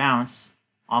it to bounce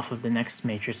off of the next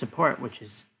major support, which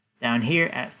is down here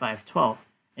at 512.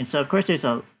 And so of course there's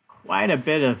quite a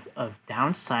bit of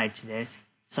downside to this.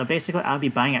 So basically I'll be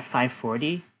buying at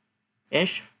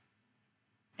 540-ish,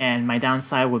 and my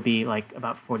downside would be like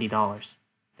about $40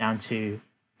 down to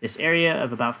this area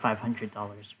of about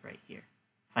 $500 right here.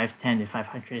 510 to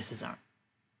 500 is the zone.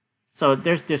 So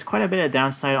there's quite a bit of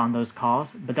downside on those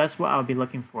calls, but that's what I'll be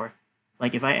looking for.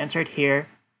 Like if I entered here,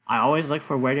 I always look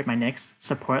for where my next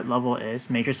support level is,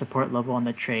 major support level on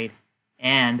the trade,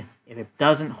 and if it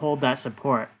doesn't hold that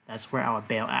support, that's where I would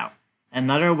bail out.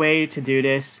 Another way to do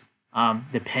this,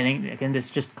 again, this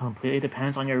just completely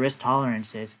depends on your risk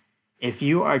tolerances. If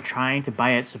you are trying to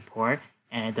buy at support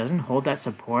and it doesn't hold that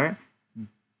support,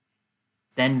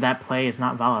 then that play is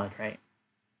not valid, right?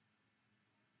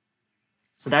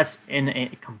 So that's in a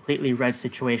completely red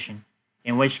situation,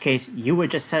 in which case you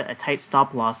would just set a tight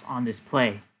stop loss on this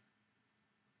play.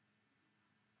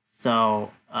 So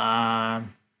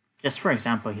just for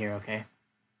example here, okay?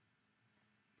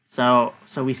 So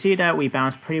we see that we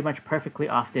bounced pretty much perfectly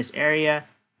off this area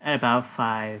at about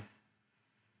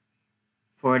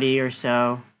 540 or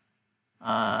so,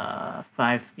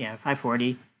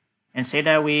 540, and say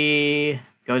that we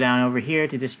go down over here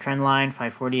to this trend line,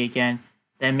 540 again,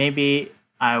 then maybe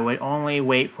I would only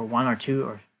wait for one or two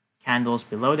or candles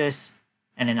below this,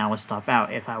 and then I would stop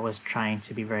out if I was trying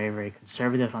to be very, very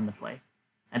conservative on the play.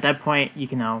 At that point, you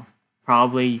can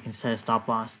probably you can set a stop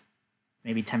loss,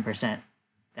 maybe 10%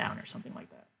 down or something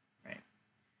like that, right?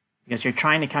 Because you're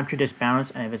trying to capture this bounce,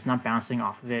 and if it's not bouncing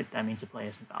off of it, that means the play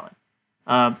isn't valid.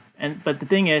 But the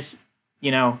thing is,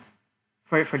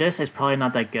 for this, it's probably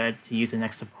not that good to use the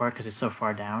next support because it's so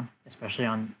far down, especially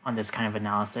on this kind of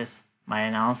analysis, my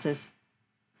analysis.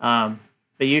 But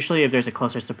usually if there's a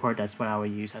closer support, that's what I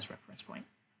would use as reference point.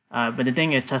 But the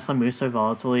thing is, Tesla moves so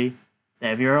volatilely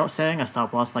that if you're setting a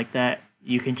stop loss like that,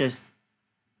 you can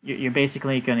you're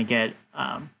basically going to get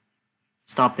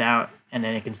stopped out, and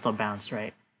then it can still bounce,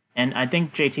 right? And I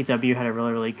think JTW had a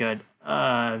really, really good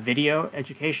video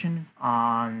education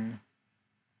on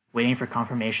waiting for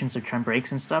confirmations of trend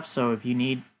breaks and stuff. So if you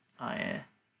need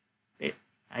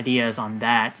ideas on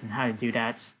that and how to do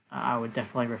that, I would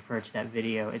definitely refer to that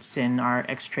video. It's in our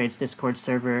Xtrades Discord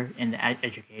server in the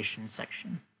education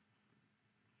section.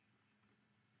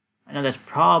 I know that's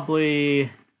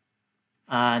probably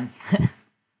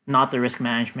not the risk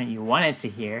management you wanted to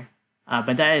hear,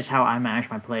 but that is how I manage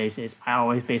my plays. Is I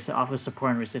always base it off of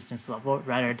support and resistance level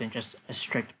rather than just a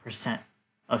strict percent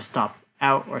of stop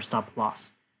out or stop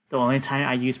loss. The only time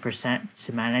I use percent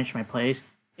to manage my plays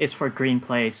is for green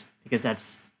plays, because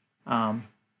that's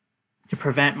to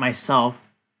prevent myself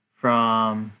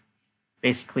from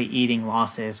basically eating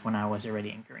losses when I was already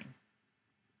in green.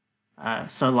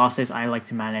 So losses I like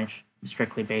to manage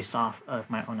strictly based off of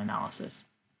my own analysis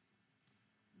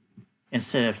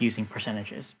instead of using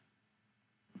percentages.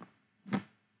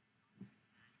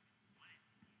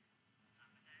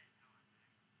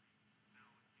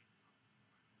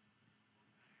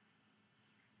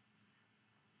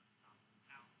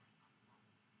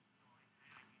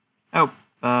 Oh,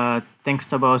 thanks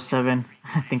to 007.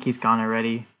 I think he's gone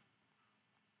already.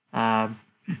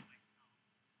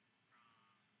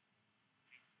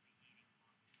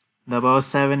 The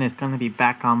 007 is going to be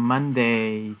back on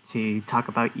Monday to talk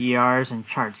about ERs and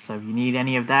charts. So if you need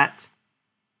any of that,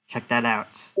 check that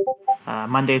out.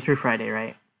 Monday through Friday,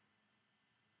 right?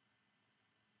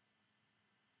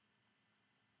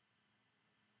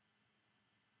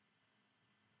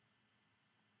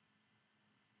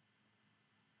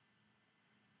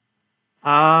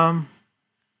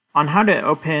 On how to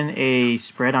open a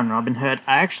spread on Robinhood,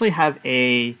 I actually have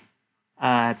a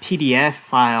PDF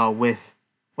file with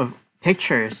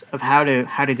pictures of how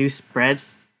to do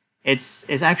spreads.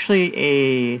 It's actually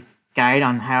a guide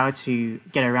on how to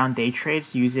get around day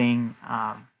trades using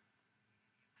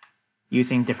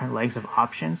using different legs of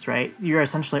options. Right, you're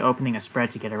essentially opening a spread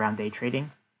to get around day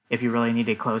trading if you really need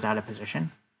to close out a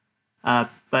position.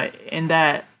 But in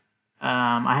that,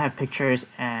 I have pictures,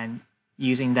 and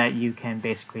using that, you can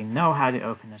basically know how to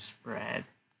open a spread.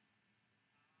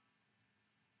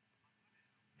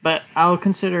 But I'll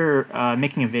consider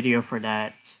making a video for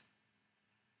that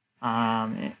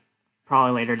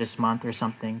probably later this month or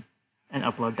something, and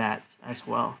upload that as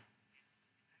well.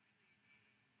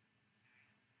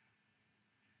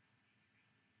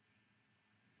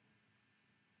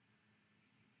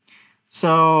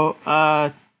 So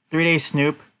 3-day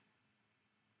Snoop,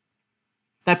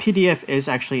 that PDF is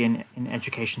actually in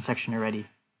education section already.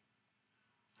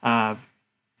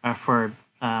 For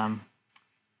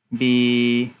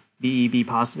BEB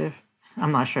positive.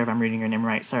 I'm not sure if I'm reading your name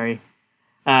right. Sorry.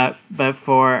 But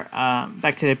for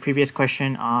back to the previous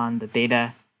question on the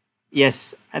data,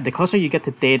 yes, the closer you get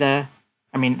to data,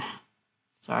 I mean,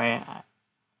 sorry,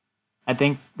 I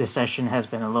think this session has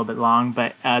been a little bit long,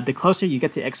 but the closer you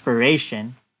get to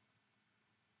expiration,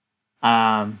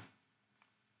 the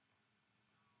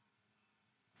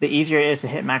easier it is to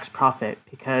hit max profit,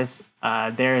 because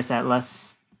there is that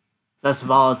less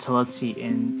volatility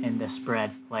in the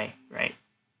spread play, right?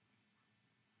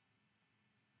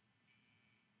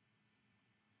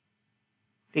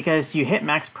 Because you hit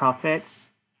max profits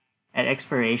at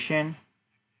expiration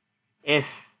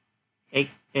if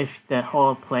the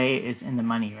whole play is in the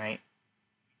money, right?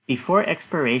 Before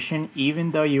expiration,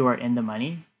 even though you are in the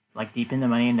money, like deep in the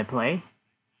money in the play,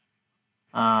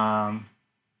 right?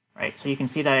 So you can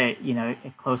see that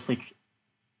it closely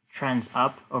trends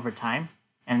up over time,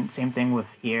 and same thing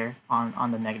with here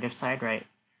on the negative side, right?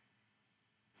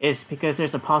 Is because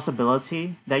there's a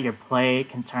possibility that your play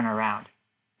can turn around,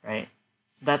 right?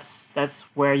 So that's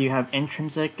where you have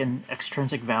intrinsic and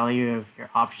extrinsic value of your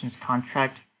options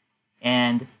contract,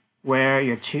 and where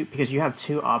because you have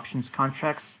two options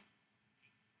contracts,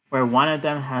 where one of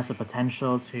them has the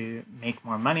potential to make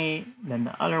more money than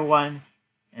the other one,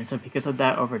 and so because of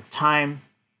that, over time,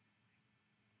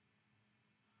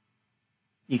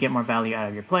 you get more value out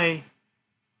of your play,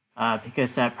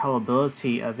 because that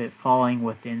probability of it falling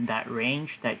within that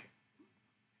range, that,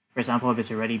 for example, if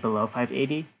it's already below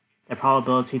 580, the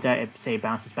probability that it, say,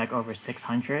 bounces back over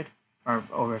 600 or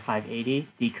over 580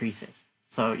 decreases.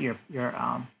 So your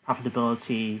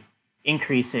profitability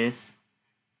increases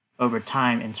over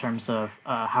time in terms of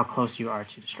how close you are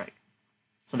to the strike.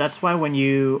 So that's why when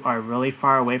you are really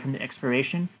far away from the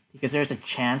expiration, because there's a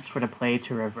chance for the play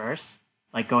to reverse,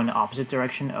 like go in the opposite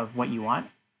direction of what you want,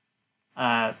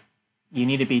 you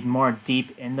need to be more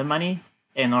deep in the money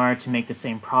in order to make the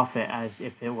same profit as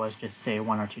if it was just, say,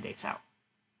 1 or 2 days out.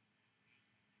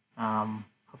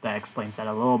 Hope that explains that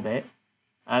a little bit.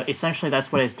 Essentially,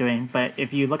 that's what it's doing. But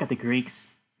if you look at the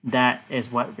Greeks, that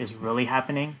is what is really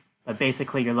happening. But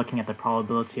basically, you're looking at the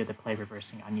probability of the play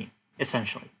reversing on you,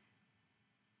 essentially.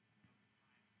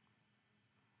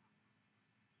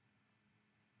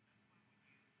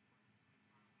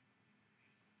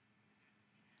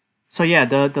 So yeah,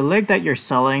 the leg that you're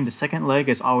selling, the second leg,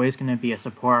 is always going to be a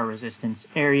support or resistance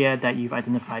area that you've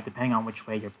identified depending on which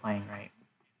way you're playing, right?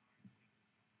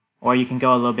 Or you can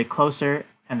go a little bit closer,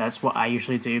 and that's what I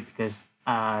usually do, because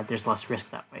there's less risk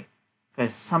that way.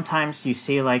 Because sometimes you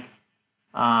see like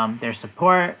there's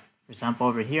support. For example,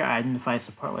 over here, I identified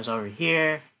support was over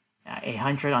here,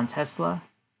 800 on Tesla,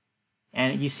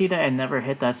 and you see that it never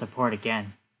hit that support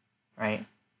again, right?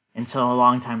 Until a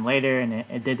long time later, and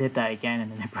it did hit that again, and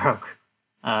then it broke.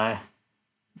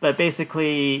 But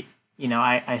basically,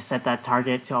 I set that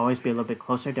target to always be a little bit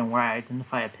closer than where I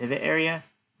identify a pivot area,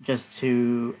 just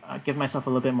to give myself a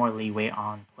little bit more leeway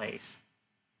on plays.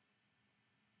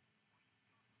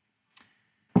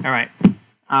 All right.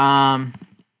 I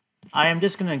am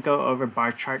just going to go over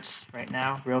bar charts right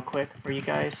now real quick for you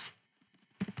guys.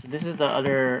 So this is the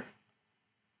other...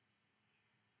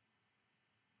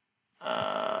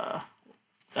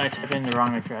 I typed in the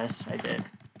wrong address. I did.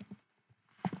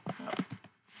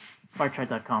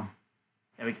 Barchart.com.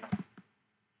 There we go.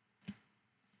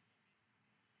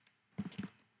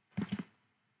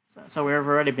 So we've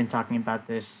already been talking about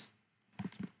this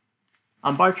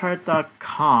On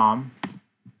barchart.com,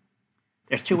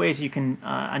 there's two ways you can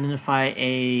identify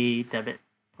a debit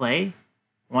play.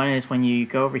 One is when you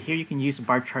go over here, you can use the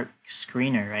bar chart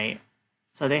screener, right?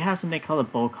 So they have something called a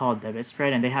bull call debit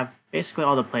spread, and they have basically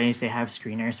all the plays, they have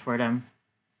screeners for them.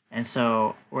 And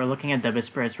so we're looking at debit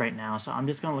spreads right now. So I'm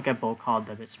just going to look at bull call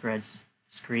debit spreads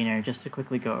screener just to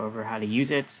quickly go over how to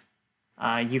use it.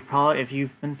 If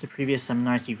you've been to previous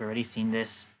seminars, you've already seen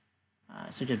this.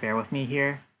 So just bear with me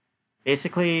here.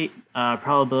 Basically,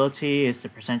 probability is the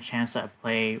percent chance that a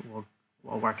play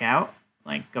will work out,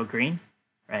 like go green,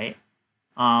 right?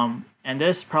 And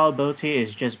this probability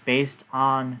is just based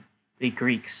on the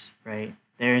Greeks, right?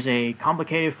 There's a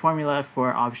complicated formula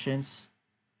for options,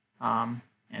 and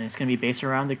it's going to be based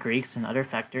around the Greeks and other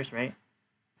factors, right?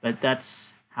 But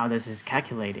that's how this is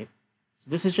calculated. So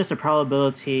this is just a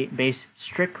probability based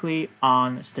strictly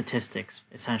on statistics,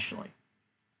 essentially.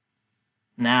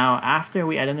 Now, after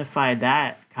we identify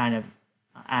that kind of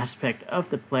aspect of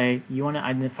the play, you want to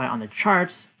identify on the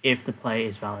charts if the play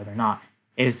is valid or not.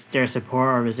 Is there support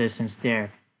or resistance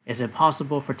there? Is it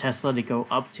possible for Tesla to go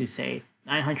up to, say,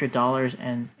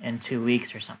 $900 in 2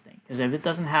 weeks or something? Because if it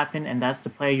doesn't happen and that's the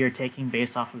play you're taking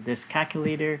based off of this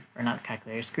calculator, or not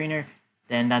calculator, screener,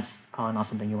 then that's probably not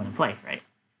something you want to play, right?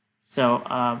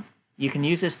 So you can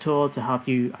use this tool to help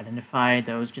you identify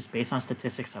those just based on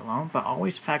statistics alone, but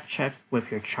always fact check with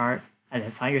your chart,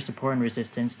 identify your support and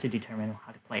resistance to determine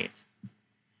how to play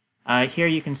it. Here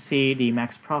you can see the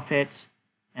max profit,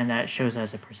 and that shows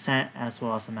as a percent as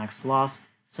well as the max loss.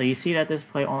 So you see that this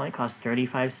play only costs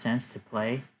 35 cents to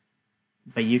play,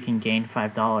 but you can gain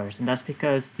 $5. And that's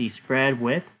because the spread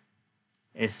width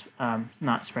is,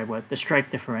 not spread width, the strike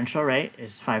differential, right,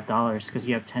 is $5 because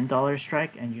you have $10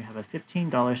 strike and you have a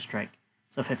 $15 strike.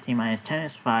 So 15 minus 10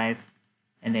 is 5,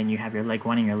 and then you have your leg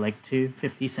 1 and your leg 2,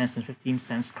 50 cents and 15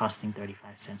 cents costing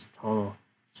 35 cents total.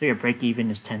 So your break even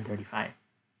is $10.35.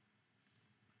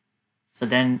 So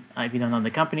then, if you don't know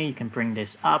the company, you can bring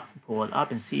this up, pull it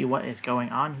up, and see what is going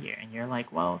on here. And you're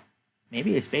like, well,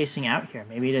 maybe it's spacing out here.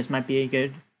 Maybe this might be a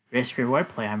good risk-reward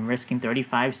play. I'm risking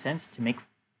 35 cents to make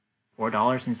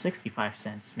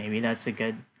 $4.65. Maybe that's a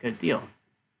good deal.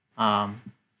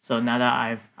 So now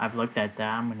that I've looked at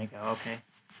that, I'm gonna go, okay,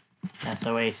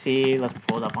 SOAC. Let's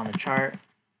pull it up on the chart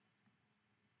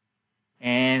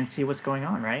and see what's going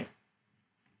on, right?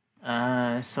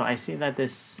 So I see that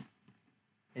this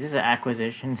is an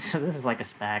acquisition, so this is like a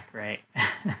SPAC, right?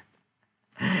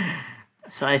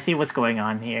 So I see what's going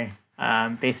on here.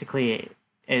 Basically,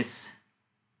 it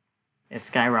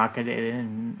skyrocketed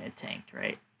and it tanked,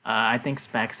 right? I think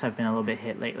SPACs have been a little bit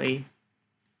hit lately.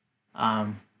 I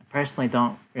personally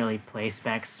don't really play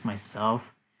SPACs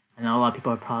myself. I know a lot of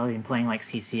people are probably been playing like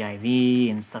CCIV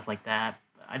and stuff like that,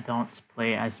 but I don't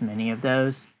play as many of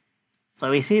those. So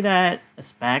we see that a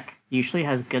SPAC usually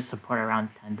has good support around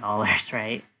 $10,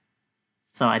 right?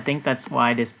 So I think that's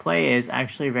why this play is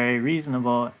actually very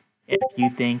reasonable if you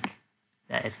think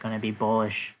that it's going to be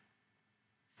bullish.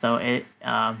 So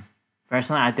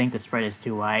personally, I think the spread is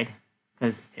too wide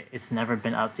because it's never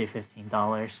been up to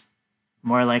 $15.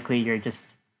 More likely,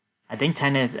 I think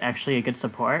 10 is actually a good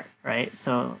support, right?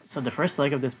 So the first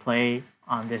leg of this play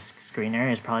on this screener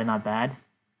is probably not bad,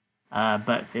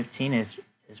 but 15 is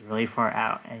really far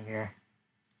out, and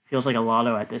feels like a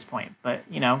lotto at this point. But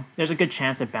there's a good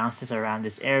chance it bounces around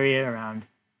this area, around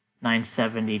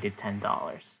 $9.70 to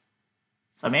 $10.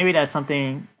 So maybe that's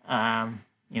something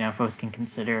folks can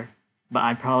consider. But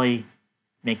I'd probably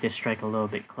make this strike a little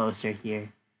bit closer here.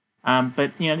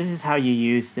 But this is how you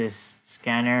use this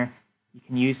scanner. You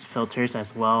can use filters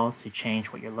as well to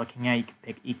change what you're looking at. You can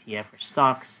pick ETF or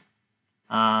stocks,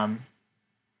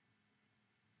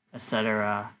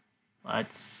 etc.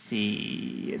 Let's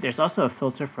see. There's also a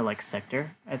filter for like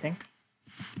sector, I think.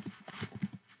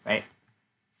 Right?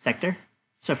 Sector.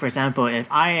 So for example, if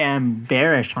I am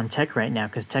bearish on tech right now,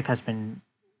 because tech has been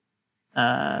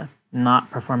not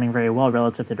performing very well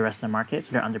relative to the rest of the market,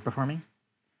 so they're underperforming,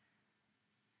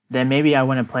 then maybe I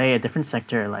want to play a different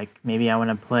sector. Like maybe I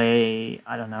want to play,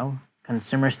 I don't know,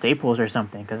 consumer staples or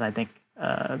something, because I think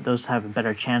those have a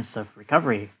better chance of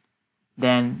recovery.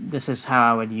 Then this is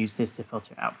how I would use this to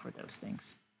filter out for those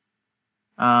things.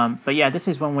 But yeah, this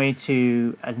is one way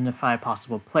to identify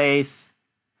possible plays.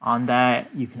 On that,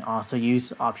 you can also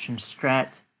use option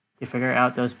strat to figure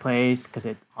out those plays, because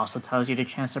it also tells you the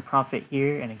chance of profit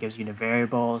here, and it gives you the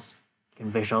variables. You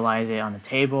can visualize it on a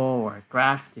table or a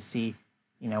graph to see,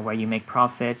 where you make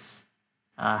profits,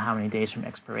 how many days from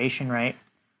expiration, right?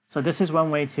 So this is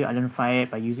one way to identify it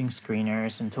by using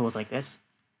screeners and tools like this.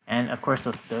 And of course,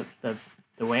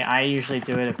 the way I usually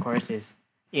do it, of course, is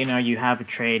you have a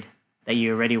trade that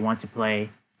you already want to play,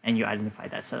 and you identify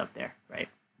that setup there, right?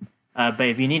 But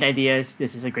if you need ideas,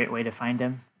 this is a great way to find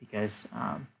them because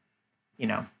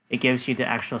it gives you the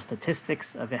actual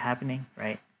statistics of it happening,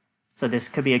 right? So this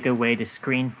could be a good way to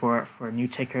screen for new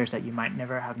tickers that you might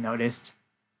never have noticed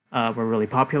were really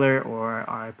popular or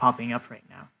are popping up right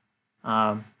now,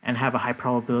 and have a high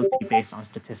probability based on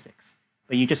statistics.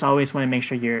 But you just always want to make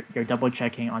sure you're double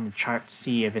checking on the chart to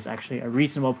see if it's actually a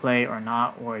reasonable play or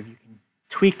not, or if you can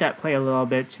tweak that play a little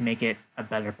bit to make it a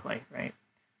better play, right?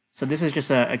 So this is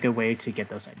just a good way to get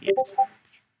those ideas.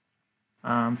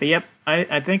 But yep,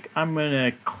 I think I'm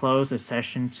going to close the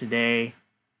session today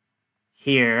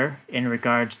here in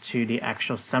regards to the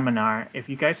actual seminar. If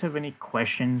you guys have any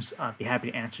questions, I'd be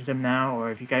happy to answer them now. Or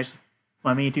if you guys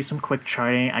want me to do some quick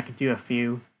charting, I could do a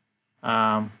few,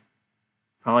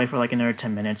 probably for like another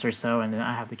 10 minutes or so, and then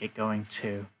I have to get going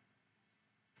too.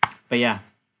 But yeah,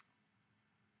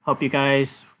 hope you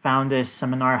guys found this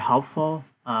seminar helpful.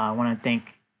 I want to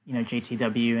thank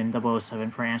JTW and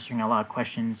 007 for answering a lot of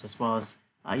questions, as well as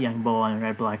Young Bull and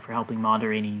Red Black for helping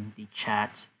moderating the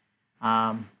chat.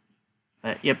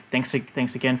 But yep, thanks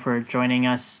again for joining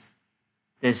us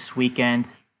this weekend.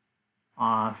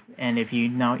 And if you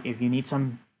need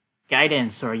some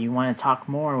guidance or you want to talk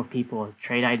more with people,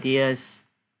 trade ideas,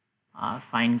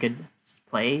 find good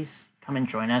plays, come and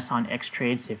join us on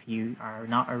Xtrades if you are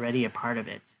not already a part of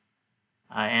it.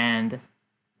 And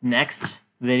next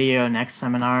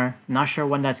seminar, not sure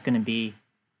when that's going to be.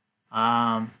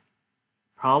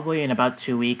 Probably in about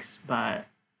 2 weeks, but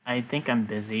I think I'm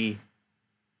busy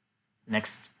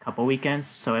next couple weekends,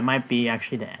 so it might be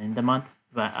actually the end of the month.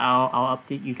 But I'll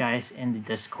update you guys in the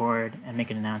Discord and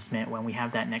make an announcement when we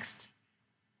have that next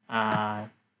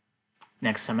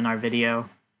seminar video.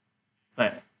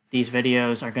 But these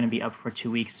videos are going to be up for 2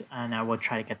 weeks, and I will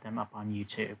try to get them up on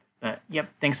YouTube. But yep,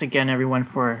 thanks again everyone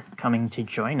for coming to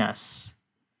join us.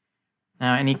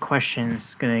 Now, any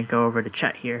questions? Gonna go over the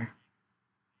chat here.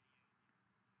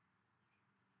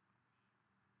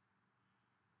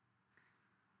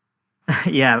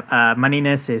 Yeah,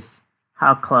 moneyness is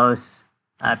how close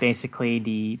basically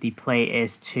the play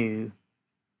is to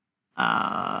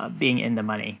being in the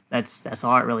money. That's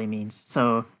all it really means.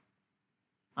 So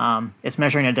it's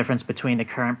measuring a difference between the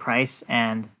current price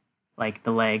and like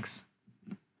the legs.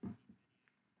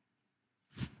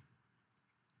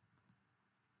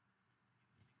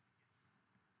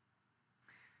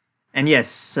 And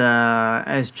yes,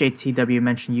 as JTW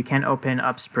mentioned, you can open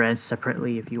up spreads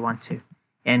separately if you want to.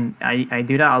 And I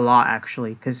do that a lot,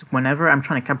 actually, because whenever I'm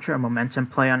trying to capture a momentum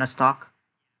play on a stock,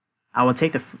 I will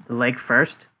take the leg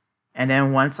first, and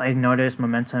then once I notice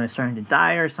momentum is starting to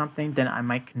die or something, then I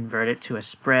might convert it to a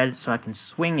spread so I can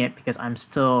swing it because I'm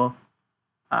still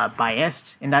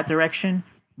biased in that direction,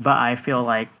 but I feel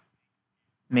like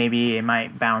maybe it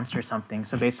might bounce or something.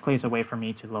 So basically, it's a way for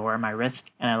me to lower my risk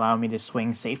and allow me to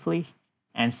swing safely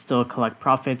and still collect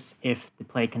profits if the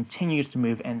play continues to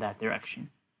move in that direction.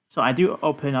 So I do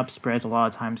open up spreads a lot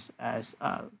of times as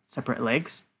separate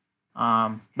legs,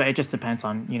 but it just depends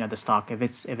on the stock. If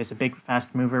it's a big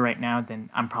fast mover right now, then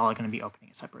I'm probably going to be opening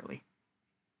it separately.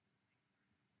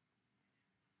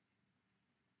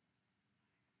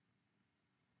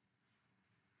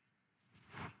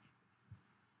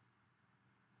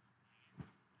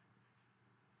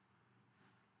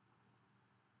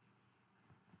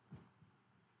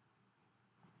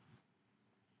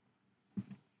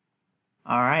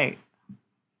 All right.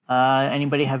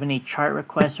 Anybody have any chart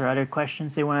requests or other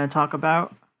questions they want to talk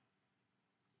about?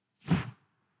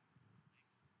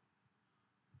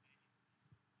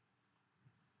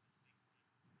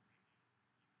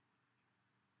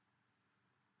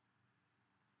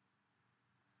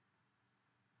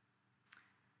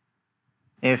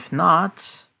 If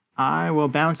not, I will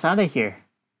bounce out of here.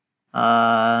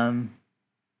 I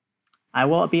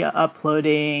will be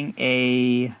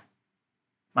uploading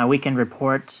my weekend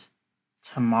report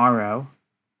tomorrow.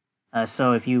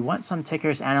 So if you want some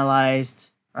tickers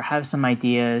analyzed or have some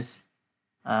ideas,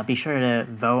 be sure to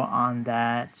vote on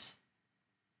that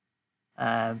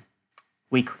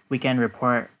weekend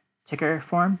report ticker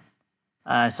form,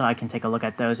 so I can take a look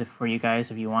at those for you guys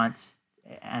if you want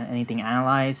anything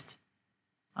analyzed.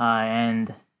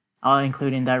 And I'll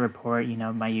include in that report,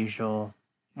 my usual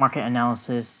market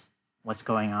analysis, what's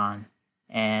going on,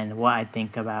 and what I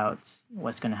think about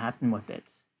what's going to happen with it.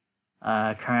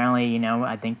 Currently,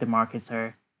 I think the markets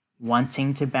are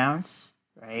wanting to bounce,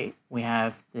 right? We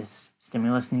have this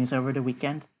stimulus news over the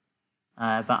weekend,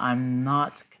 but I'm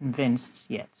not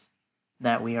convinced yet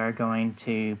that we are going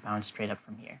to bounce straight up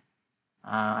from here.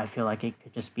 I feel like it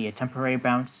could just be a temporary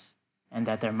bounce and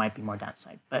that there might be more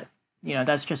downside. But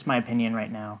that's just my opinion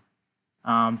right now.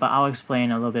 But I'll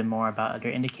explain a little bit more about other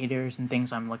indicators and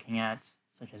things I'm looking at,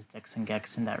 such as DIX and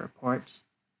GEX in that report.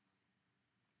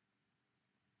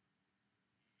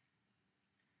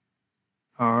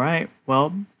 All right.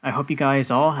 Well, I hope you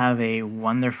guys all have a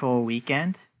wonderful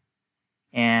weekend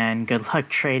and good luck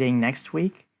trading next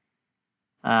week.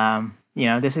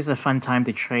 This is a fun time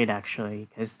to trade actually,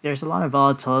 because there's a lot of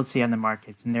volatility on the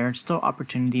markets and there are still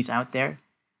opportunities out there.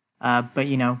 But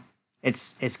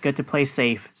it's good to play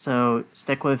safe. So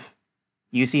stick with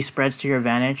use these spreads to your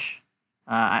advantage.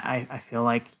 I feel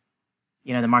like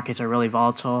the markets are really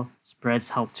volatile. Spreads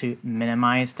help to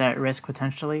minimize that risk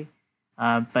potentially.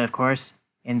 But of course,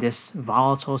 in this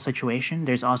volatile situation,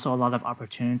 there's also a lot of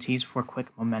opportunities for quick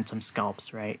momentum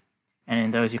scalps, right? And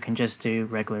in those, you can just do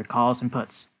regular calls and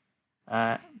puts.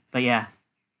 But yeah,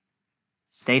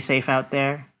 stay safe out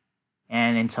there.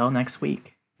 And until next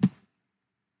week.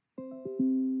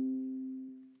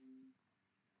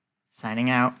 Signing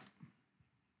out.